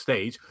off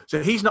backstage.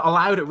 So he's not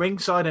allowed at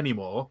ringside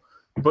anymore.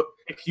 But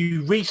if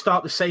you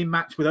restart the same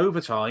match with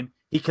overtime,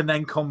 he can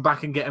then come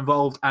back and get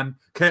involved. And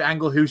Kurt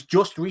Angle, who's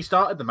just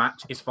restarted the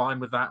match, is fine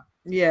with that.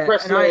 Yeah,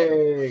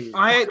 and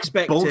I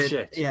expected.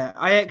 Bullshit. Yeah,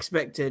 I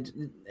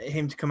expected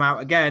him to come out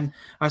again.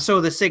 I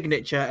saw the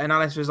signature, and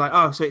Alice was like,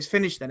 "Oh, so it's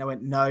finished then?" I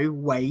went, "No,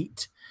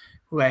 wait.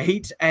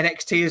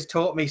 NXT has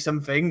taught me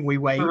something. We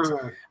wait."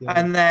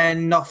 And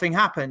then nothing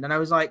happened, and I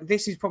was like,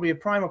 "This is probably a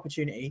prime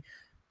opportunity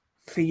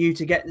for you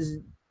to get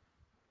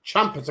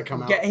Ciampa to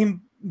come out, get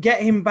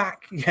him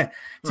back,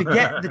 to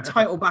get the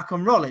title back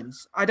on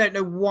Rollins." I don't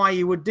know why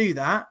you would do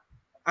that.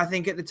 I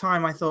think at the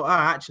time I thought,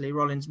 actually,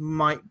 Rollins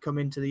might come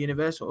into the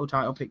Universal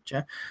title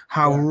picture.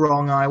 How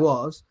wrong I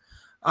was.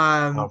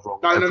 No.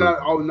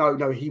 Oh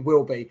no, he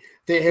will be.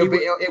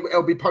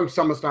 It'll be post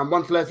SummerSlam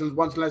once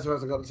Lesnar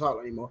hasn't got the title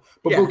anymore.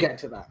 But we'll get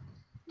to that.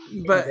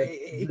 But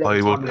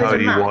I will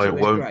tell you why it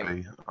won't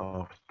be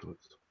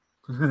afterwards.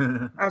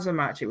 As a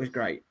match, it was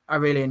great. I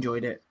really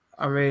enjoyed it.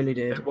 I really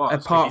did.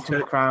 Apart from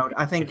the crowd,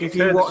 I think if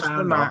you watch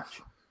the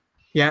match,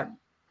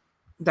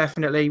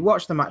 definitely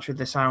watch the match with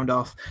the sound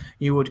off,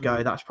 you would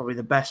go, that's probably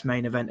the best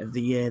main event of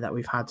the year that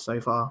we've had so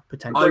far,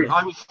 potentially.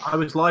 I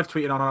was live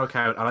tweeting on our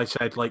account, and I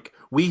said,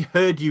 we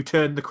heard you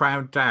turn the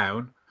crowd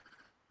down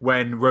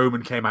when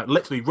Roman came out.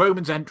 Literally,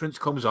 Roman's entrance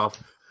comes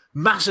off,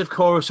 massive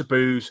chorus of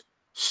boos,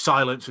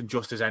 silence, and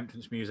just his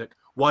entrance music.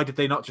 Why did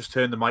they not just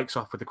turn the mics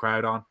off with the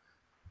crowd on?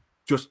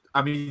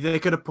 They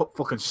could have put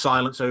fucking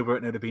silence over it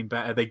and it would have been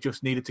better. They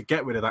just needed to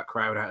get rid of that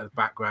crowd out of the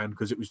background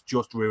because it was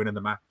just ruining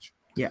the match.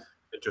 Yeah.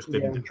 It just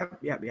didn't.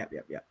 Yeah.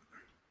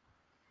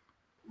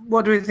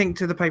 What do we think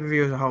to the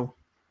pay-per-view as a whole?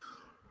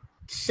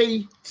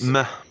 See,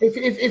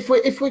 if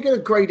we're going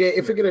to grade it,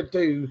 if we're going to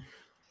do,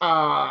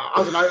 I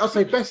don't know, I'd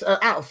say best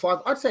out of 5.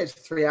 I'd say it's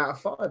 3 out of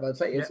 5. I'd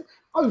say it's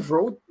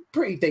overall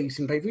pretty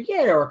decent pay-per-view.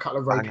 Yeah, there are a couple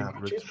of ropey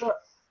matches, but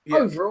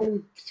overall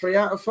 3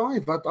 out of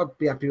 5. I'd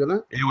be happy with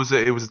that. It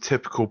was a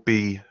typical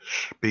B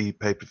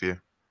pay-per-view.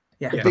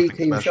 Yeah, B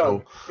team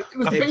show. It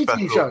was a B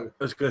team show.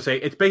 I was going to say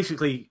it's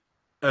basically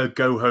a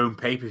go home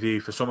pay-per-view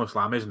for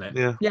SummerSlam, isn't it?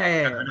 Yeah.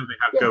 I know they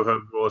have go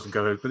home Raws and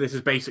go home, but this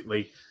is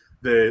basically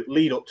the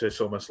lead up to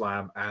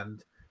SummerSlam,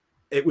 and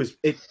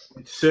it's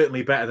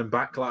certainly better than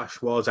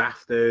Backlash was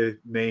after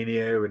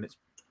Mania, and it's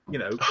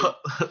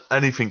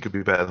anything could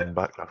be better than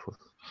Backlash was.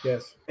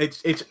 Yes,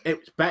 it's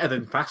better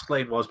than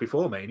Fastlane was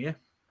before Mania.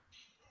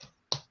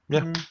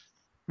 Yeah.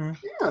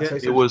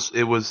 It was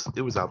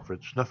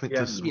average. Nothing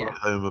to write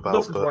home about.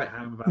 Nothing to write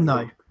home about.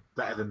 No,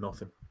 better than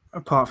nothing.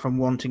 Apart from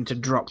wanting to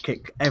drop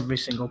kick every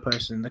single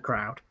person in the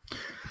crowd.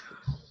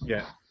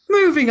 Yeah.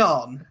 Moving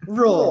on,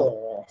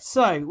 Raw.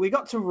 So we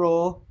got to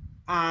Raw,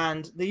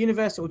 and the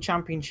Universal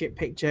Championship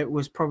picture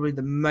was probably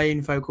the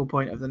main focal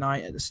point of the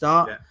night at the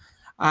start.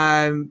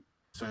 Yeah.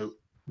 So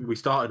we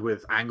started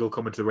with Angle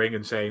coming to the ring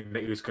and saying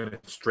that he was going to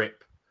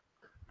strip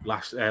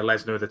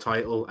Lesnar of the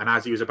title, and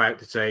as he was about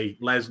to say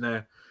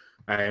Lesnar,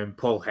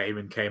 Paul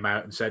Heyman came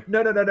out and said,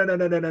 "No,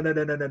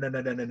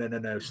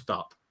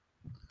 stop."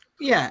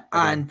 Yeah,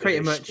 and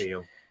pretty much,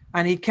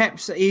 and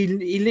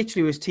he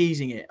literally was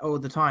teasing it all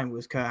the time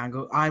with Kurt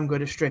Angle. I'm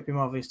going to strip him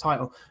of his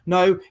title.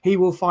 No, he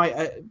will fight.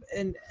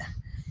 And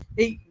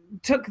he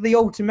took the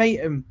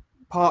ultimatum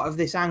part of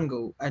this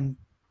angle and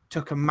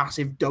took a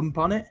massive dump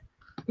on it.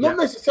 Not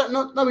necessarily.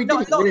 No, he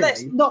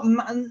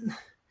didn't.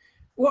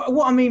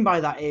 What I mean by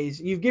that is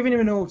you've given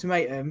him an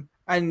ultimatum,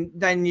 and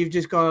then you've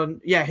just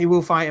gone, yeah, he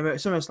will fight him at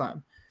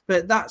SummerSlam.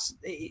 But that's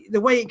the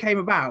way it came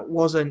about.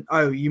 Wasn't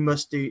you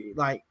must do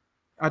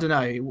I don't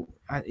know.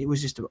 It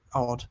was just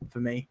odd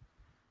for me.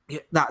 Yeah,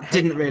 that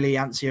didn't really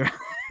answer.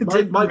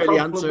 Didn't really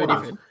answer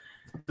anything.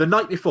 The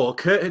night before,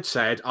 Kurt had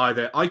said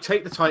either I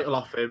take the title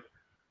off him,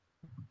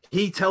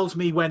 he tells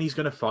me when he's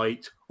going to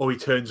fight, or he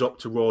turns up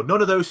to Raw.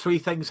 None of those 3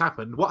 things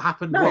happened. What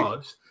happened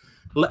was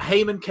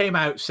Heyman came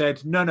out,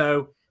 said,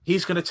 no,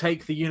 he's going to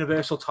take the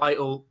Universal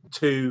title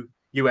to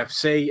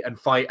UFC and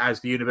fight as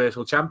the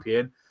Universal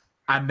Champion.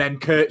 And then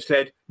Kurt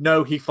said,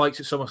 no, he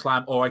fights at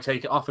SummerSlam, or I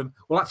take it off him.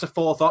 Well, that's a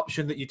 4th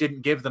option that you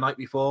didn't give the night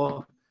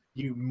before,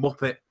 you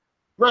muppet.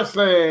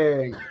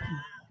 Wrestling!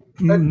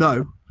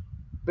 No.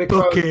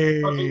 Because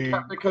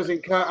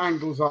in Kurt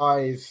Angle's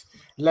eyes,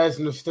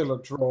 Lesnar's still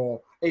a draw,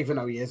 even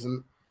though he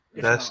isn't.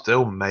 They're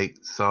still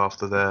mates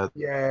after their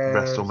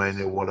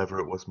WrestleMania, whatever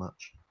it was,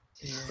 match.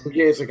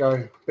 Years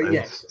ago. But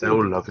they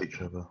still love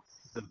each other.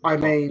 I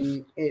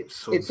mean,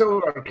 it's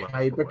all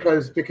okay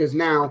because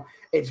now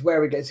it's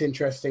where it gets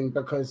interesting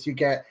because you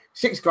get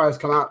 6 guys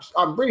come out.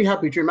 I'm really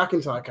happy Drew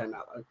McIntyre came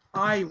out though.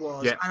 I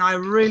was, and I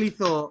really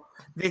thought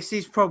this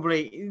is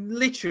probably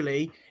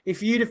literally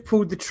if you'd have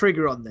pulled the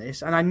trigger on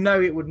this, and I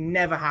know it would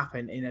never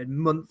happen in a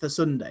month of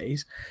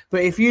Sundays,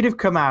 but if you'd have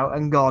come out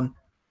and gone,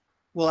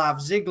 we'll have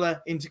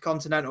Ziggler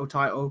Intercontinental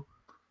title,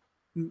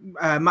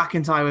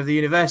 McIntyre with the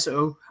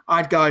Universal,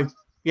 I'd go,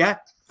 yeah,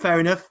 fair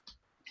enough.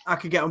 I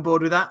could get on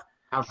board with that.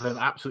 Have them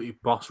absolutely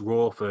boss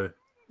Raw for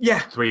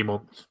 3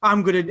 months.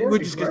 We're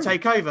just gonna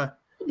take over.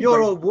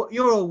 You're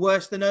all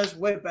worse than us.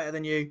 We're better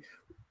than you.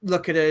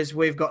 Look at us.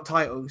 We've got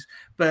titles.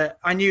 But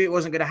I knew it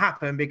wasn't going to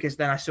happen because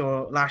then I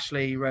saw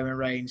Lashley, Roman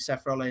Reigns,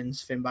 Seth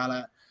Rollins, Finn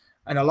Balor,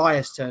 and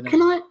Elias turn up.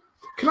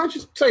 Can I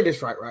just say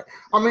this right?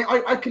 I mean,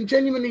 I can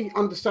genuinely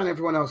understand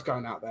everyone else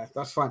going out there.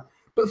 That's fine.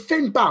 But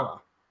Finn Balor,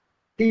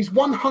 he's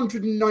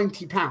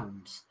 190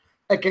 pounds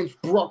against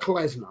Brock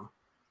Lesnar.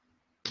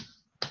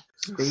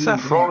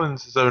 Seth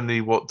Rollins is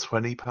only,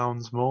 20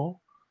 pounds more?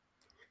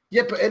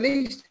 Yeah, but at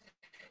least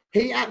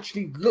he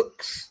actually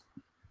looks...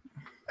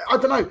 I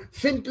don't know.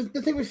 Finn.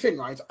 The thing with Finn,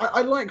 right?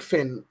 I like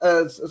Finn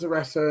as a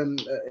wrestler, and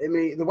I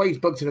mean the way he's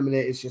booked in a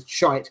minute is just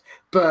shite.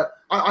 But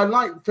I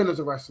like Finn as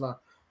a wrestler,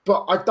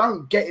 but I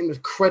don't get him as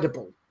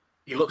credible.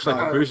 He looks like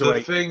a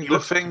cruiserweight.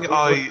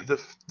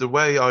 The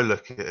way I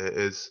look at it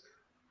is,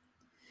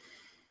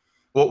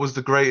 what was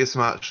the greatest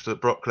match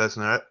that Brock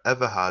Lesnar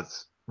ever had,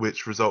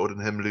 which resulted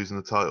in him losing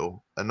the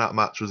title, and that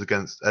match was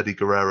against Eddie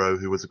Guerrero,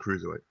 who was a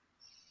cruiserweight,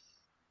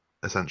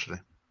 essentially.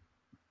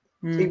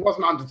 He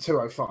wasn't under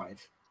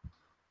 205.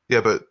 Yeah,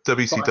 but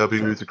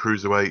WCW was a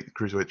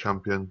cruiserweight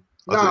champion.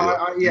 There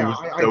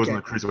wasn't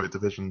a cruiserweight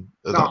division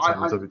at that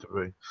time in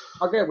WWE.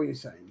 I get what you're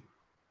saying.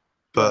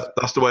 But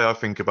that's the way I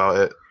think about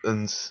it.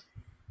 And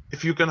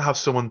if you're going to have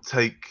someone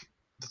take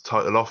the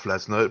title off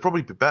Lesnar, it'd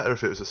probably be better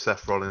if it was a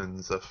Seth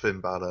Rollins, a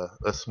Finn Balor,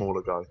 a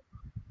smaller guy.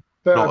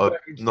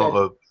 Not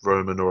a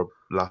Roman or a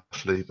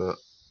Lashley, but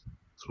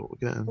that's what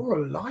we're getting. Or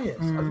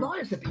Elias.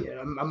 Elias would be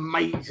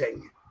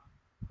amazing.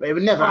 It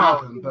would never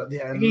happen, but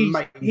yeah,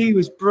 he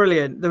was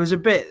brilliant. There was a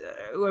bit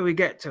where we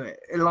get to it.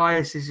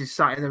 Elias is just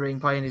sat in the ring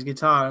playing his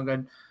guitar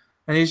and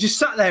he was just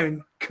sat there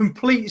in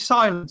complete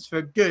silence for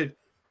a good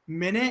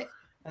minute.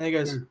 And he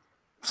goes,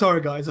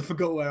 "Sorry guys, I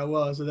forgot where I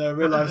was." And then I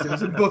realised it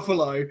was in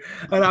Buffalo.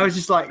 And I was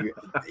just like,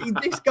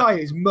 "This guy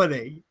is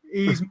money.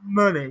 He's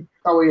money."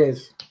 Oh, he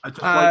is.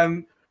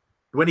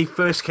 When he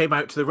first came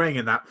out to the ring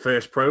in that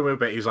first promo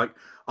bit, he was like,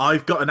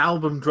 "I've got an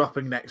album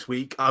dropping next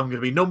week. I'm going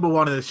to be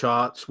 #1 in the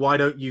charts. Why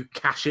don't you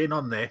cash in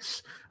on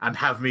this and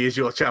have me as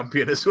your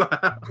champion as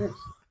well?"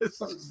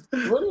 It's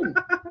brilliant.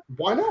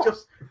 Why not?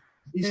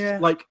 He's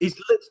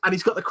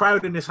got the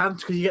crowd in his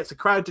hands because he gets the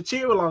crowd to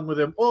cheer along with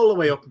him all the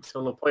way up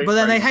until the point. But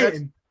then they hate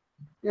him,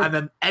 and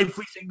then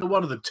every single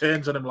one of them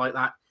turns on him like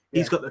that.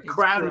 He's got the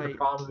crowd in the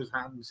palm of his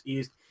hands. He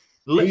is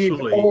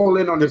literally all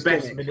in on the his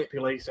best gimmick.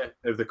 Manipulator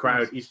of the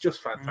crowd. He's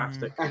just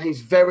fantastic, and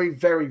he's very,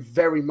 very,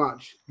 very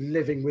much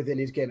living within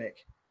his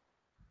gimmick.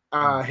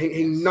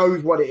 He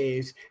knows what it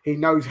is. He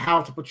knows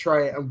how to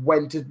portray it and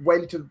when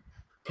to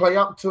play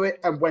up to it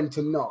and when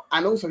to not.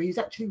 And also, he's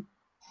actually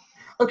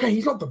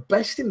he's not the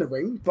best in the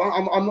ring, but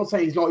I'm not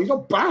saying he's not. He's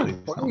not bad.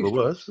 He's not the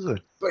worst, is he?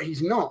 But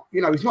he's not.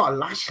 He's not a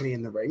Lashley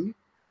in the ring.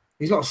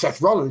 He's not a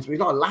Seth Rollins, but he's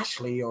not a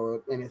Lashley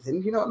or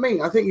anything. You know what I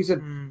mean? I think he's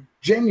a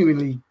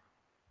genuinely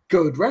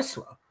good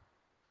wrestler.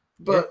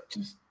 But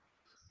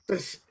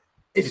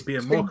he'd be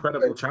a more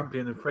credible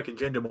champion than freaking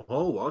Jinder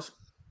Mahal was.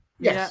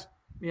 Yes.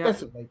 Yeah.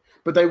 Definitely.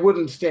 But they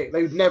wouldn't stick.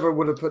 They never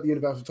would have put the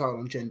Universal title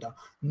on Jinder.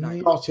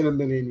 Not in a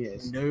million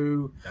years.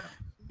 No.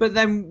 But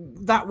then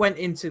that went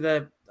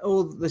into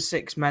all the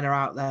 6 men are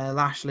out there: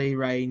 Lashley,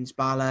 Reigns,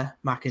 Balor,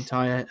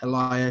 McIntyre,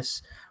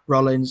 Elias,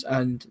 Rollins,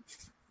 and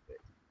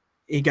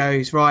he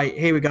goes, right,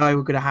 here we go.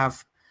 We're going to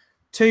have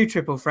 2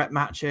 triple threat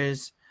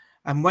matches.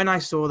 And when I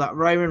saw that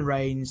Roman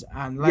Reigns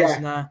and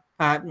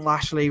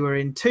Lashley were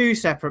in 2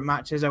 separate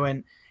matches, I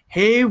went,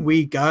 here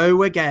we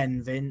go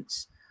again,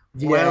 Vince.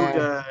 Well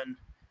done.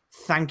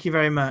 Thank you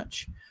very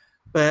much.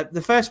 But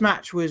the first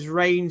match was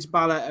Reigns,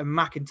 Balor, and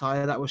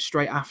McIntyre. That was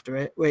straight after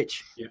it,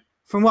 which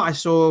from what I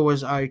saw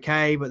was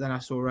okay. But then I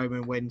saw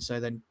Roman win,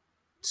 so then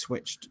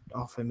switched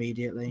off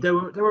immediately. There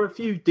were a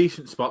few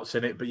decent spots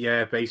in it, but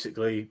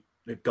basically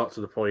it got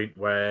to the point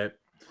where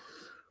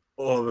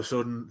all of a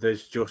sudden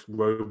there's just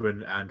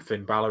Roman and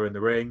Finn Balor in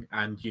the ring,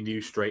 and you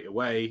knew straight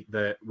away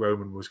that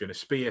Roman was going to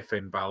spear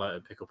Finn Balor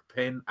and pick up a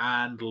pin,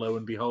 and lo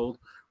and behold,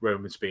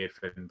 Roman speared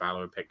Finn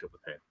Balor and picked up the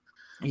pin.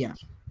 Yeah.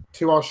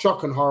 To our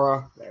shock and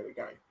horror, there we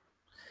go.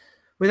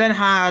 We then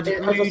had...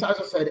 As I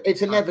said,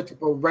 it's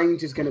inevitable.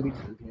 Reigns is going to be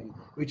champion.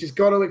 We just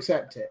got to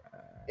accept it.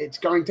 It's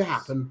going to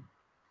happen.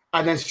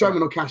 And then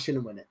Strowman will cash in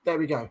and win it. There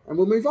we go. And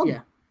we'll move on.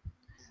 Yeah.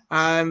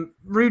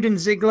 Rude and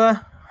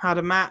Ziggler had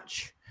a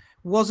match.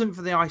 Wasn't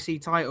for the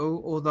IC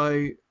title,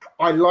 although...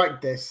 I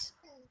like this.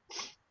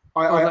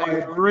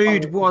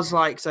 Rude was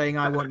like saying,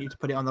 I want you to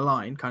put it on the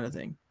line kind of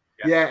thing.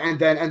 Yeah, and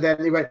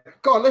then he went,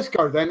 "Go on, let's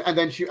go then." And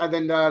then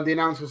the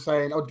announcer was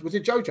saying, "Oh, was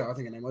it JoJo? I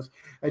think her name was."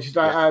 And she's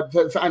like,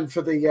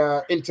 for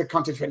the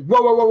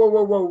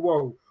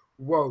Intercontinental,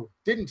 whoa.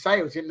 Didn't say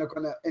it was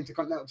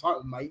Intercontinental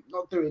title, mate.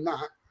 Not doing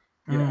that.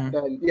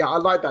 Yeah, I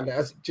like that.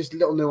 There's just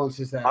little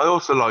nuances there. I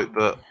also like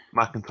that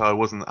McIntyre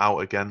wasn't out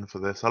again for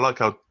this. I like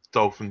how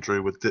Dolph and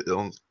Drew were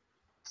on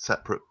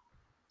separate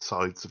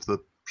sides of the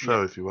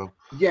show, if you will.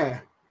 Yeah,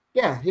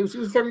 it was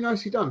very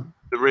nicely done.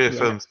 It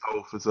reaffirms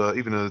Dolph as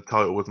even though the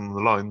title wasn't on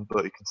the line,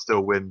 but he can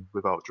still win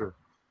without Drew.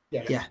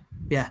 Yeah.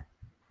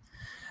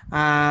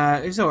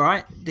 It was all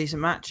right,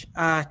 decent match.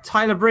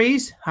 Tyler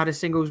Breeze had a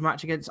singles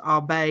match against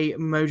Arbe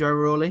Mojo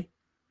Rawley.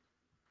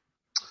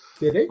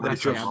 Did he? I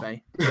say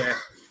Arbe. Yeah.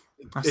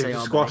 I say It's a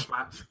Arbe. squash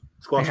match.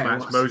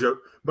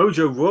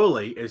 Mojo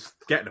Rawley is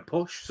getting a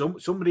push.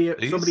 Somebody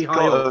He's high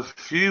got up. a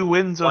few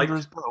wins under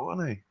his belt,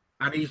 hasn't he?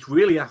 And he's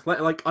really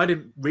athletic. Like, I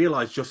didn't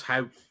realise just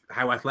how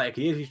athletic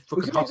he is. He's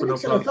fucking hopping up.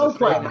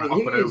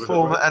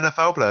 Former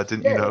NFL player,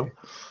 didn't you know?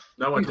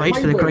 No, He played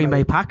for the Green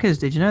Bay Packers.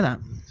 Did you know that?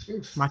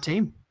 My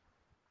team.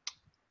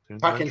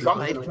 Back in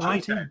Played for my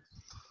team.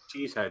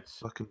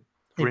 Cheeseheads.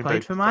 He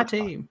played for my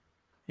team.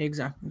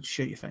 Exactly.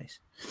 Shoot your face.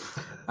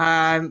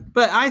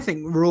 But I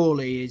think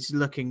Rawley is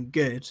looking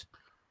good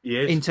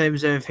in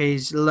terms of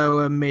his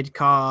lower mid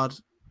card.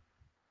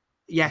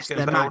 Yes,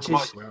 they're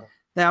matches.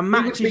 There are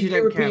matches you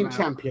don't care about.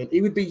 Champion.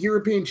 He would be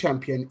European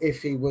champion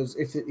if it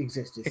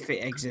existed. If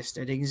it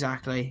existed,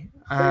 exactly.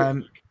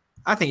 I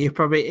think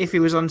if he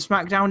was on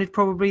SmackDown, he'd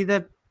probably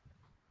the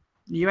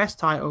US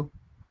title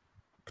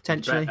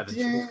potentially.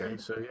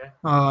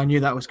 Oh, I knew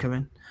that was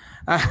coming.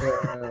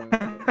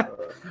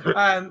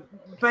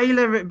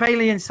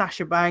 Bailey and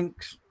Sasha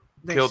Banks.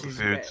 Killed the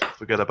feud.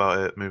 Forget about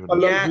it. Moving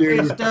on.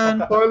 It's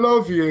done. I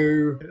love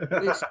you.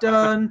 It's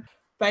done.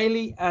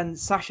 Bailey and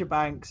Sasha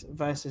Banks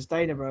versus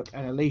Dana Brooke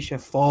and Alicia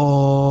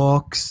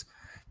Fox.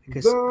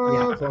 Because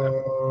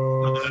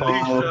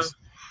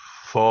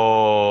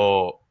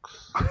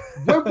Fox.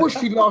 When was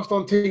she last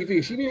on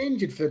TV? She been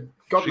injured for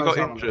God knows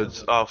how long. She got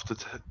injured after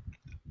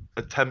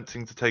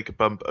attempting to take a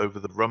bump over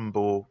the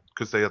Rumble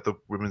because they had the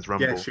Women's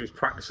Rumble. Yeah, she was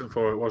practicing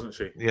for it, wasn't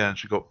she? Yeah, and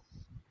she got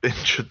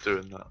injured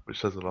doing that,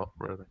 which says a lot,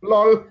 really.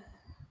 Lol.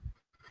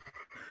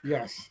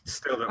 Yes.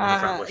 Still don't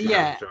understand what she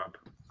has a job.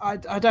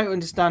 I don't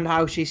understand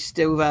how she's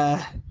still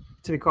there,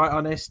 to be quite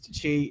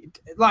honest.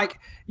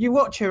 You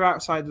watch her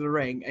outside of the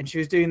ring and she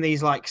was doing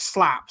these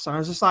slaps, and I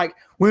was just like,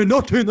 we're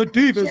not doing the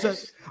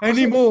Divas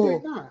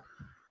anymore.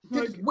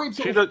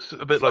 She looks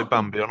a bit like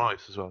Bambi on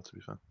ice as well, to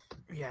be fair.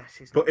 Yeah,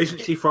 but isn't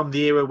she from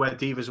the era where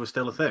Divas were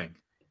still a thing?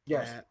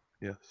 Yes.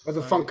 Yes. Or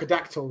the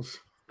Funkadactyls.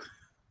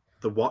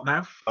 The what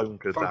now?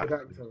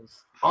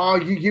 Funkadactyls. Oh,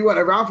 you weren't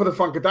around for the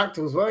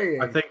Funkadactyls, were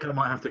you? I think I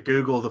might have to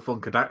Google the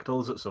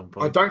Funkadactyls at some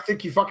point. I don't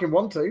think you fucking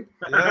want to.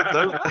 Yeah,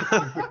 don't.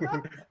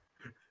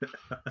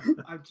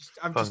 I'm just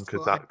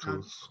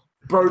Funkadactyls.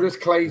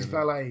 Brodus Clay's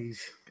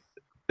valets.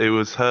 It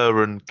was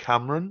her and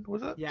Cameron,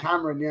 was it? Yeah.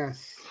 Cameron,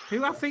 yes.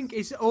 Who I think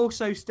is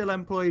also still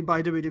employed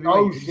by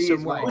WWE in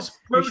some way. Is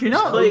she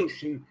not?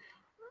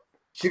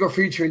 She got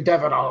future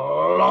endeavored a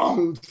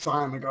long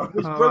time ago.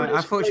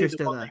 I thought she was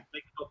still there.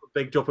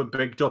 Bigged up, and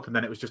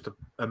then it was just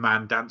a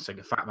man dancing,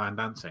 a fat man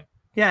dancing.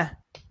 Yeah,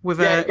 with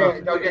a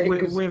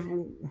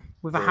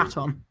hat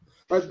on.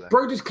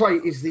 Brodus Clay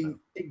is the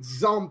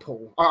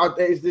example.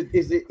 Is the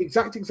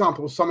exact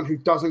example of someone who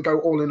doesn't go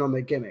all in on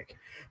their gimmick,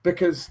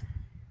 because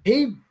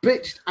he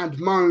bitched and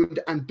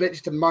moaned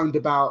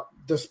about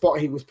the spot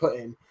he was put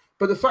in.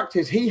 But the fact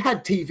is, he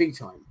had TV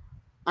time.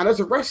 And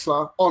as a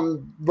wrestler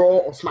on Raw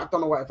or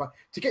SmackDown or whatever,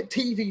 to get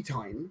TV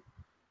time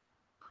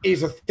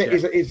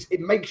it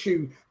makes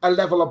you a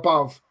level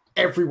above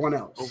everyone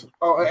else,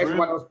 or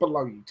everyone else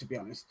below you, to be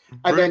honest.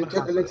 And then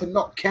to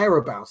not care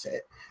about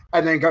it,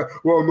 and then go,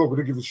 well, I'm not going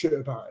to give a shit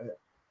about it.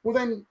 Well,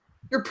 then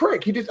you're a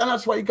prick. And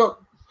that's why you got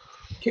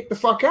kicked the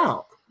fuck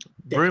out.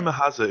 Rumor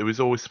has it, he was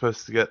always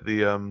supposed to get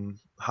the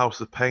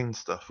House of Pain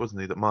stuff,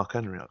 wasn't he? That Mark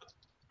Henry had.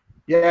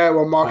 Yeah,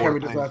 well, Mark Henry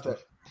deserved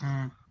it.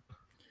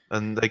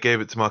 And they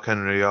gave it to Mark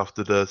Henry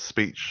after the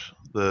speech,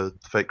 the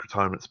fake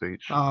retirement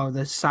speech. Oh,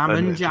 the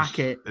salmon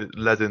jacket. It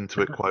led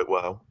into it quite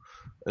well.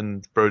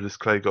 And Brodus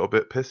Clay got a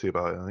bit pissy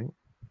about it, I think.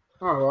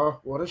 Oh,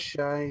 well, what a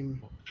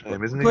shame.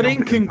 Shame, isn't it? But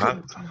in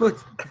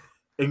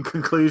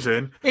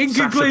conclusion,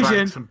 Sasha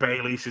Banks and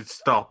Bailey should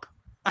stop.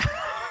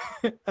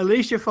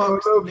 Alicia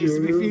Fox needs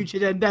to be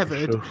future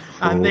endeavored,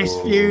 and this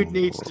feud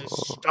needs to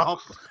stop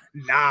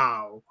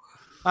now.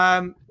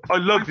 I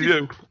love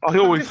you. I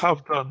always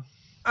have done.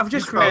 I've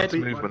just read.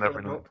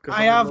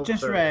 I have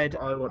just read,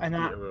 and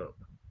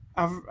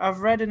I've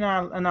read an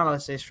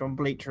analysis from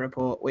Bleacher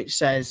Report which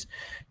says,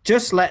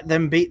 just let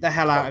them beat the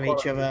hell out of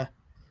each other.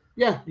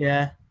 Yeah.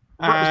 Get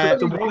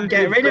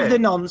rid of the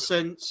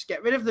nonsense.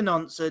 Get rid of the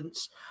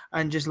nonsense,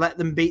 and just let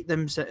them beat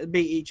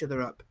each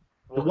other up.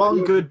 The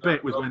one good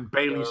bit was when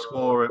Bailey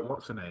swore at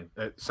what's her name,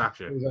 at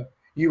Sasha.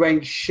 You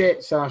ain't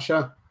shit,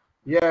 Sasha.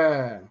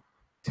 Yeah,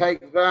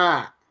 take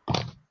that.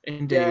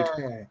 Indeed.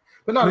 Yeah.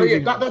 But no,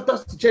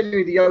 that's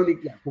genuinely the only.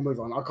 Yeah, we'll move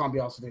on. I can't be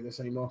asked to do this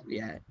anymore.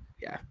 Yeah.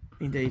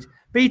 Indeed.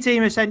 B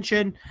Team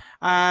Ascension.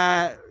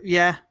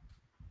 Yeah,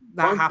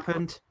 that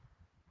happened.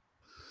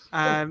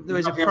 There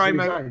was a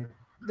promo.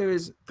 There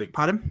was.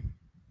 Pardon?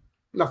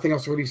 Nothing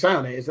else to really say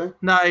on it, is there?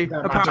 No,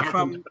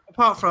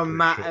 apart from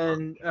Matt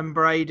and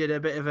Bray did a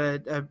bit of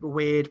a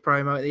weird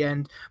promo at the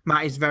end.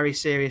 Matt is very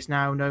serious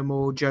now, no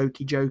more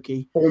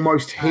jokey.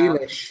 Almost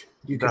heelish.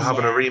 They're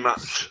having a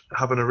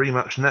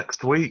rematch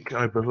next week,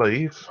 I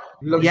believe.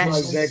 Looks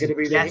like they're going to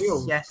be the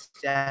heels. Yes.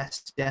 I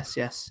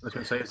was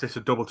going to say, is this a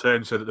double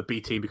turn so that the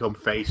B team become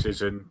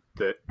faces and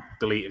the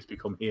leaders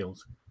become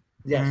heels?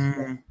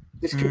 Yes.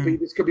 This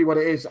could be what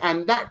it is,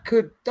 and that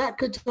could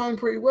time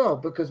pretty well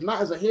because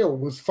Matt as a heel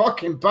was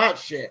fucking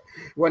batshit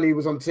when he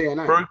was on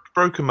TNA.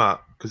 Broken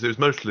Matt because it was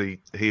mostly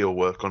heel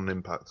work on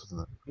Impact,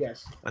 wasn't it?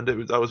 Yes, and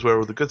that was where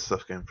all the good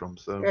stuff came from.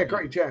 So yeah,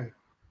 great, yeah.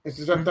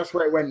 That's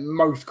where it went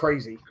most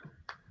crazy,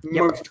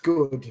 most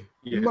good,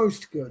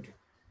 most good,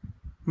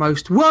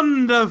 most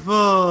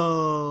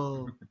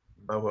wonderful.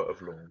 Power of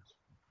Lords.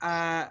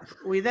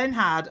 We then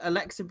had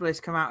Alexa Bliss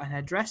come out and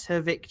address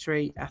her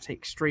victory at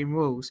Extreme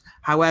Rules.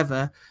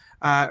 However,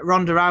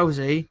 Ronda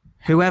Rousey,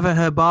 whoever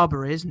her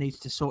barber is, needs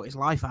to sort his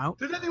life out.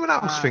 Did anyone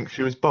else think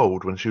she was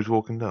bold when she was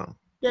walking down?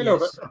 Yeah,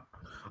 yes.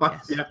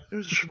 Yeah, it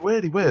was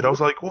really weird. I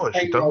was like, what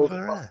has she done with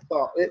her hair?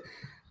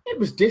 It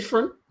was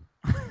different.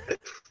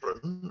 It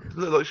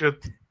looked like she had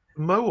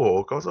a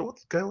mohawk. I was like, what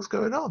the hell's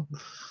going on?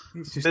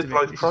 It's just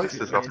Midlife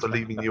crisis after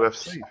leaving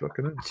UFC.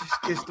 Fucking hell.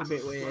 Just a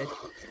bit weird.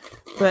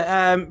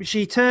 But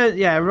she turned.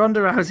 Yeah, Ronda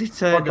Rousey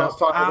turned up.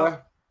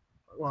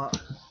 What?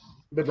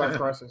 Midlife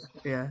crisis.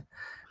 Yeah.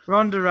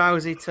 Ronda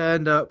Rousey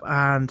turned up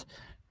and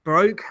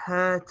broke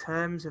her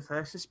terms of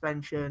her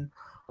suspension.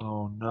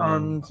 Oh, no.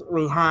 And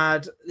we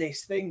had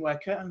this thing where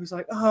Kurt was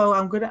like, oh,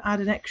 I'm going to add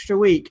an extra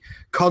week.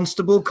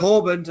 Constable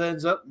Corbin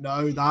turns up.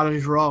 No, that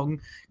is wrong.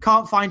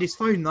 Can't find his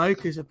phone, though,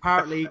 because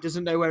apparently he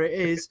doesn't know where it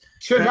is.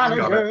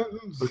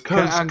 Shenanigans.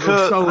 Because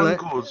Kurt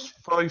Angle's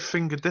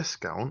 5-finger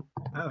discount.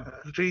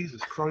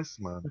 Jesus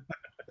Christ, man.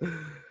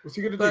 What's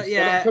he going to do?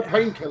 Yeah. For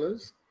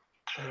painkillers?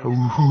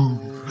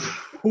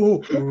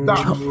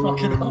 That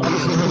fucking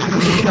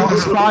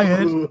shots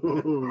fired.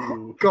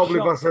 Can't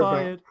believe I said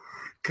that.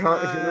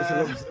 Can't if you listen,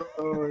 I'm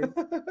sorry.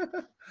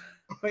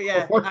 But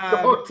yeah, oh my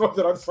God, why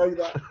did I say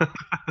that?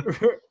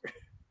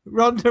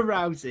 Ronda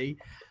Rousey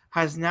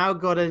has now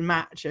got a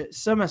match at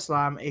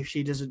SummerSlam if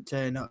she doesn't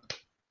turn up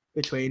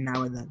between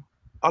now and then.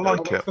 I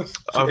like it. It's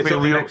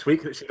only next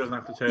week that she doesn't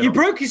have to turn up. You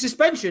broke your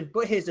suspension,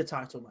 but here's the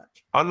title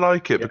match. I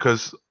like it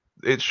because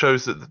it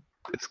shows that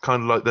it's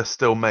kind of like they're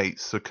still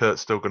mates, so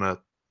Kurt's still going to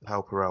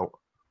help her out.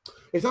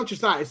 It's not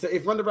just that. It's that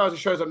if Ronda Rousey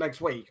shows up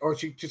next week, or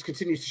she just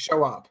continues to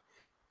show up,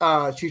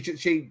 she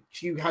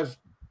has.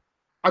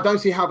 I don't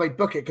see how they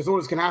book it because all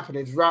that's going to happen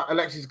is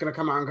Alexa's going to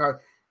come out and go,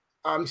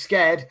 "I'm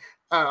scared.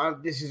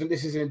 This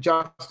is an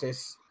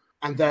injustice,"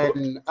 and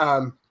then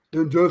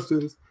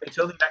injustice. It's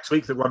only next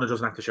week that Ronda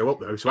doesn't have to show up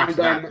though. So after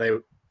that, they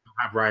will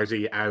have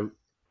Rousey out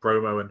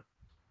promoing.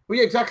 Well,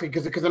 yeah, exactly.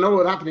 Because I know what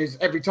would happen is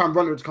every time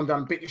Ronda would come down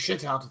and beat the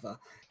shit out of her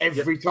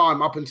every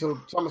time up until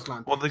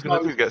SummerSlam. What they're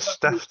going to do? Get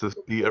Steph to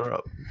beat her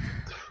up.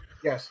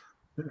 Yes.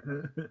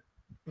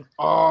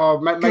 Oh,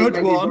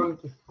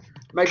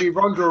 maybe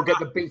Ronda will get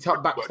the beat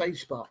up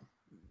backstage spot.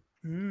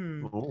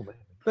 Oh,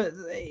 but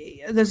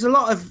there's a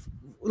lot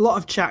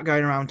of chat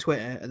going around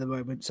Twitter at the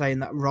moment saying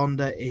that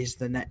Ronda is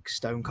the next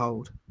Stone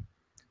Cold.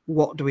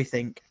 What do we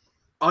think?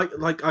 I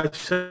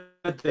said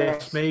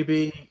this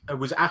maybe it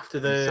was after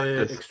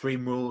the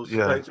Extreme Rules,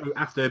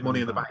 after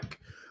Money in the Bank.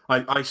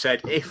 I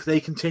said if they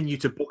continue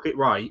to book it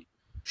right,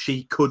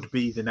 she could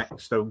be the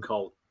next Stone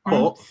Cold.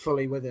 I'm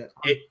fully with it.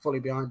 I'm fully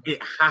behind it.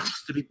 It has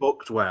to be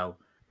booked well.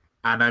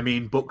 And I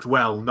mean booked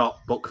well, not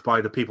booked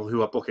by the people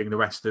who are booking the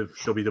rest of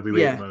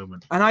WWE at the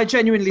moment. And I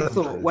genuinely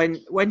thought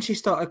when she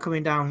started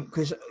coming down,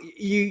 because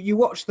you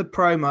watch the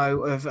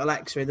promo of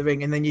Alexa in the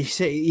ring, and then you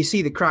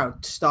see the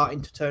crowd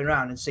starting to turn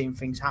around and seeing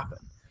things happen.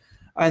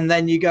 And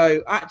then you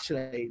go,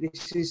 actually,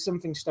 this is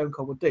something Stone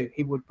Cold would do.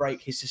 He would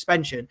break his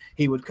suspension.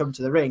 He would come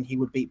to the ring. He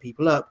would beat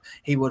people up.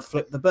 He would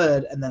flip the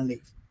bird and then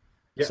leave.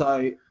 Yep.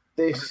 So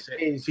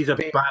she's a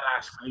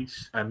badass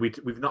face, and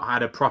we've not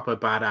had a proper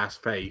badass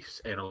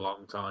face in a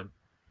long time.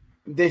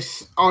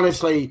 This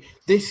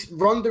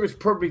Ronda is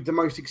probably the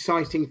most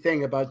exciting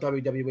thing about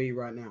WWE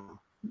right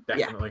now.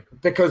 Definitely,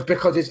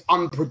 because it's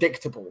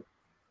unpredictable.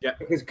 Yeah,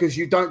 because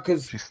you don't.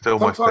 Because she's still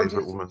my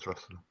favorite women's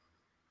wrestler.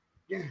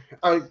 Yeah,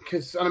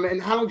 because I mean,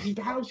 how long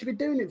has she been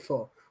doing it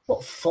for?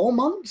 What, 4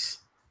 months?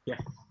 Yeah.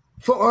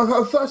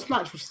 Her first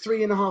match was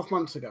 3.5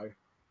 months ago.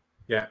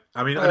 Yeah,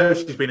 I mean, I know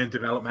she's been in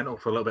developmental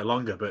for a little bit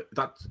longer, but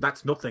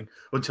that's nothing.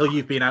 Until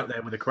you've been out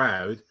there with a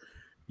crowd,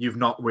 you've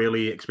not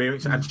really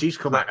experienced it. And she's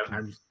come out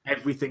and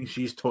everything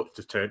she's touched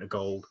has turned to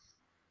gold.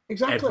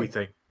 Exactly.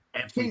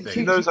 Everything.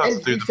 She knows how to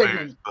do the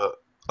moves, but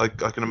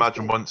I can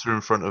imagine once you're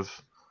in front of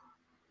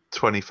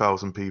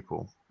 20,000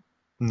 people,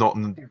 not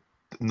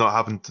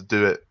having to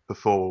do it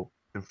before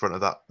in front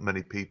of that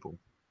many people.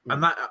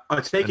 And that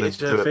I take it's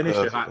her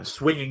finisher, that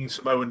swinging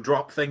Samoan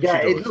drop thing. Yeah,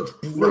 she does.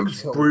 It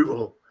looks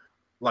brutal.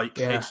 Like,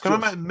 Can I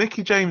imagine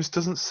Mickie James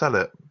doesn't sell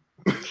it?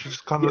 She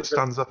just kind of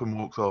stands up and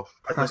walks off.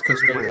 That's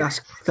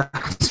because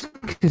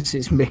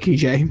it's Mickey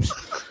James.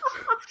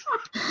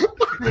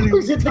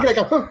 Who's it taking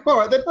that go? All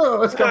right, then. Oh,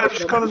 let's go. Yeah,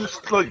 she kind of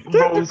just like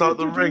rolls out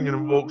the ring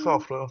and walks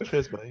off. Like, oh,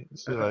 cheers, mate.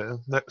 See you later.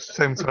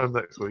 Same time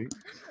next week.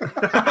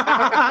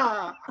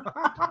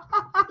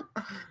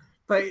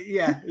 But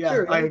yeah,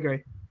 Sure, I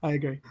agree.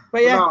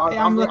 But yeah, No,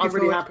 I'm looking really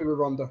forward. happy with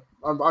Ronda.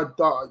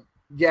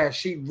 Yeah,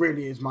 she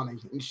really is money,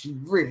 and she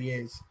really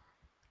is.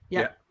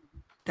 Yeah,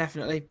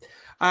 definitely.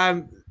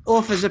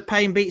 Authors of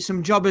Pain beat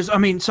some jobbers. I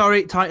mean,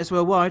 sorry, Titus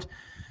Worldwide.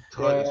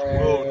 Titus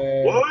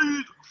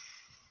Worldwide.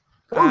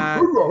 Yeah.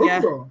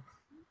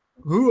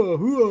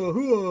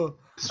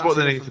 This is what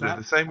they need to do.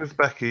 The same with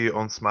Becky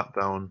on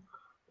SmackDown.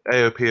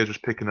 AOP are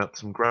just picking up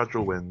some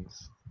gradual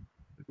wins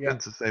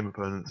against the same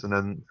opponents, and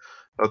then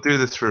they'll do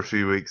this for a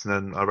few weeks, and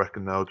then I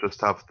reckon they'll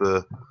just have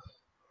a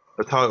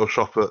title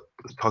shot at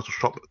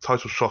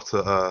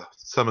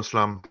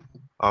SummerSlam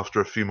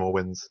after a few more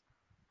wins,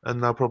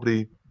 and they'll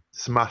probably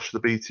smash the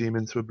B team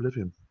into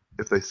oblivion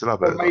if they still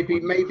have it. Or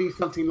maybe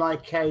something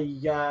like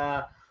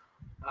not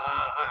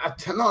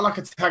like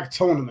a tag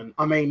tournament.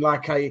 I mean,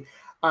 like a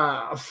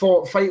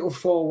fatal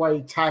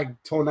four-way tag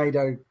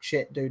tornado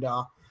shit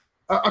doodah.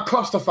 A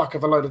clusterfuck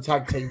of a load of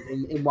tag team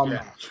in one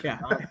match. Yeah.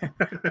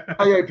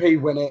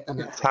 AOP win it.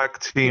 And Tag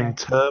team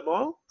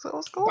turmoil? Is that what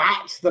it's called?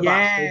 that's the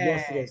bastard.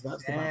 Yes, it is.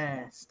 That's the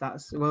bastard. Yes,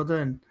 that's well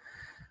done.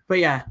 But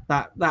yeah,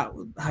 that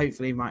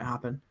hopefully might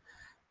happen.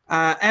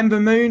 Ember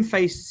Moon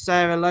faced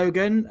Sarah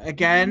Logan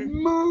again.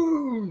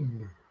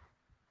 Moon.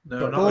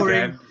 No, not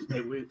Boring.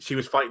 again. She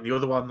was fighting the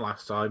other one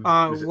last time.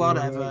 Oh,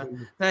 whatever.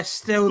 They're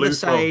still Blue the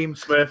same.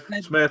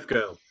 Smurf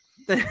girl.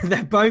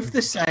 They're both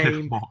the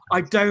same.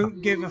 I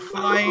don't give a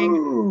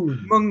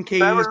flying monkeys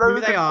Sarah who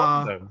Logan they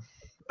are. won,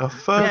 though. Her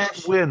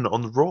first win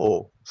on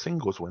Raw,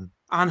 singles win.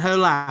 And her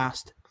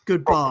last.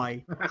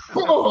 Goodbye.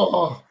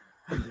 Oh,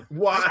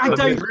 What?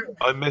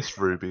 I miss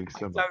Ruby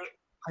so much.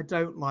 I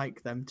don't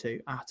like them two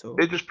at all.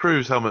 It just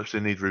proves how much they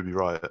need Ruby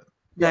Riott.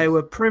 They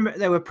were premature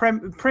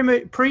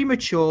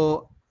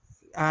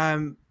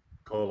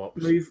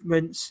Call-ups.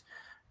 movements.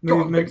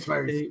 Go on, Big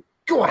Smooth.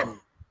 Go on.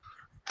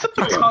 I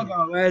can't get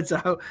my words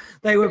out.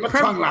 They were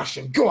Tongue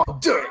lashing. Go on,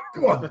 do it.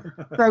 Go on.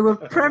 they were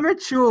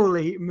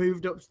prematurely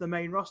moved up to the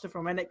main roster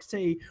from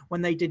NXT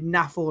when they did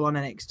naff all on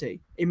NXT,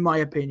 in my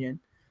opinion.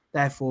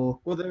 Therefore,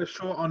 Well, they were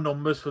short on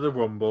numbers for the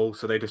Rumble,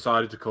 so they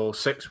decided to call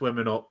 6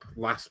 women up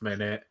last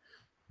minute.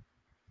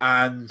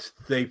 And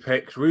they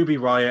picked Ruby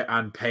Riott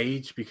and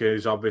Paige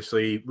because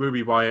obviously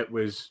Ruby Riott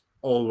was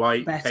all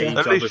right. Better. Paige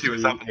At least she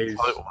was obviously having is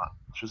title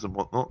matches and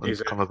whatnot, and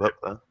is kind of up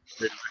there.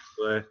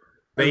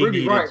 they Really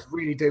needed, right,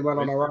 really do well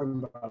on her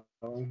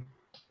own.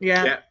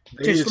 yeah,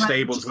 they needed just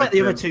stables. let the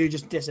other with them. two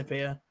just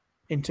disappear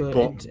into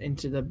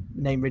the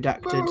name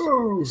redacted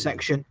Boo.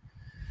 section.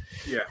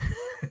 Yeah.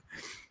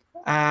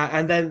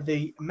 And then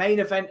the main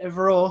event of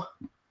Raw: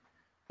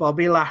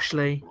 Bobby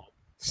Lashley,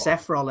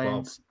 Seth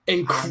Rollins.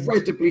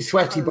 Incredibly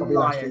sweaty Bobby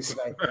Lashley Elias.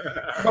 today.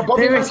 But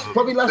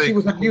Bobby Lashley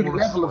was a new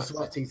level of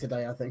sweaty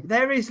today, I think.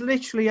 There is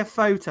literally a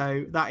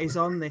photo that is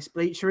on this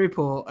Bleacher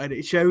Report, and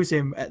it shows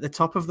him at the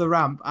top of the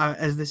ramp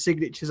as the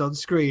signature's on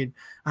screen,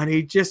 and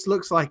he just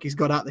looks like he's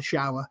got out the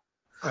shower.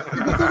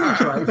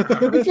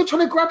 If you're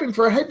trying to grab him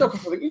for a headlock or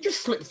something, you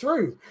just slip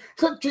through.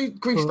 It's like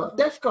Greased Up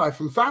Deaf Guy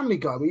from Family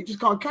Guy, where you just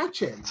can't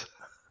catch him.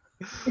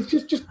 It's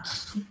just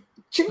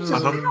Jesus.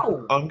 And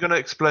Hell. I'm going to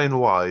explain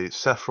why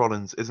Seth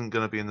Rollins isn't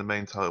going to be in the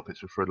main title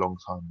picture for a long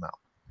time now.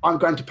 I'm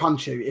going to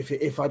punch you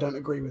if I don't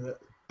agree with it.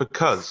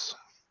 Because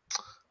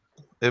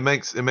it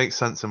makes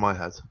sense in my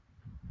head.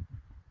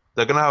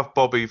 They're going to have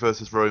Bobby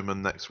versus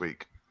Roman next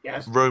week.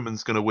 Yes.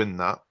 Roman's going to win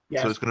that,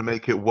 Yes. so it's going to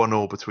make it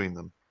 1-1 between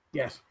them.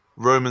 Yes.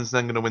 Roman's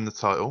then going to win the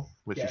title,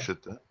 which Yes. he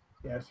should do.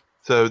 Yes.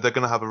 So they're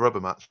going to have a rubber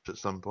match at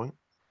some point.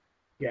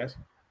 Yes.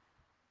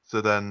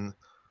 So then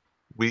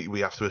we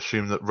have to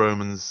assume that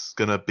Roman's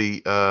going to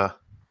beat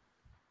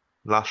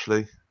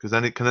Lashley. Because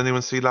can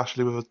anyone see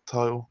Lashley with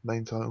a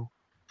main title?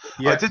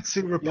 Yeah. I did see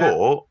a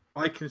report.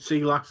 I can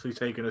see Lashley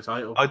taking a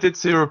title. I did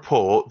see a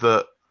report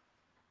that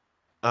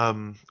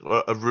a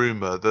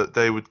rumor that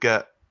they would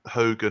get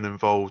Hogan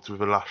involved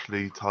with a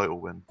Lashley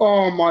title win.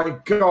 Oh my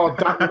God,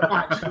 that would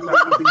actually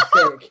make me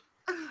sick.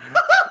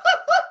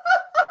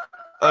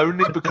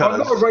 Only I'm because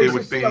not a it racist.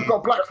 would be. I've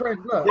got black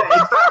friends. Look.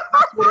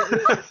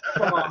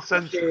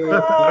 Essentially,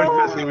 Yeah.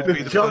 only because it would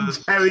be the John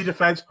first. Terry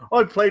defense.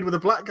 I played with a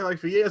black guy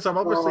for years. I'm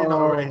obviously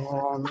not a racist.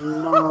 Oh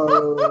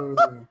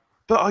no!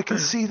 But I can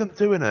see them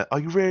doing it. I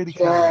really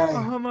can. Yeah.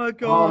 Oh my Oh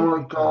god!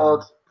 my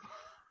God!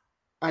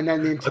 And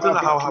then the I don't know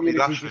entire how happy community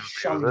Lashley just would be with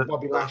shunned it.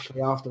 Bobby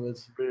Lashley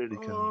afterwards. Really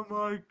can. Oh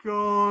my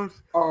god!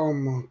 Oh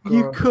my God!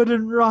 You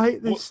couldn't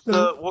write this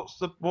stuff. What's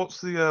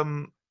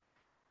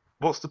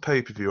the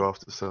pay per view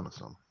after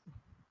SummerSlam?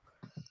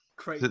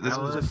 Great This Balls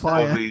was of a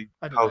Fire. Bobby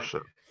I don't know. house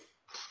show.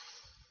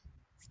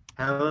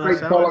 Hell in a Great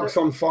Cell, bollocks is it?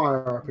 on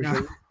fire, I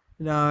presume.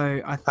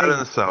 No, I think Hell in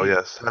a Cell,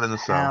 yes, Hell in a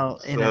Cell. Hell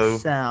in a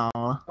cell.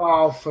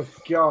 Oh, for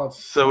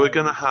God's So we're sake.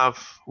 gonna have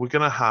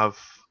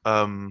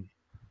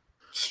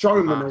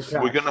Strowman will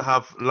cash. We're going to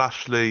have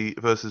Lashley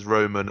versus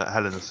Roman at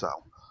Hell in a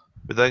Cell.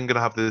 We're then going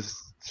to have this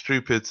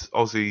stupid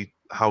Aussie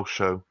house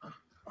show.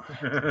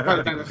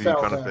 Kind of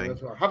thing.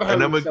 Well.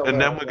 And then we're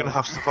going to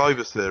have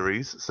Survivor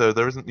Series. So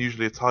there isn't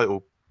usually a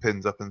title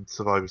pinned up in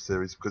Survivor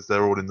Series because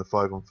they're all in the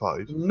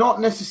 5-on-5. Not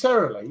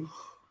necessarily.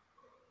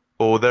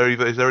 Or they're in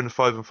the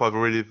 5-on-5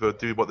 already. They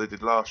do what they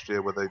did last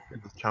year, where the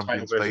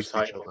champions face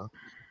each other.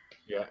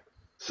 Yeah.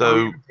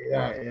 So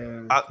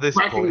yeah. at this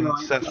point,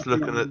 Seth's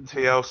looking at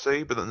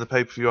TLC, but then the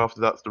pay-per-view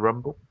after that's the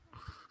Rumble.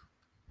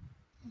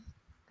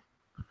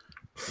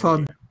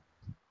 Fun.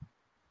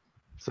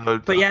 So,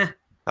 but yeah,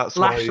 that's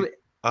why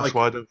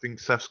I don't think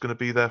Seth's going to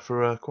be there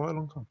for quite a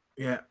long time.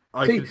 Yeah,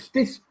 I just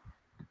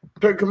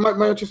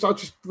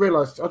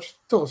realised, I just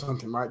thought of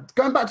something, right?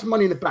 Going back to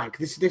Money in the Bank,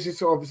 this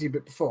is obviously a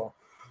bit before.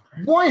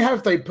 Why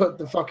have they put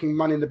the fucking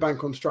Money in the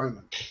Bank on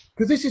Strowman?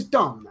 Because this is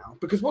dumb now.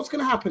 Because what's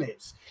going to happen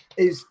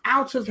is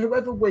out of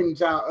whoever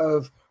wins out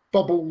of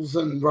Bubbles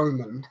and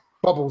Roman,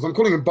 Bubbles, I'm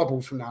calling him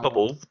Bubbles from now.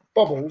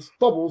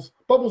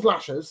 Bubbles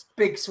Lashers.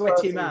 Big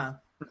sweaty man.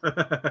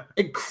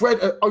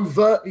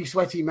 Overtly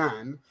sweaty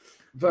man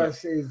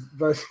versus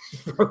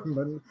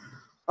Roman.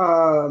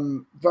 Or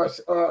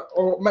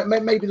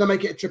maybe they'll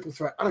make it a triple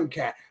threat. I don't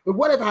care. But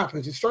whatever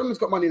happens, if Strowman's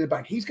got Money in the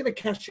Bank, he's going to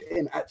cash it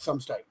in at some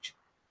stage.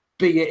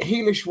 Be it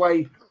heelish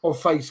way or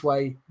face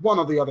way, one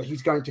or the other,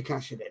 he's going to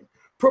cash it in.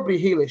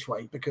 Probably heelish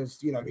way because,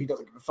 he doesn't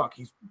give a fuck.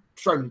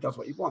 Strowman does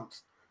what he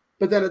wants.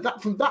 But then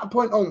from that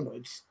point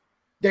onwards,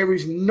 there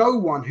is no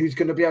one who's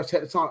going to be able to take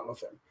the title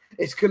off him.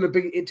 It's going to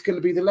be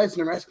the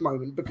Lesnar-esque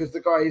moment because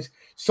the guy is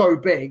so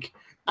big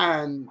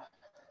and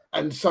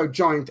so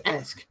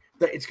giant-esque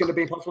that it's going to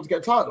be impossible to get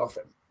a title off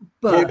him.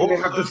 But you're going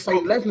to have the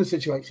same Lesnar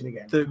situation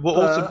again. What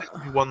also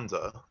makes me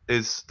wonder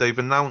is they've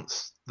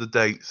announced the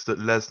dates that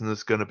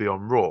Lesnar's going to be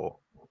on Raw,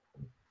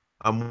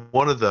 and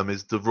one of them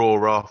is the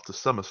Raw after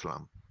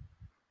SummerSlam.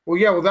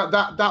 Well,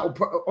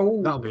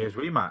 that'll be his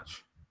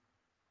rematch.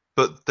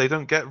 But they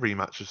don't get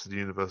rematches for the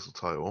Universal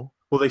title.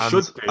 Well, they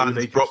should do.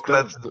 And Brock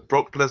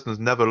Lesnar's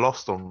never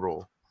lost on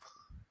Raw.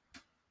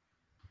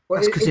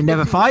 That's because he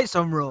never fights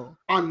on Raw.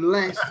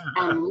 Unless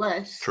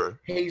True.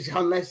 he's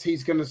going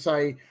to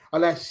say,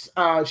 unless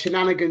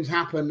shenanigans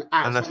happen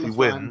at unless SummerSlam, he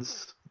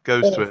wins,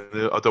 goes to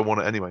it. I don't want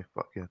it anyway.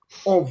 Fuck yeah.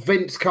 Or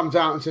Vince comes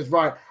out and says,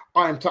 right,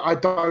 you're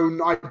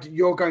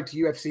going to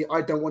UFC.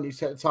 I don't want you to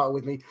take the title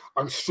with me.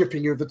 I'm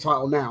stripping you of the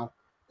title now.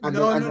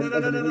 No.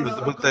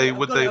 Would they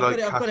castrate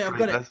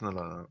Lesnar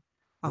like that?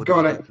 I've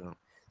got it.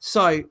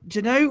 So, do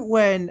you know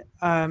when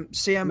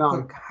CM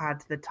Punk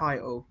had the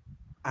title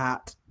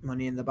at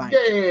Money in the Bank?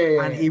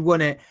 Yeah. And he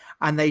won it,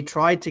 and they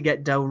tried to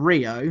get Del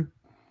Rio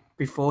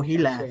before he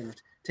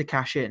left to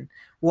cash in.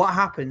 What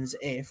happens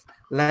if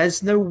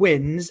Lesnar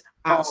wins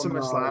at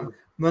SummerSlam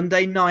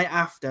Monday night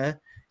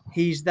after?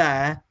 He's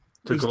there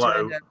to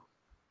glow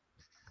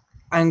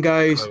and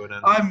goes,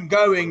 "I'm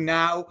going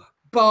now.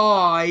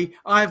 Bye.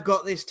 I've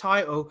got this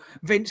title."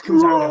 Vince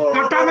comes out and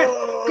goes,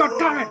 God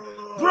damn it,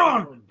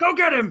 Braun, go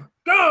get him,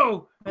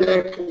 go.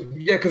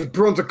 Yeah, because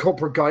Braun's a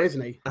corporate guy,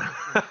 isn't he?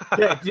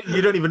 Yeah,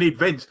 you don't even need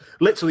Vince.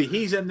 Literally,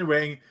 he's in the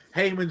ring.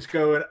 Heyman's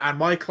going, and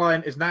my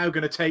client is now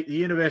going to take the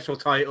Universal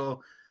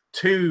title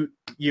to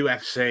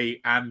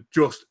UFC, and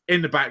just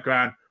in the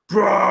background,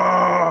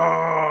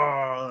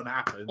 Braun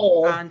happens.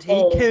 And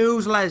he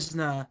kills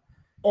Lesnar.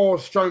 Or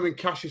Strowman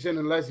cashes in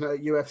and Lesnar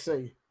at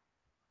UFC.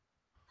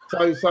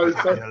 So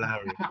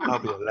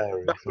That'd be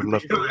hilarious.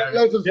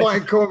 Lesnar's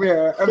fighting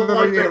Cormier, and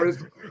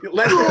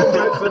Lesnar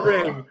goes to the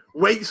ring,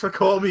 waits for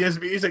Cormier's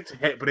music to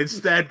hit, but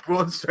instead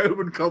Braun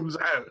Strowman comes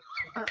out.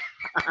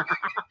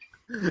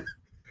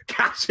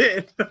 Cash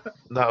in.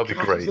 That would be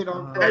great.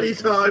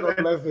 Anytime.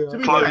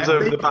 Climbs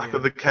over the back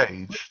of the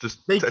cage,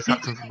 just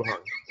attacks him from behind.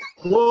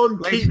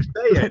 One keeps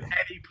saying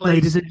any place.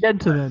 Ladies and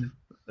gentlemen,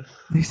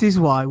 this is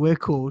why we're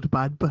called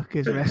Bad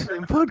Buckers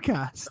Wrestling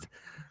Podcast.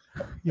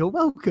 You're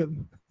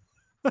welcome.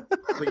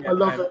 I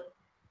love it.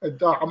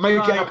 I'll make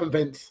it happen,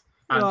 Vince.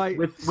 And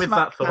with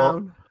that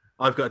thought,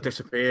 I've got to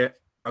disappear.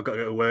 I've got to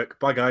go to work.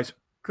 Bye, guys.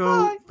 Cool.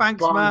 Bye.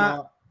 Thanks,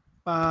 Matt.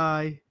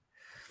 Bye.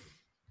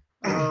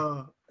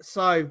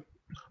 So,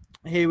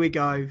 here we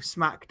go.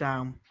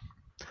 SmackDown.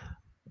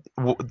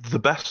 The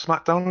best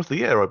SmackDown of the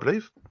year, I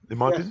believe. In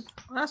my opinion.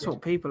 That's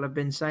what people have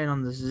been saying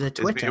on the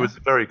Twitter. It was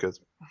very good.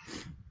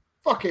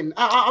 I'm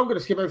going to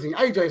skip everything.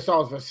 AJ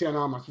Styles versus Cien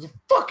Almas was a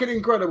fucking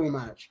incredible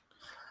match.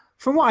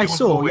 From what I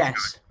saw,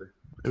 yes.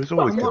 It was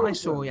always From what I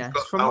saw, yes.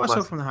 From what I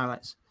saw from the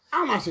highlights.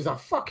 Almas is a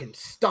fucking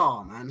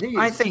star, man.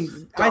 I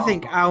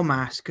think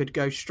Almas could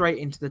go straight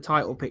into the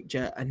title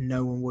picture and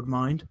no one would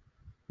mind.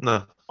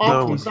 No.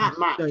 That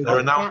match,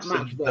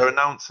 they're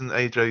announcing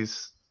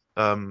AJ's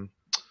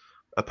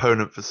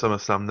opponent for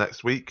SummerSlam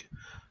next week.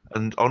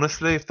 And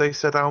honestly, if they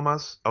said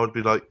Almas, I would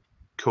be like,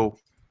 cool.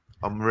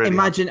 I'm really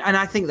happy. And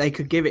I think they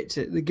could give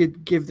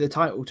the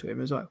title to him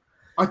as well.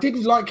 I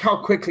didn't like how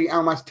quickly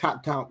Almas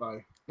tapped out,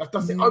 though.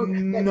 That's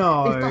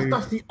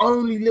the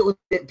only little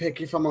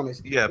nitpick, if I'm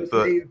honest. Yeah,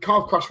 but the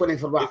calf crush went in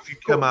for about if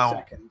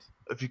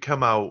you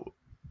come out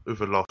with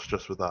a loss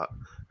just with that,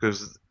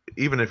 because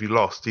even if he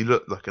lost, he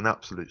looked like an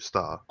absolute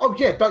star. Oh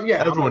yeah, but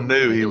yeah, Everyone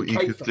knew he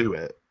could kayfabe. do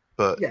it,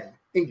 but Yeah,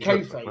 in He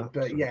looked kayfabe, like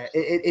but that. yeah,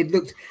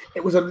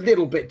 it was a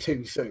little bit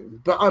too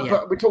soon. But Yeah.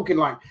 but we're talking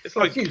like it's a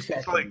like few it's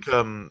like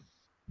seconds.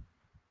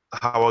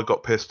 how I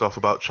got pissed off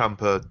about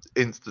Ciampa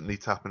instantly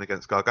tapping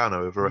against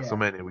Gargano over Yeah.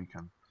 WrestleMania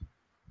weekend.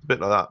 A bit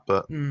like that,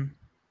 but Mm.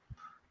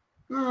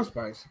 No, I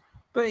suppose.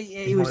 But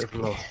he he was. might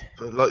have lost.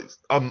 But like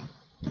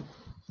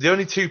the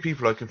only two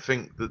people I can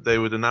think that they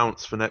would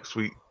announce for next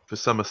week for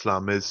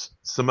SummerSlam is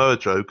Samoa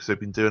Joe, because they've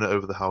been doing it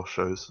over the house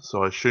shows,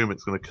 so I assume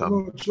it's going to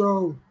come,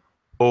 Joe.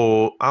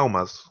 or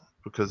Almaz,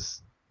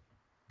 because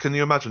can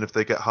you imagine if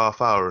they get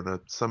half hour in a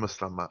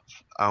SummerSlam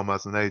match,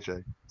 Almaz and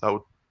AJ? That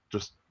would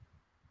just.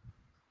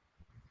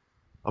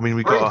 I mean,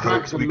 we got our Max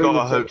hopes. and We got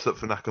our Lunatic. hopes up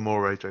for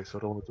Nakamura, AJ. So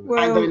I don't want to do it.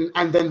 Well,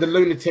 And then the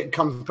lunatic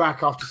comes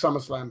back after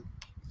SummerSlam.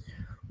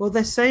 well,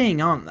 they're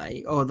saying, aren't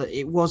they, or that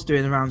it was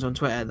doing the rounds on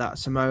Twitter that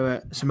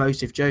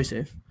Samosif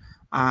Joseph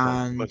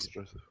and Most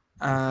Joseph.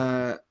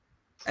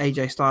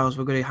 AJ Styles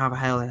were going to have a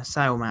Hell in a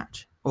Cell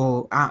match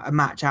or a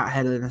match at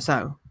Hell in a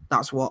Cell.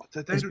 That's what.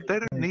 They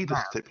don't need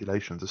a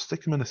stipulation. Just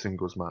stick them in a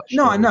singles match.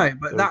 No, I They'll- know,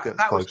 but they'll that get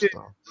was 5 doing,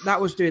 stars. that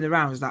was doing the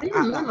rounds. That Even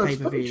at then, that a pay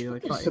per view.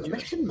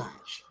 submission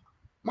match.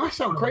 Might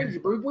sound crazy,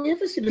 but have we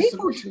ever seen a People-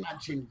 submission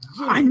match in years?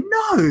 I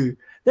know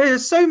there are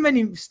so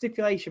many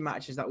stipulation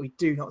matches that we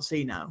do not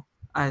see now,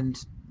 and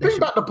they Bring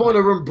should- back the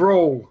boiler room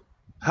brawl.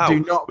 How?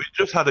 do not- We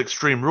just had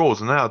Extreme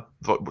Rules, and now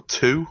like what,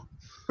 2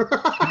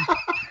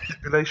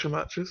 stipulation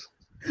matches.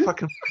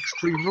 Fucking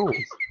Extreme Rules.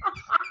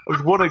 There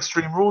was 1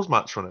 Extreme Rules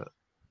match on it.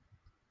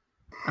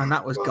 and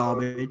that was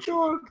garbage.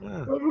 God, Yeah.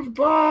 that was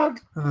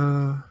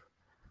bad.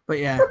 But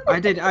yeah, I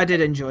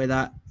did enjoy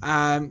that.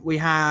 We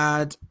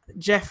had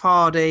Jeff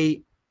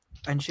Hardy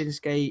and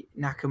Shinsuke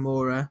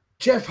Nakamura.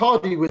 Jeff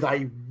Hardy with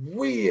a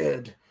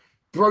weird,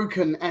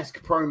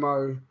 broken-esque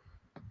promo,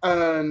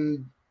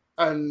 and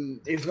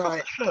it's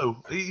like,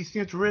 Show. He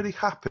seemed really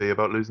happy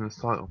about losing his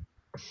title.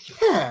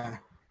 yeah.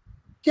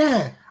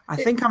 I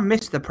think I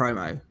missed the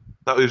promo.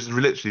 That was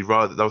literally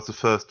right. That was the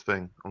first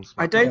thing. On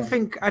I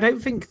SmackDown. don't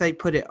think they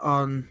put it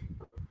on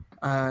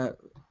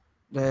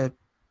the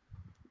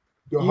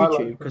Your YouTube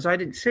highlight. because I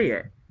didn't see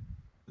it.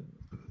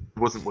 It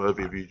wasn't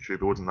worthy of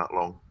YouTube. It wasn't that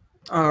long.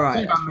 All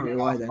right, that's probably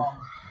why then.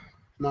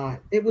 No,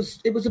 it was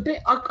a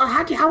bit.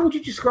 How would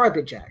you describe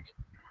it, Jack?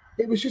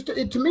 It was just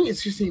to me. It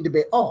just seemed a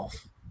bit off.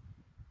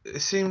 He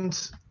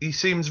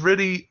seems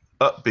really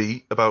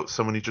upbeat about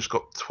someone who just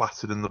got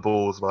twatted in the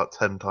balls about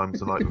 10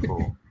 times the night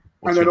before.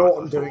 Or And then 2 nights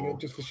Orton doing before. it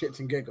just for shits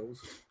and giggles.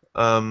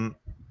 And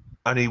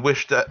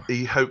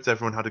he hoped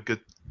everyone had a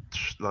good,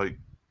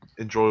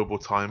 enjoyable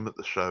time at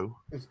the show.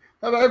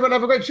 Everyone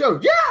have a great show.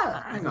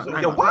 Yeah. Hang on, So-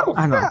 hang Yeah, on,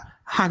 wow.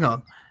 hang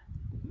on.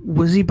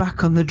 Was he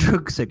back on the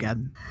drugs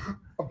again?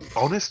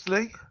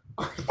 Honestly,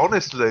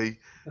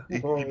 he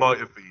might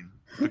have been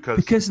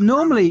Because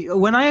normally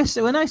when I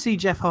see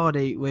Jeff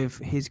Hardy with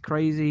his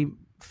crazy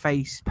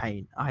face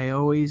paint, I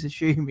always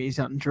assume he's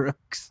on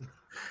drugs.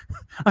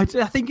 I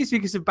think it's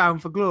because of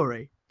Bound for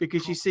Glory,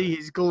 because you see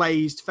his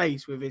glazed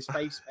face with his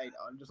face paint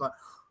on, just like.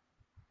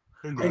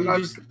 And And like,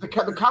 just- the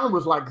camera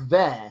was like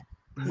there,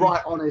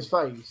 right on his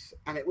face,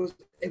 and it was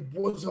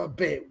a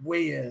bit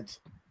weird.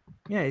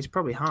 Yeah, he's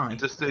probably high.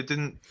 just it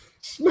didn't.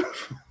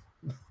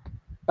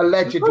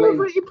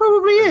 Allegedly, He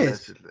probably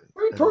is. Allegedly.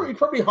 he's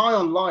probably high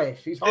on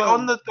life. He's high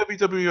On the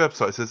WWE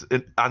website, it says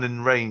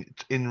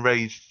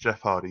enraged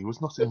Jeff Hardy. He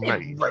was not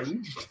enraged.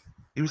 enraged.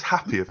 He was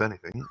happy, if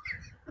anything.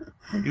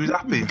 He was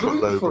happy he got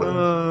Gleeful. over.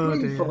 Oh,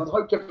 Gleeful, dear. and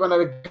hoped everyone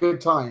had a good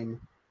time.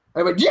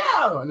 And he went,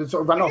 yeah! And then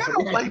sort of ran off.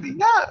 Yeah, baby,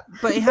 yeah.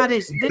 But he had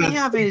his. Didn't he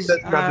have his?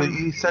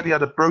 He said he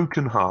had a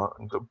broken heart.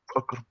 I've got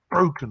a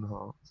broken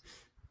heart.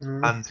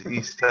 And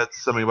he said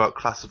something about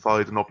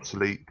classified and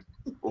obsolete,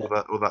 all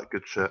that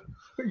good shit.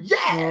 Yeah!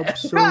 Yeah,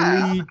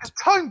 Obsolete. good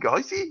time,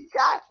 guys.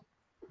 Yeah.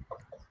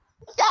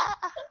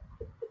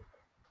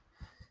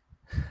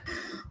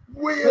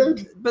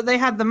 Weird. But they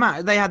had the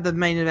match. They had the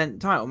main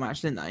event title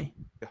match, didn't they?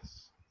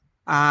 Yes.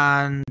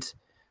 And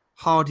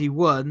Hardy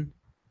won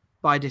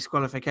by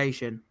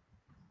disqualification,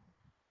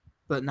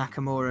 but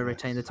Nakamura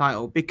retained the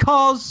title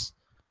because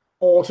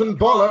Orton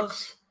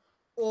bollocks.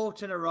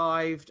 Orton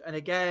arrived, and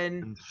again,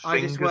 And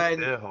I just fingers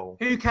went, ear hole.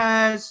 "Who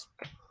cares?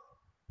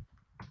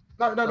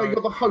 No, you're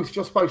the host.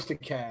 You're supposed to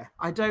care.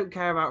 I don't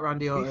care about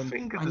Randy Orton.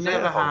 fingered I his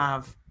never ear hole.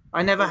 have.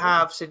 I never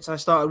have since I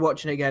started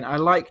watching it again. I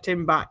liked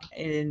him back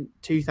in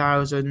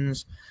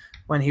 2000s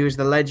when he was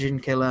the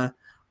Legend Killer.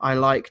 I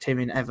liked him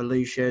in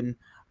Evolution.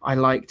 I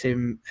liked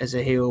him as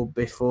a heel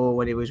before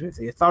when he was with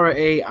the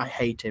Authority. I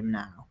hate him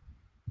now.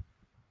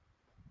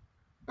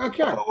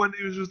 Okay. Oh, when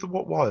he was with the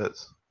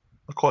Wyatts.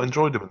 I quite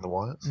enjoyed him in the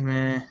Wyatts.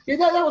 Meh. Yeah,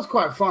 that was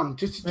quite fun.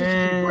 Just to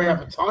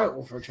have a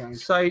title for a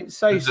change.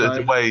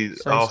 The way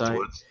So-so.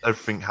 afterwards,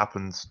 everything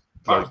happens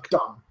I was like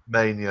done.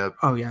 Mania.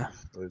 Oh yeah.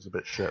 It was a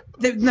bit shit.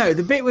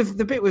 The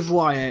bit with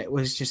Wyatt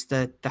was just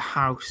the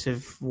House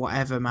of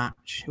Whatever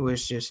match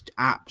was just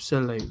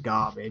absolute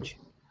garbage.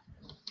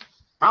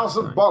 House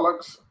of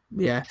bollocks.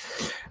 Yeah.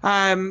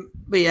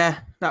 But yeah,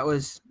 that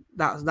was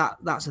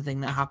that's a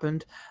thing that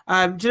happened.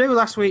 Do you know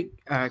last week,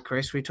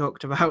 Chris, we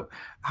talked about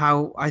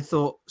how I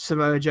thought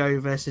Samoa Joe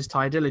versus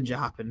Ty Dillinger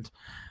happened.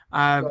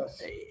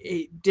 Yes.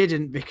 It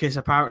didn't, because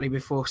apparently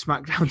before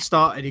SmackDown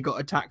started, he got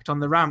attacked on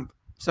the ramp.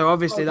 So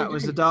obviously that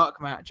was the dark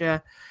match, yeah.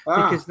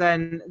 Because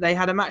then they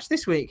had a match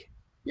this week.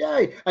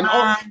 Yay! And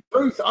our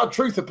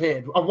truth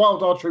appeared. A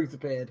wild R-Truth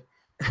appeared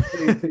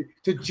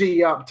to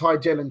G up Ty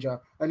Dillinger,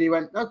 and he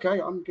went, "Okay,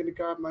 I'm going to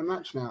go have my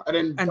match now."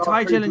 And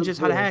Ty Dillinger's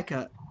had a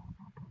haircut.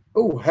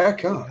 Oh,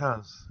 haircut! He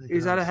has.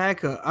 He's had a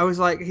haircut. I was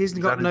like, he's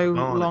got no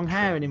long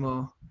hair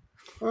anymore.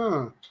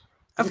 Oh.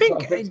 I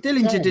think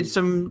Dillinger did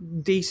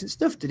some decent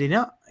stuff, did he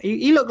not?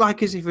 He looked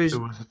like as if he was. It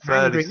was a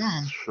fairly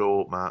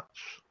short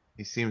match.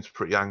 He seemed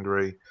pretty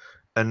angry,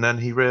 and then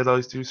he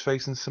realised he was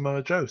facing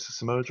Samoa Joe, so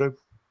Samoa Joe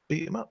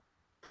beat him up.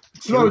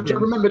 Samoa Joe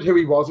remembered who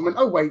he was and went,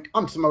 "Oh wait,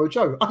 I'm Samoa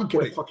Joe. I'm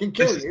going to fucking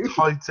kill you." Is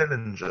Ty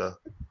Dillinger.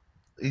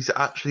 He's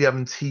actually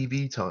having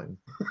TV time.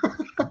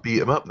 Beat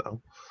him up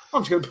now.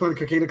 I'm just going to put in a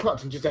Coquina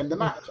clutch and just end the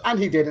match, and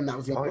he did, and that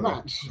was the end of the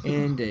match.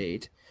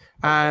 Indeed.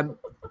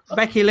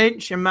 Becky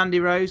Lynch and Mandy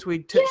Rose,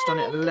 we touched on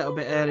it a little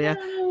bit earlier.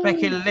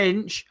 Becky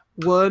Lynch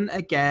won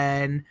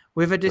again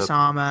with a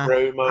disarmer,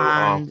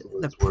 and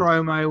the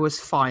promo was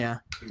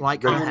fire,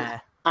 like her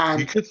hair. And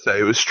you could say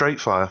it was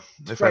straight fire.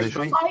 Straight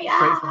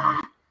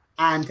fire.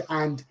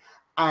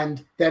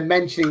 And they're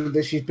mentioning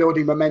that she's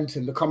building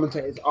momentum. The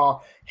commentators are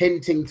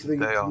hinting to the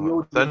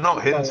audience. They're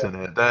not hinting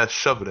it. They're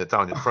shoving it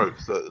down your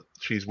throats that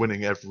she's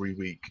winning every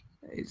week.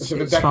 It's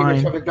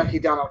fine. Shoving Becky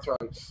down our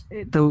throats.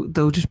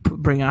 They'll just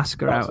bring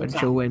Asuka out and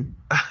she'll win.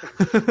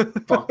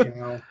 Fucking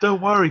hell.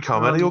 Don't worry,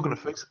 Carmella. You're going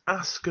to face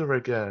Asuka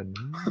again.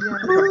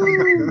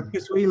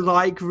 Because we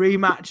like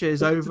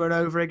rematches over and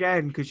over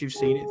again, because you've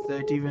seen it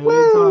 30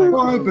 million times.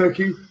 Hi,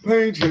 Becky.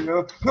 Paige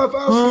here. Have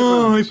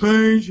Asuka. Hi,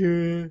 Paige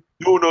here.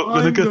 You're not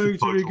going to get a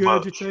title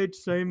regurgitate match. the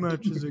same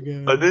matches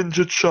again. An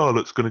injured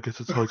Charlotte's going to get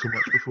a title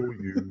match before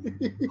you.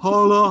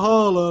 Holla,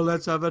 holla,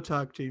 let's have a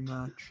tag team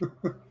match.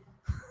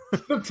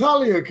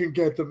 Natalia can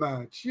get the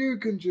match. You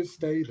can just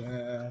stay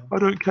there. I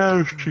don't care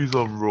if she's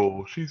on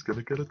Raw. She's going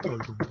to get a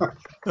title match.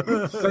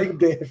 Same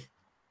diff.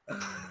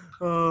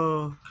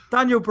 Oh,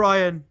 Daniel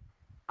Bryan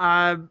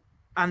and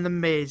The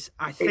Miz.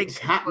 I think It's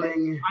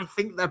happening. I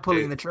think they're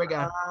pulling the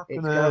trigger.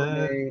 It's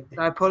happening.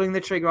 They're pulling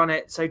the trigger on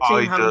it. So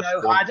I Team just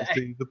Hano want to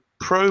see the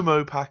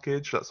promo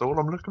package. That's all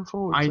I'm looking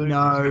forward to. I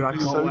know. I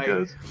It's can't so wait.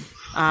 good.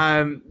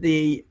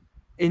 The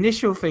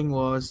initial thing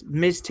was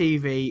Miz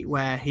TV,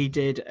 where he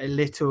did a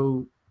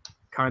little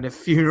kind of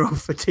funeral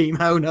for Team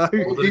Hono.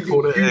 What do they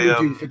call it?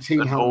 Eulogy for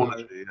Team An Hano.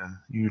 eulogy, yeah.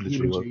 Eulogy.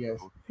 Eulogy, yes.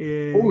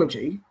 Yeah.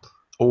 Eulogy.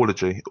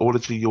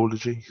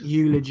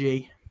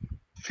 Eulogy.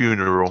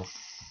 Funeral.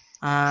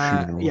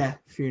 Yeah,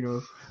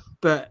 funeral.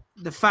 But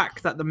the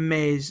fact that The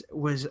Miz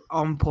was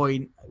on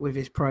point with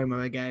his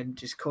promo again,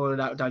 just calling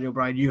out Daniel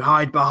Bryan, you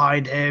hide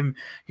behind him,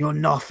 you're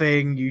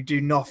nothing, you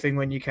do nothing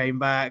when you came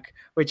back,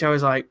 which I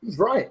was like, He's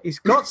right. he's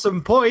got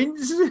some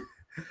points.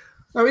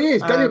 No, he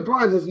is. Daniel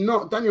Bryan is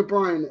not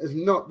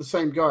the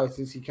same guy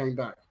since he came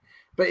back.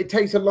 But it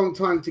takes a long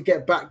time to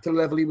get back to the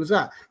level he was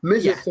at.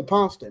 Miz has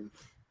surpassed him.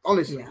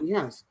 Honestly, he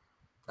has.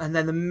 And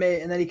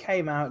then he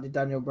came out, did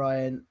Daniel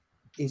Bryan.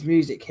 His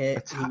music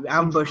hit. He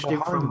ambushed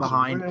him from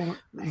behind.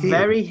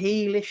 Very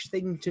heelish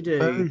thing to do.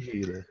 Very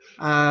heelish.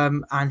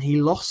 And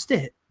he lost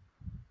it.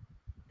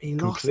 He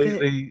lost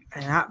it and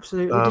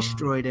absolutely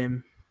destroyed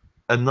him.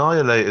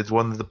 Annihilated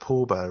one of the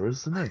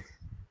pallbearers, isn't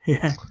he?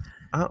 Yeah.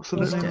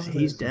 Absolutely.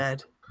 He's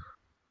dead.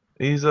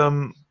 He's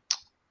little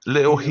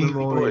He's Healy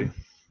memorial. boy.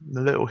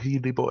 The little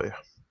Healy boy.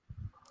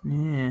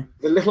 Yeah.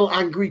 The little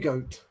angry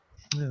goat.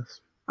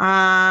 Yes.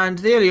 And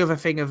the only other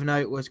thing of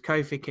note was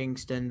Kofi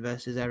Kingston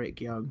versus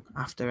Eric Young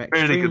after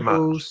Extreme Really good match.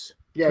 Rules,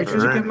 Yeah, which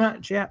was a good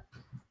match. Yeah.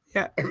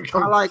 I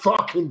like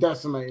fucking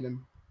decimating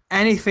him.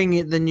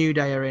 Anything the New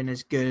Day are in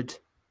is good.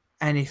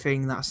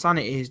 Anything that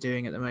Sanity is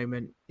doing at the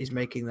moment is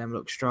making them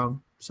look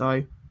strong.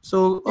 So it's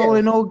all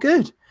in all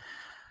good.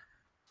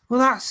 Well,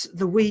 that's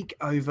the week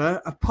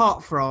over,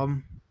 apart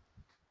from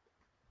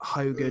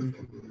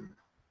Hogan.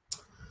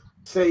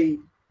 See,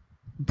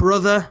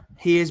 Brother,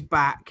 he is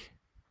back.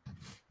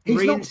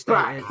 he's not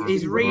back.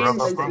 He's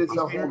reinstated. into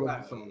the Hall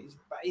of Fame.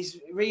 He's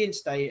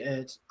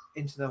reinstated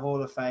into the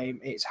Hall of Fame.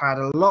 It's had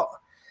a lot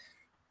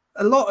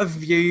of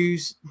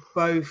views,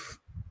 both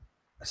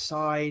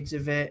sides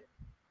of it.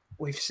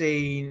 We've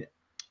seen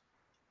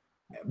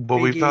Well,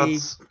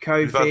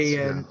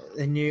 Kofi and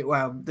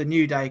the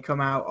New Day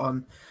come out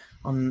on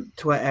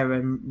Twitter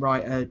and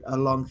write a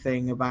long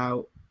thing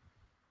about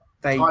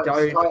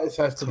Titus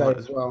has today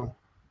as well.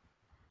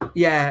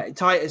 Yeah,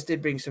 Titus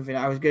did bring something.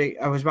 I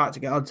was about to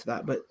get onto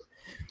that, but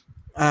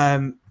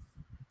pretty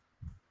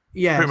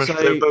much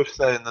they're both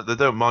saying that they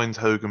don't mind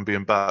Hogan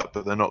being back,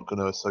 but they're not going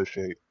to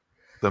associate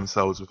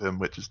themselves with him,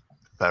 which is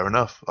fair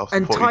enough.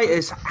 And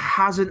Titus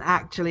hasn't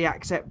actually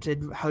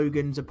accepted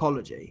Hogan's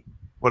apology.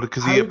 Well,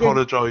 because he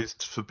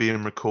apologised for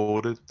being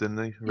recorded,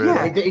 didn't he?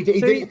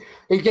 Really?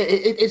 Yeah,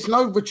 it's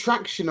no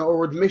retraction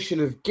or admission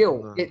of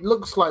guilt. No. It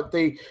looks like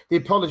the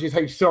apology is,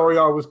 hey, sorry,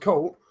 I was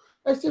caught.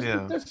 It's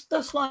just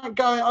that's like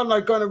going, I don't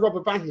know, going to rob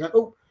a bank and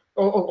going,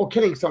 or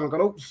killing someone,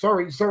 going, oh,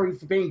 sorry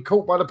for being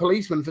caught by the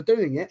policeman for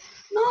doing it.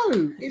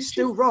 No, It's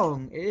still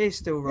wrong. It is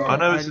still wrong. I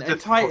know it's a and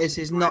difficult Titus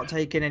is not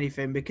taking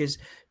anything because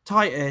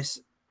Titus,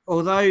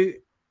 although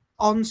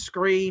on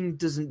screen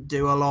doesn't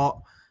do a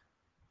lot,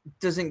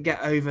 doesn't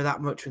get over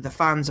that much with the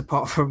fans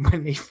apart from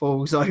when he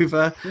falls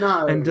over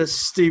and does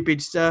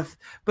stupid stuff.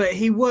 But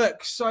he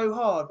works so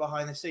hard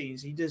behind the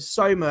scenes. He does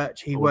so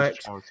much. He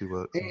works. Charity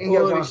work. He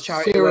has a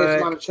serious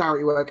amount of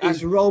charity work.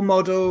 His role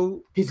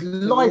model, his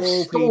life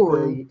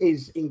story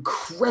is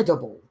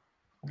incredible.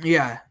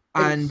 Yeah,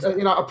 and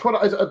you know, a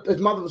product. His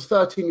mother was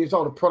 13 years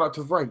old, a product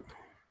of rape.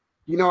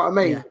 You know what I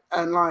mean? Yeah.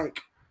 And like,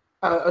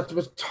 I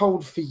was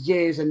told for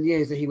years and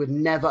years that he would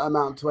never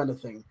amount to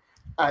anything.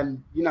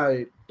 And you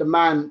know, the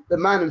man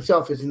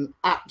himself is an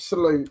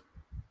absolute.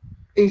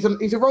 He's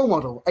a role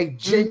model, a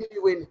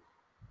genuine,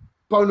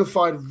 bona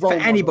fide role for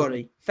model.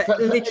 Anybody, for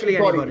literally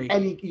anybody,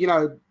 any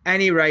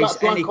any race,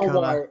 black any or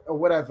color, white or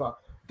whatever.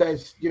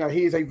 There's he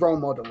is a role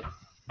model,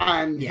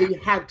 and he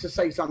had to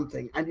say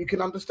something, and you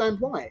can understand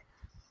why.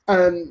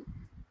 There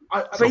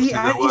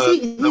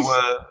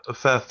were a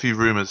fair few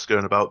rumours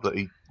going about that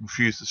he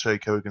refused to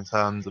shake Hogan's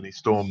hand and he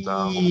stormed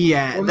down.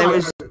 Yeah,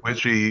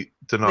 Which he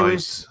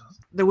denied.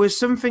 There was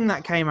something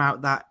that came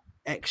out that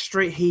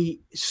he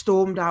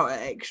stormed out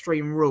at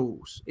Extreme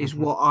Rules, is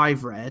what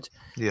I've read.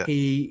 Yeah.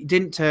 He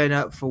didn't turn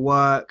up for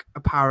work,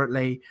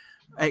 apparently,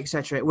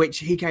 etc. Which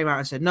he came out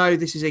and said, no,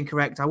 this is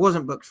incorrect. I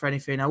wasn't booked for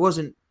anything. I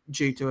wasn't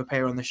due to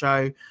appear on the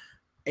show.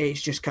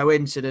 It's just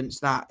coincidence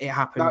that it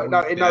happened.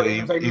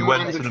 He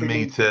went to the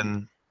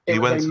meeting. He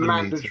went to the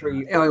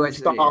mandatory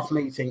staff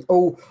meeting.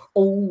 All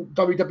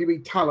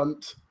WWE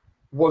talent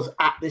was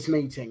at this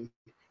meeting.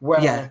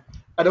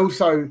 And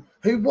also,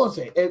 who was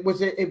it? It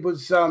was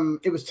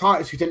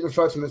Titus who didn't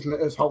refer to him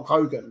as Hulk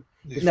Hogan.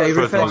 No, he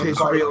referred to his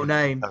real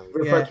name.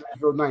 Referred to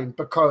his real name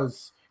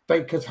because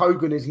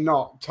Hogan is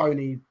not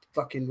Tony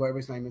fucking whatever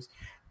his name is.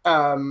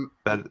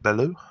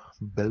 Bellew?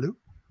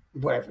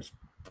 Whatever his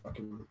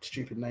fucking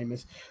stupid name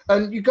is.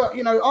 And you got,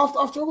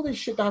 after all this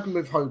shit that happened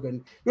with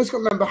Hogan, you also got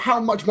to remember how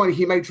much money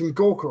he made from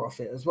Gorka off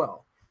it as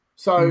well.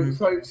 So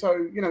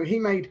he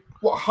made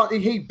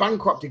he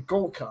bankrupted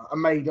Gorka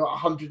and made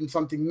 100 and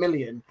something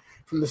million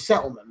from the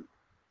settlement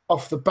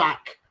off the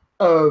back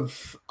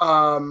of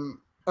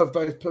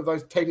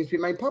those tapings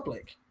being made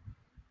public.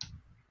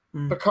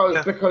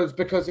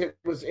 Because it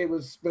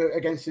was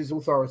against his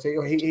authority,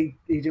 or he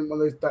didn't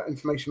want that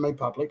information made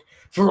public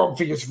for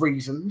obvious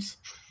reasons.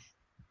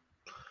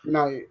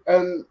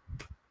 And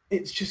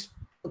it's just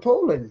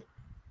appalling.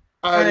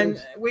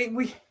 And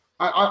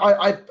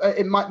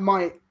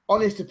my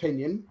honest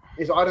opinion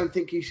is I don't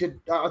think he should.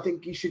 I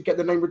think he should get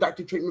the name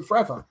redacted treatment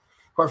forever.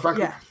 Quite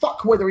frankly,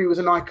 fuck whether he was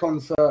an icon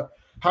for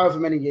however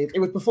many years. It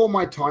was before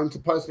my time, so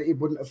personally, it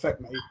wouldn't affect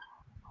me.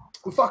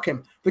 Well, fuck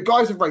him. The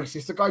guy's a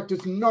racist. The guy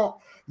does not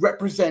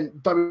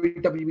represent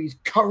WWE's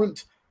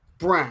current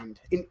brand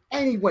in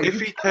any way. If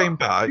he came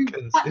back,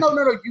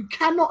 you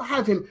cannot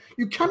have him.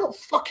 You cannot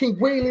fucking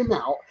wheel him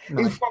out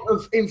in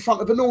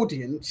front of an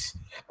audience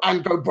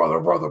and go,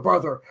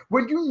 brother,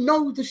 when you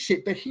know the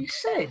shit that he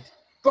said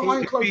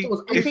behind closed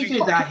doors. If he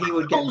did that, he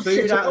would get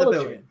booed out of the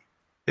building.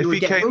 If he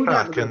came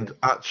back and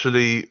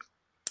actually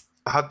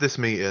had this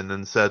meeting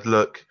and said,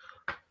 look,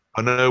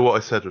 I know what I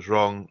said was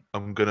wrong.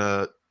 I'm going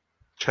to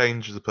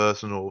change as a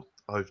person, or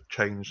I've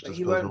changed as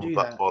a person.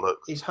 That's bollocks.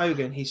 He's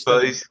Hogan. He's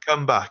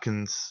come back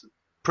and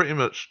pretty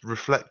much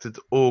reflected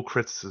all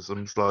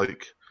criticisms,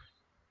 like,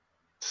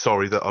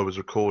 sorry that I was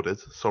recorded,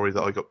 sorry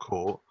that I got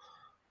caught.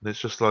 And it's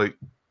just like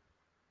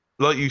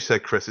you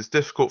said, Chris, it's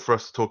difficult for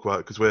us to talk about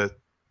it because we're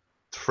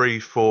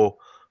 3-4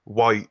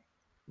 white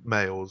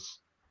males.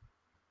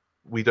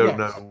 We don't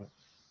know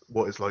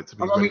what it's like to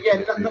be.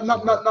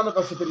 None of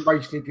us have been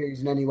racially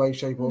abused in any way,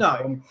 shape, or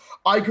form.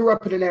 I grew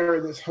up in an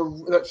area that's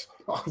that's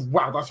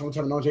all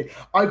terminology.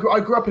 I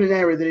grew up in an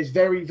area that is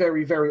very,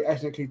 very, very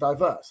ethnically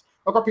diverse.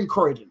 I grew up in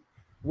Croydon,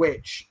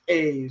 which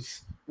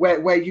is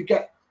where you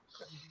get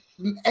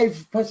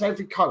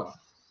every colour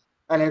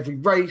and every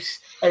race,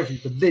 every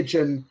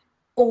religion,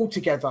 all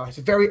together. It's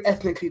a very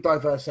ethnically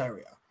diverse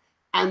area,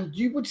 and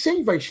you would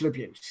see racial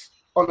abuse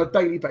on a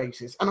daily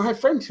basis. And I have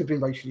friends who've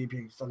been racially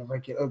abused on a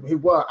regular, who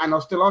were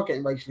and still are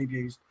getting racially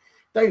abused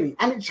daily,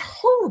 and it's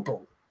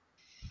horrible.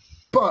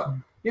 But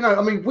we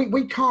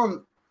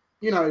can't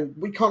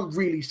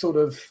really sort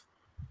of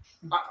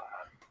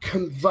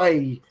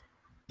convey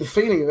the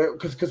feeling of it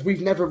because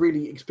we've never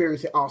really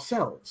experienced it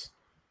ourselves.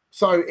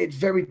 So it's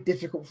very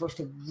difficult for us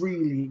to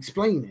really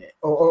explain it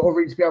or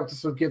really to be able to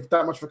sort of give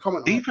that much of a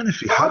comment. Even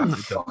if you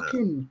hadn't done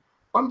it.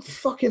 I'm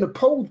fucking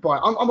appalled by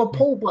it. I'm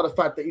appalled by the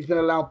fact that he's been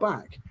allowed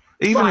back.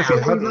 Even if he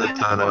hadn't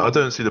done it, I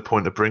don't see the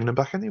point of bringing him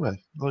back anyway.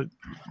 Like,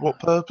 what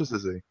purpose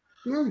is he?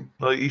 No.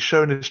 Like, he's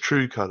shown his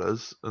true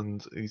colours,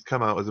 and he's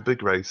come out as a big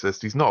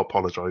racist. He's not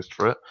apologised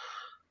for it,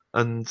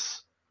 and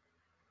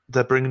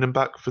they're bringing him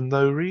back for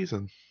no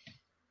reason.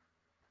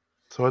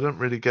 So I don't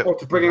really get. Or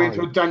to bring him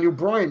into a Daniel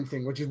Bryan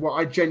thing, which is what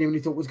I genuinely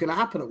thought was going to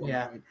happen at one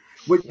point,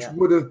 which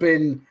would have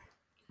been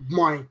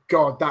My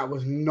God, that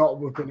was not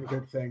would have been a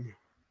good thing.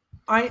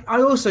 I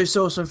also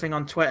saw something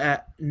on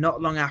Twitter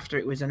not long after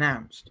it was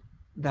announced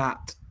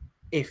that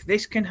if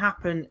this can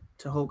happen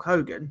to Hulk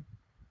Hogan,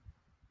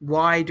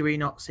 why do we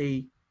not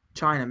see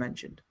China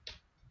mentioned?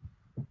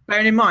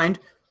 Bearing in mind,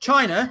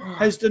 China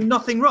has done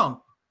nothing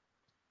wrong.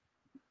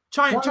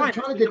 China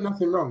did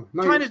nothing wrong.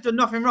 No, China's done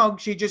nothing wrong.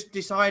 She just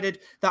decided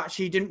that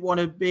she didn't want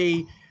to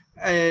be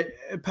a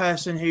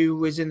person who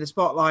was in the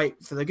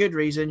spotlight for the good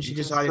reason. She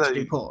decided to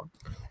do porn.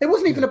 It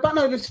wasn't even about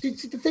no. The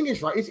thing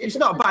is, right? It's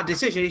not a bad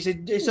decision.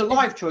 It's a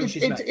life choice.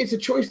 It's a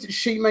choice that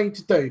she made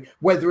to do,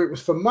 whether it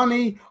was for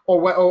money or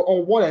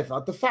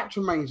whatever. The fact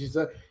remains is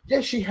that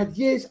yes, she had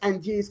years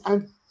and years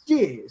and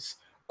years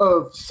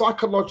of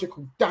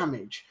psychological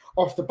damage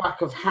off the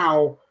back of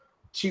how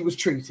she was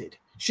treated.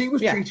 She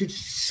was treated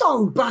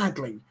so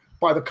badly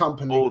by the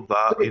company. All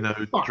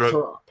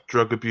that,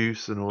 drug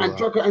abuse and all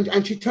that.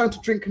 And she turned to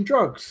drink and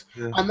drugs.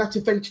 Yeah. And that's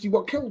eventually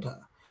what killed her.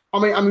 I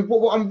mean,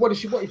 what is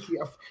she?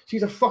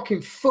 She's a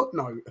fucking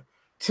footnote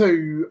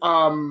to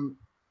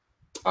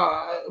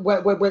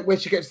where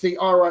she gets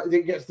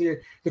the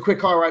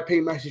quick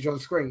RIP message on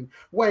screen.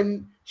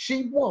 When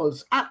she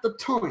was at the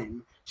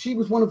time, she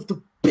was one of the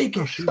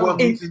biggest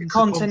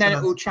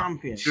intercontinental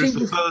champions. She was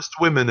the first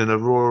woman in a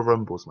Royal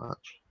Rumbles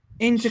match.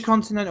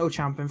 Intercontinental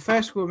champion,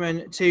 first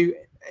woman to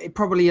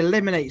probably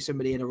eliminate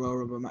somebody in a Royal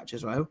Rumble match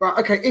as well. Right,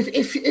 okay.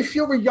 If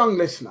you're a young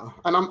listener,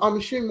 and I'm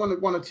assuming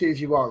one or two of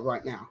you are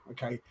right now,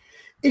 okay.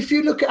 If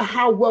you look at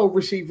how well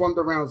received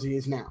Ronda Rousey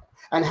is now,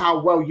 and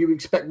how well you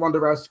expect Ronda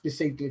Rousey to be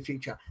received in the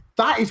future,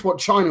 that is what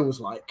China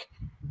was like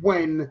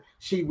when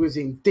she was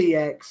in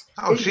DX.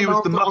 Oh, she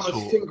was the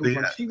muscle.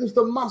 She was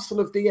the muscle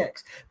of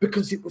DX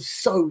because it was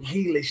so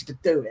heelish to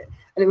do it,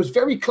 and it was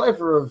very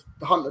clever of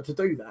Hunter to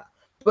do that.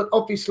 But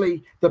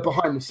obviously, the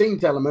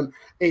behind-the-scenes element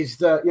is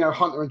that,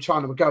 Hunter and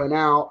China were going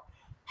out.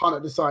 Hunter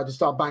decided to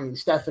start banging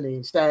Stephanie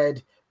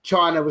instead.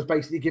 China was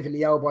basically given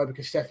the elbow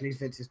because Stephanie's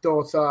Vince's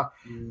daughter.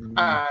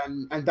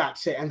 And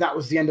that's it. And that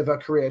was the end of her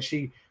career.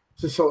 She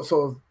just sort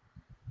of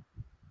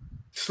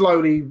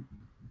slowly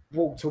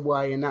walked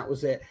away, and that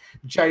was it.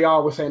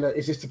 JR was saying that,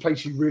 is this the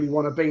place you really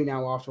want to be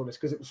now after all this?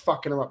 Because it was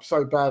fucking her up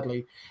so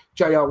badly.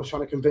 JR was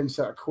trying to convince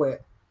her to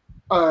quit.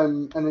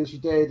 And then she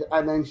did.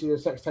 And then she did a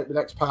sex tape with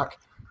X-Pac.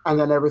 And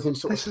then everything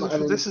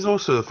This is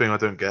also the thing I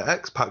don't get.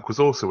 X-Pac was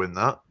also in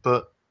that,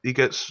 but he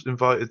gets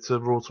invited to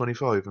Raw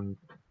 25. And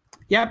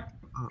yep.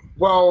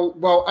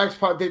 Well,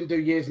 X-Pac didn't do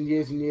years and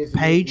years and years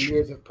and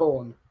years of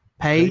porn.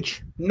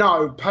 Paige?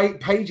 No,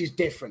 Paige is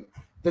different.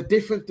 The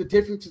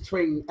difference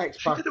between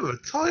X-Pac... She did it with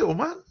a title,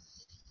 man.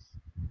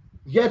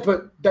 Yeah,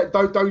 but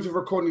those are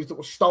recordings that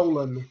were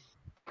stolen.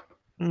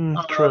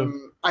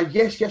 True. And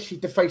yes, she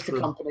defaced the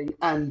company,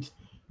 and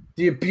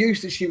the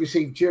abuse that she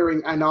received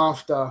during and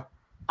after...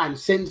 And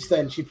since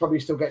then, she probably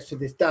still gets to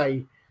this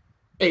day,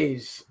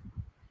 is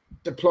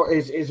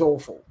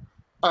awful.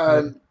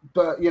 But,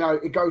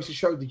 it goes to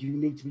show that you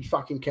need to be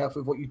fucking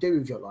careful with what you do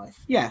with your life.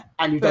 Yeah.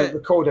 And you don't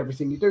record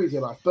everything you do with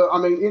your life. But,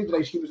 in the end of the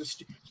day, she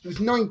was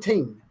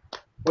 19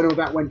 when all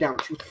that went down.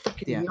 She was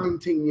fucking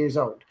 19 years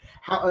old.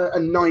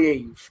 And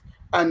naive.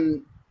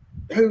 And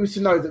who's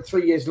to know that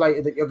 3 years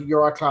later that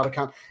your iCloud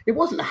account, it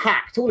wasn't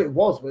hacked. All it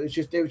was was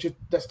just the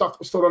stuff that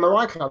was stored on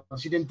her iCloud that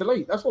she didn't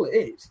delete. That's all it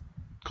is.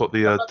 Got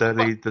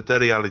the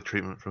Deli Alley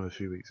treatment from a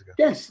few weeks ago.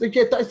 Yes,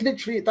 that's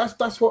literally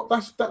that's what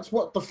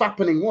the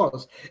fappening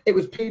was. It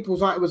was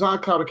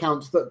iCloud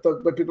accounts that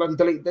where people hadn't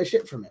deleted their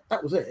shit from it.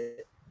 That was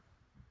it.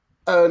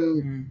 Lo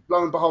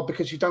and behold,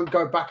 because you don't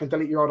go back and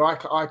delete your old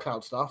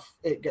iCloud stuff,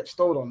 it gets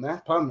stored on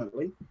there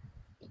permanently,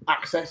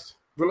 accessed,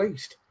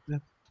 released. Yeah.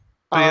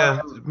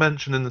 But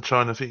mentioning the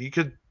China thing, you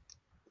could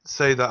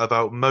say that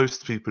about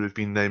most people who've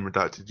been name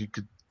redacted. You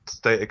could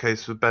state a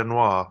case for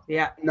Benoit.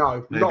 Yeah,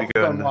 no, not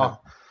for Benoit.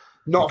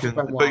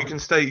 But you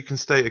can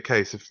state a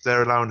case if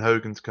they're allowing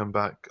Hogan to come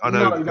back. I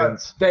know. No.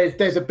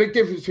 There's a big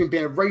difference between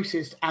being a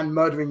racist and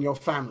murdering your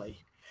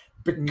family,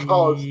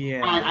 because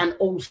and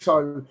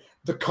also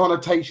the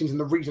connotations and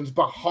the reasons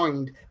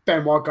behind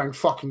Benoit going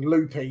fucking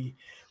loopy,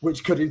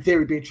 which could in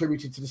theory be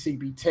attributed to the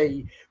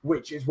CBT,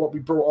 which is what we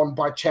brought on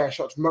by chair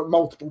shots,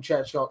 multiple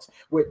chair shots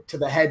to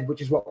the head,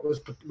 which is what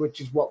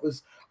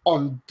was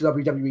on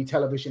WWE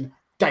television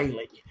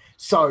daily.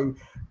 So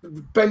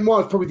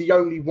Benoit is probably the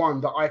only one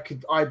that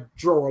I'd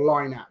draw a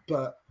line at.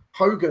 But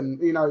Hogan,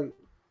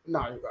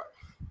 no.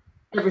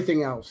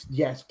 Everything else,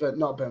 yes, but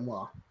not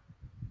Benoit.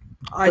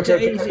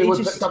 It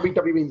was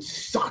WWE in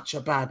such a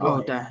bad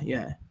way.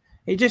 Yeah.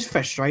 It just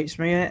frustrates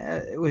me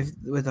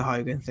with the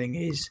Hogan thing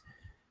is...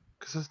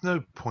 Because there's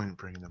no point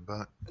bringing them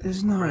back.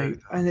 There's no...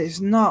 And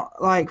it's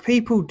not like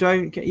people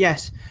don't get...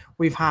 Yes,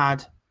 we've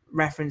had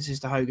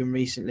references to Hogan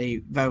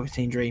recently.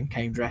 Velveteen Dream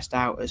came dressed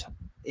out as...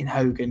 in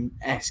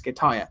Hogan-esque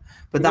attire,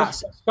 but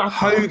that's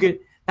Hogan.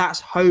 That's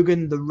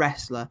Hogan the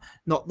wrestler,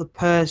 not the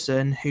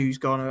person who's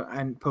gone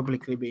and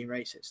publicly being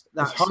racist.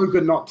 That's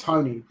Hogan, not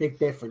Tony. Big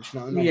difference, you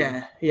know what I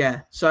mean?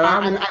 Yeah. So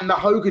and the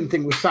Hogan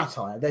thing was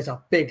satire. There's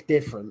a big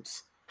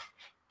difference.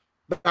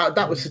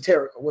 That was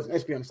satirical, wasn't it?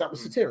 Let's be honest, that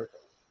was satirical.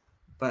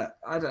 But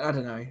I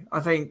don't know. I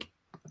think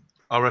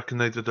I reckon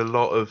they did a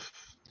lot of.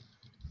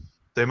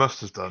 They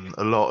must have done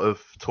a lot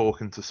of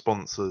talking to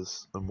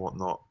sponsors and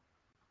whatnot,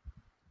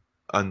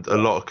 and a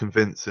lot of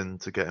convincing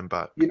to get him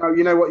back. You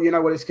know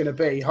what it's going to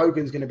be.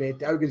 Hogan's going to be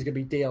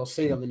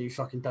DLC on the new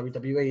fucking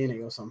WWE, isn't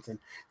he, or something?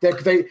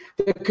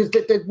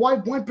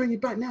 Why bring it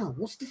back now?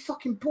 What's the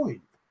fucking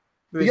point?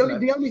 The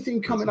only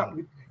thing coming up,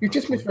 you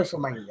just missed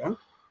WrestleMania.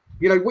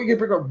 You know what, you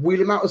bring up?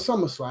 Wheel him out of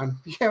SummerSlam.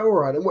 Yeah, all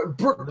right. And what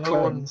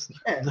Brooklyn?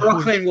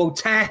 Brooklyn will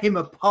tear him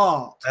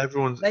apart.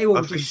 They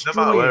will destroy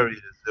no matter where him. he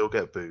is, he'll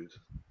get booed.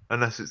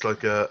 Unless it's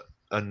like a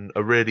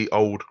really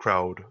old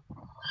crowd.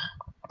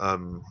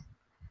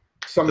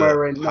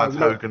 Somewhere in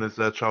Hogan as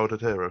their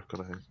childhood hero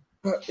kind of thing.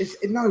 But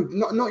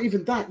not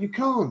even that. You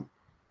can't,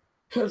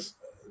 because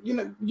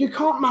you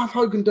can't have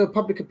Hogan do a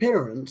public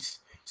appearance.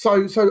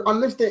 So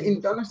unless they're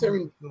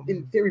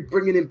in theory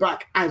bringing him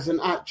back as an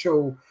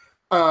actual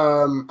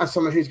as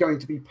someone who's going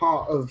to be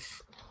part of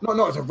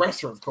not as a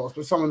wrestler, of course,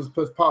 but someone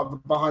who's part of the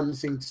behind the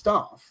scenes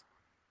staff.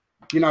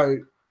 I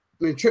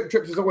mean, Trips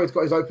has always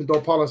got his open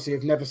door policy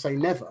of never say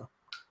never,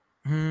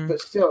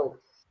 but still,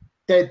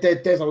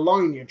 there's a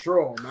line you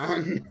draw,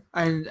 man.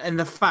 And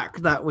the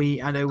fact that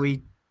I know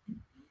we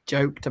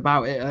joked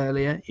about it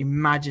earlier.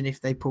 Imagine if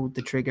they pulled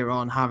the trigger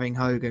on having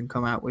Hogan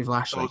come out with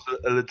Lashley.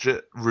 That was a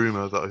legit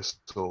rumor that I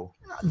saw.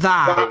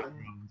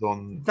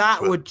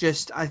 That would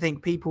just, I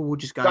think people will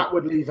just go. That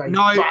would leave a I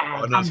know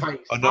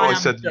I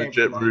said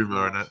legit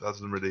rumor, and it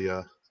doesn't really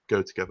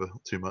go together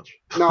too much.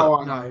 No,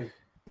 I know.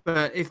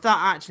 But if that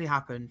actually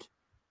happened,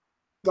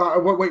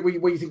 what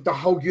you think the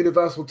whole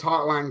Universal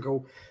title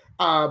angle,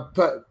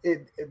 but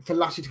for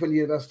Lashley to win the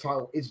Universal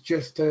title is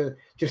just to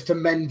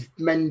mend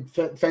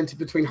fences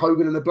between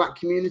Hogan and the black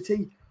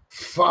community?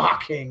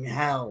 Fucking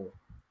hell,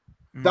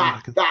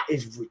 that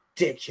is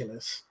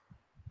ridiculous.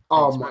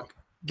 Oh my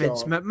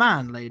Vince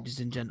McMahon, ladies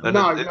and gentlemen.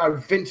 No,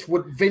 Vince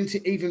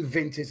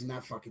isn't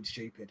that fucking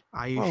stupid.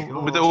 Are you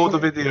sure? With all the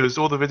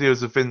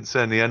videos of Vince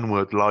saying the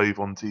N-word live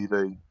on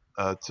TV.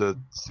 To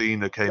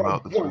Cena came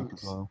out this week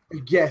as well.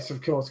 Yes,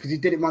 of course, because he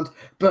did it once.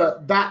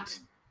 But that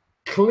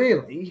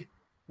clearly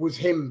was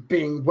him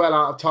being well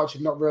out of touch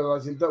and not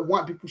realizing that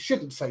white people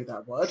shouldn't say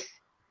that word.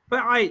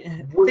 But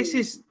this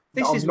is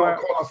not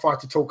qualified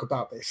to talk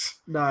about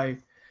this. No,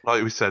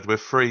 like we said, we're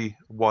three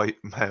white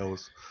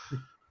males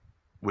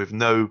with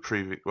no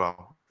previous.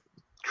 Well,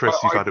 Chris,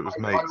 you've had it with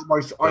mates.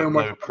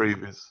 No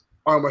previous.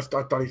 I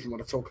don't even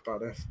want to talk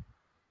about this.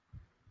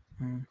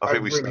 I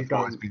think we said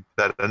what's been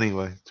said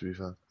anyway, to be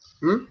fair.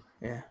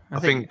 Yeah, I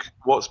think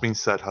what's been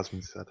said has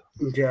been said.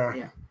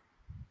 Yeah.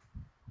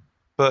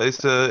 But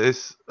it's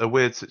a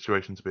weird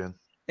situation to be in.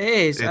 It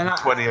is. In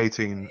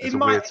 2018, it's a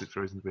weird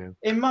situation to be in.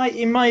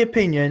 In my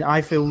opinion,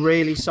 I feel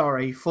really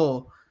sorry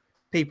for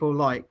people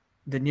like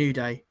the New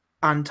Day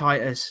and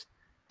Titus.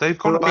 They've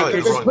gone about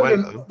it the right way,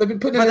 though.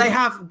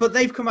 But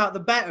they've come out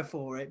the better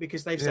for it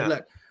because they've said,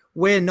 look,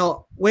 we're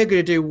going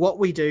to do what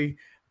we do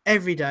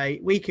every day,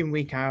 week in,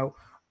 week out.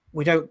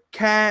 We don't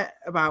care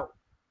about,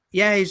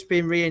 he's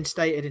been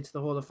reinstated into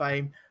the Hall of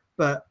Fame,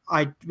 but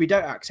we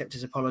don't accept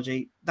his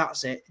apology.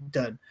 That's it,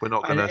 done. We're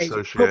not going to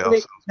associate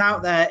ourselves.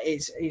 Out there,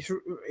 it's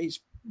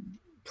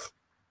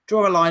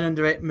draw a line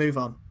under it, move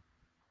on.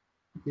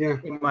 Yeah,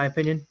 in my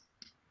opinion.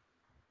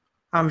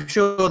 I'm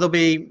sure there'll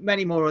be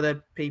many more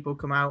other people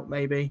come out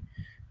maybe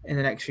in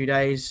the next few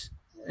days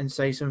and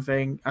say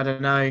something. I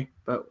don't know,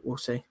 but we'll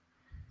see.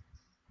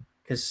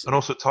 And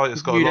also,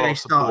 Titus got a lot of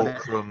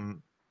support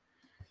from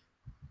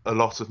a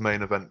lot of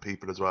main event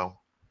people as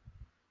well,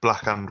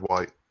 black and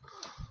white.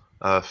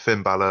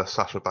 Finn Balor,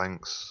 Sasha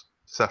Banks,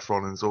 Seth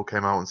Rollins all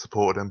came out and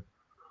supported him.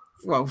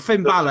 Well,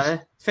 Finn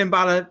Balor,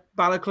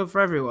 Balor Club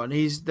for everyone.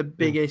 He's the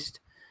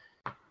biggest.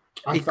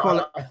 I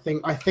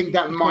think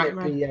that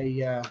might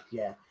be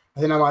I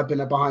think that might have been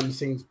a behind the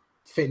scenes.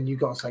 Finn, you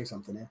got to say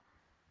something here.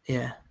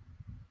 Yeah.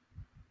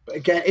 But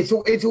again, it's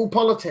all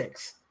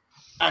politics,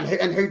 and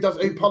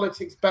who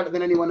politics better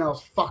than anyone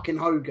else? Fucking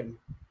Hogan.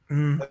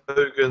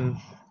 Hogan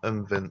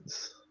and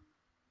Vince.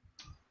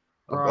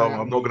 Right.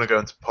 I'm not going to go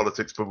into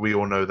politics, but we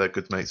all know they're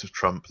good mates with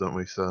Trump, don't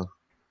we? So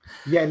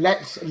yeah,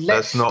 let's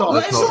stop.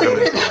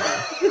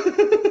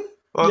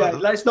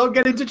 Let's not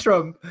get into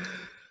Trump.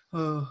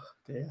 Oh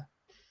dear.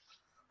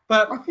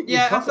 But we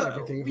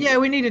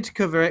needed to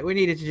cover it. We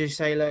needed to just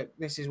say, look,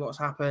 this is what's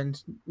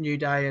happened. New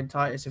Day and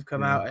Titus have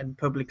come out and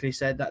publicly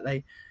said that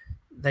they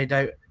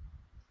don't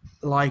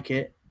like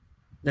it.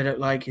 They don't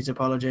like his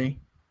apology.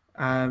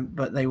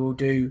 But they will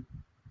do.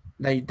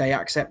 They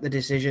accept the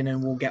decision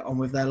and will get on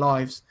with their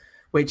lives,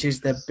 which is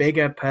the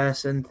bigger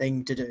person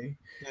thing to do.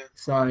 Yeah.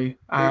 So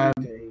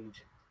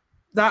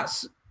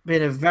that's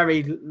been a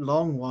very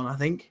long one, I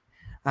think.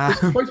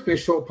 It's supposed to be a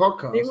short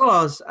podcast. It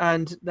was,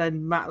 and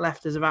then Matt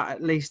left us about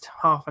at least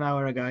half an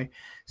hour ago.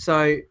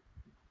 So,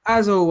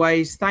 as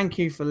always, thank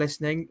you for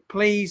listening.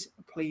 Please,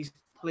 please,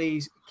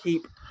 please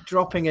keep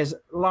dropping us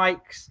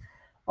likes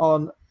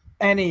on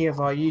any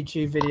of our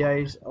YouTube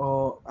videos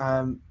or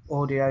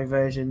audio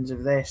versions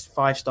of this,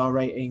 5-star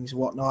ratings,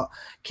 whatnot.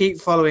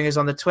 Keep following us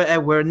on the Twitter.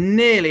 We're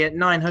nearly at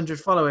 900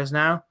 followers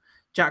now.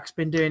 Jack's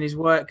been doing his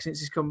work since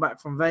he's come back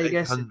from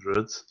Vegas.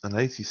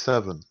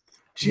 887.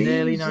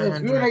 Nearly Jesus,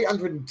 900. we were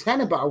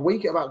 810 about a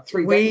week, about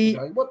 3 days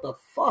ago. What the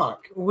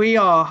fuck? We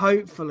are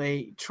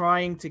hopefully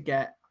trying to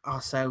get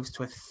ourselves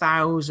to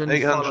 1,000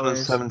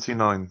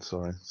 879,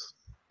 sorry.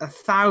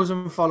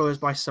 1,000 followers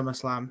by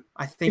SummerSlam.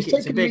 I think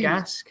it's a big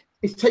ask.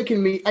 It's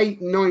taken me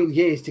 8-9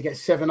 years to get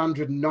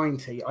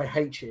 790. I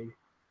hate you.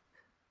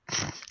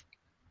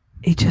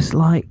 He just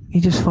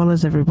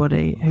follows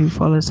everybody who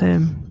follows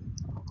him.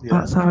 Yeah.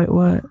 That's how it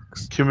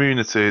works.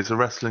 Community, it's a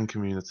wrestling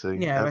community.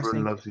 Yeah,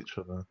 everyone loves each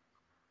other.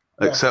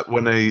 Yeah. Except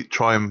when they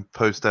try and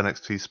post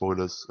NXT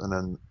spoilers and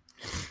then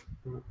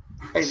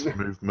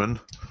movement.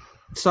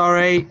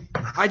 Sorry.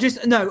 I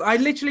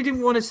literally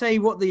didn't want to say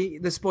what the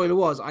spoiler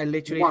was. I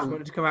literally just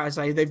wanted to come out and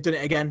say they've done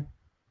it again.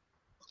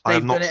 I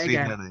have not seen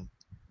any.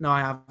 No,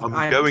 I have.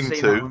 I'm going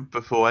to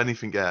before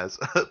anything airs.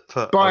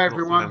 But bye,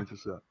 everyone.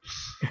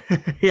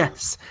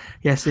 Yes,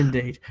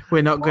 indeed.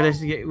 We're not going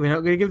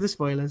to give the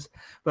spoilers,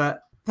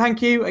 but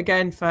thank you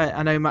again for.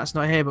 I know Matt's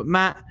not here, but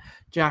Matt,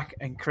 Jack,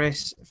 and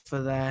Chris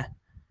for their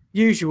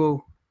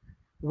usual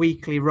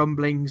weekly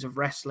rumblings of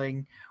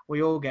wrestling.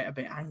 We all get a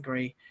bit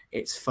angry.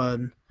 It's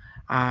fun,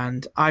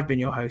 and I've been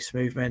your host,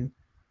 Smoothman.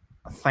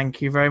 Thank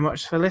you very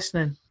much for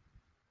listening.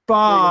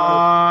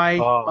 Bye.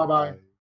 Bye. Bye.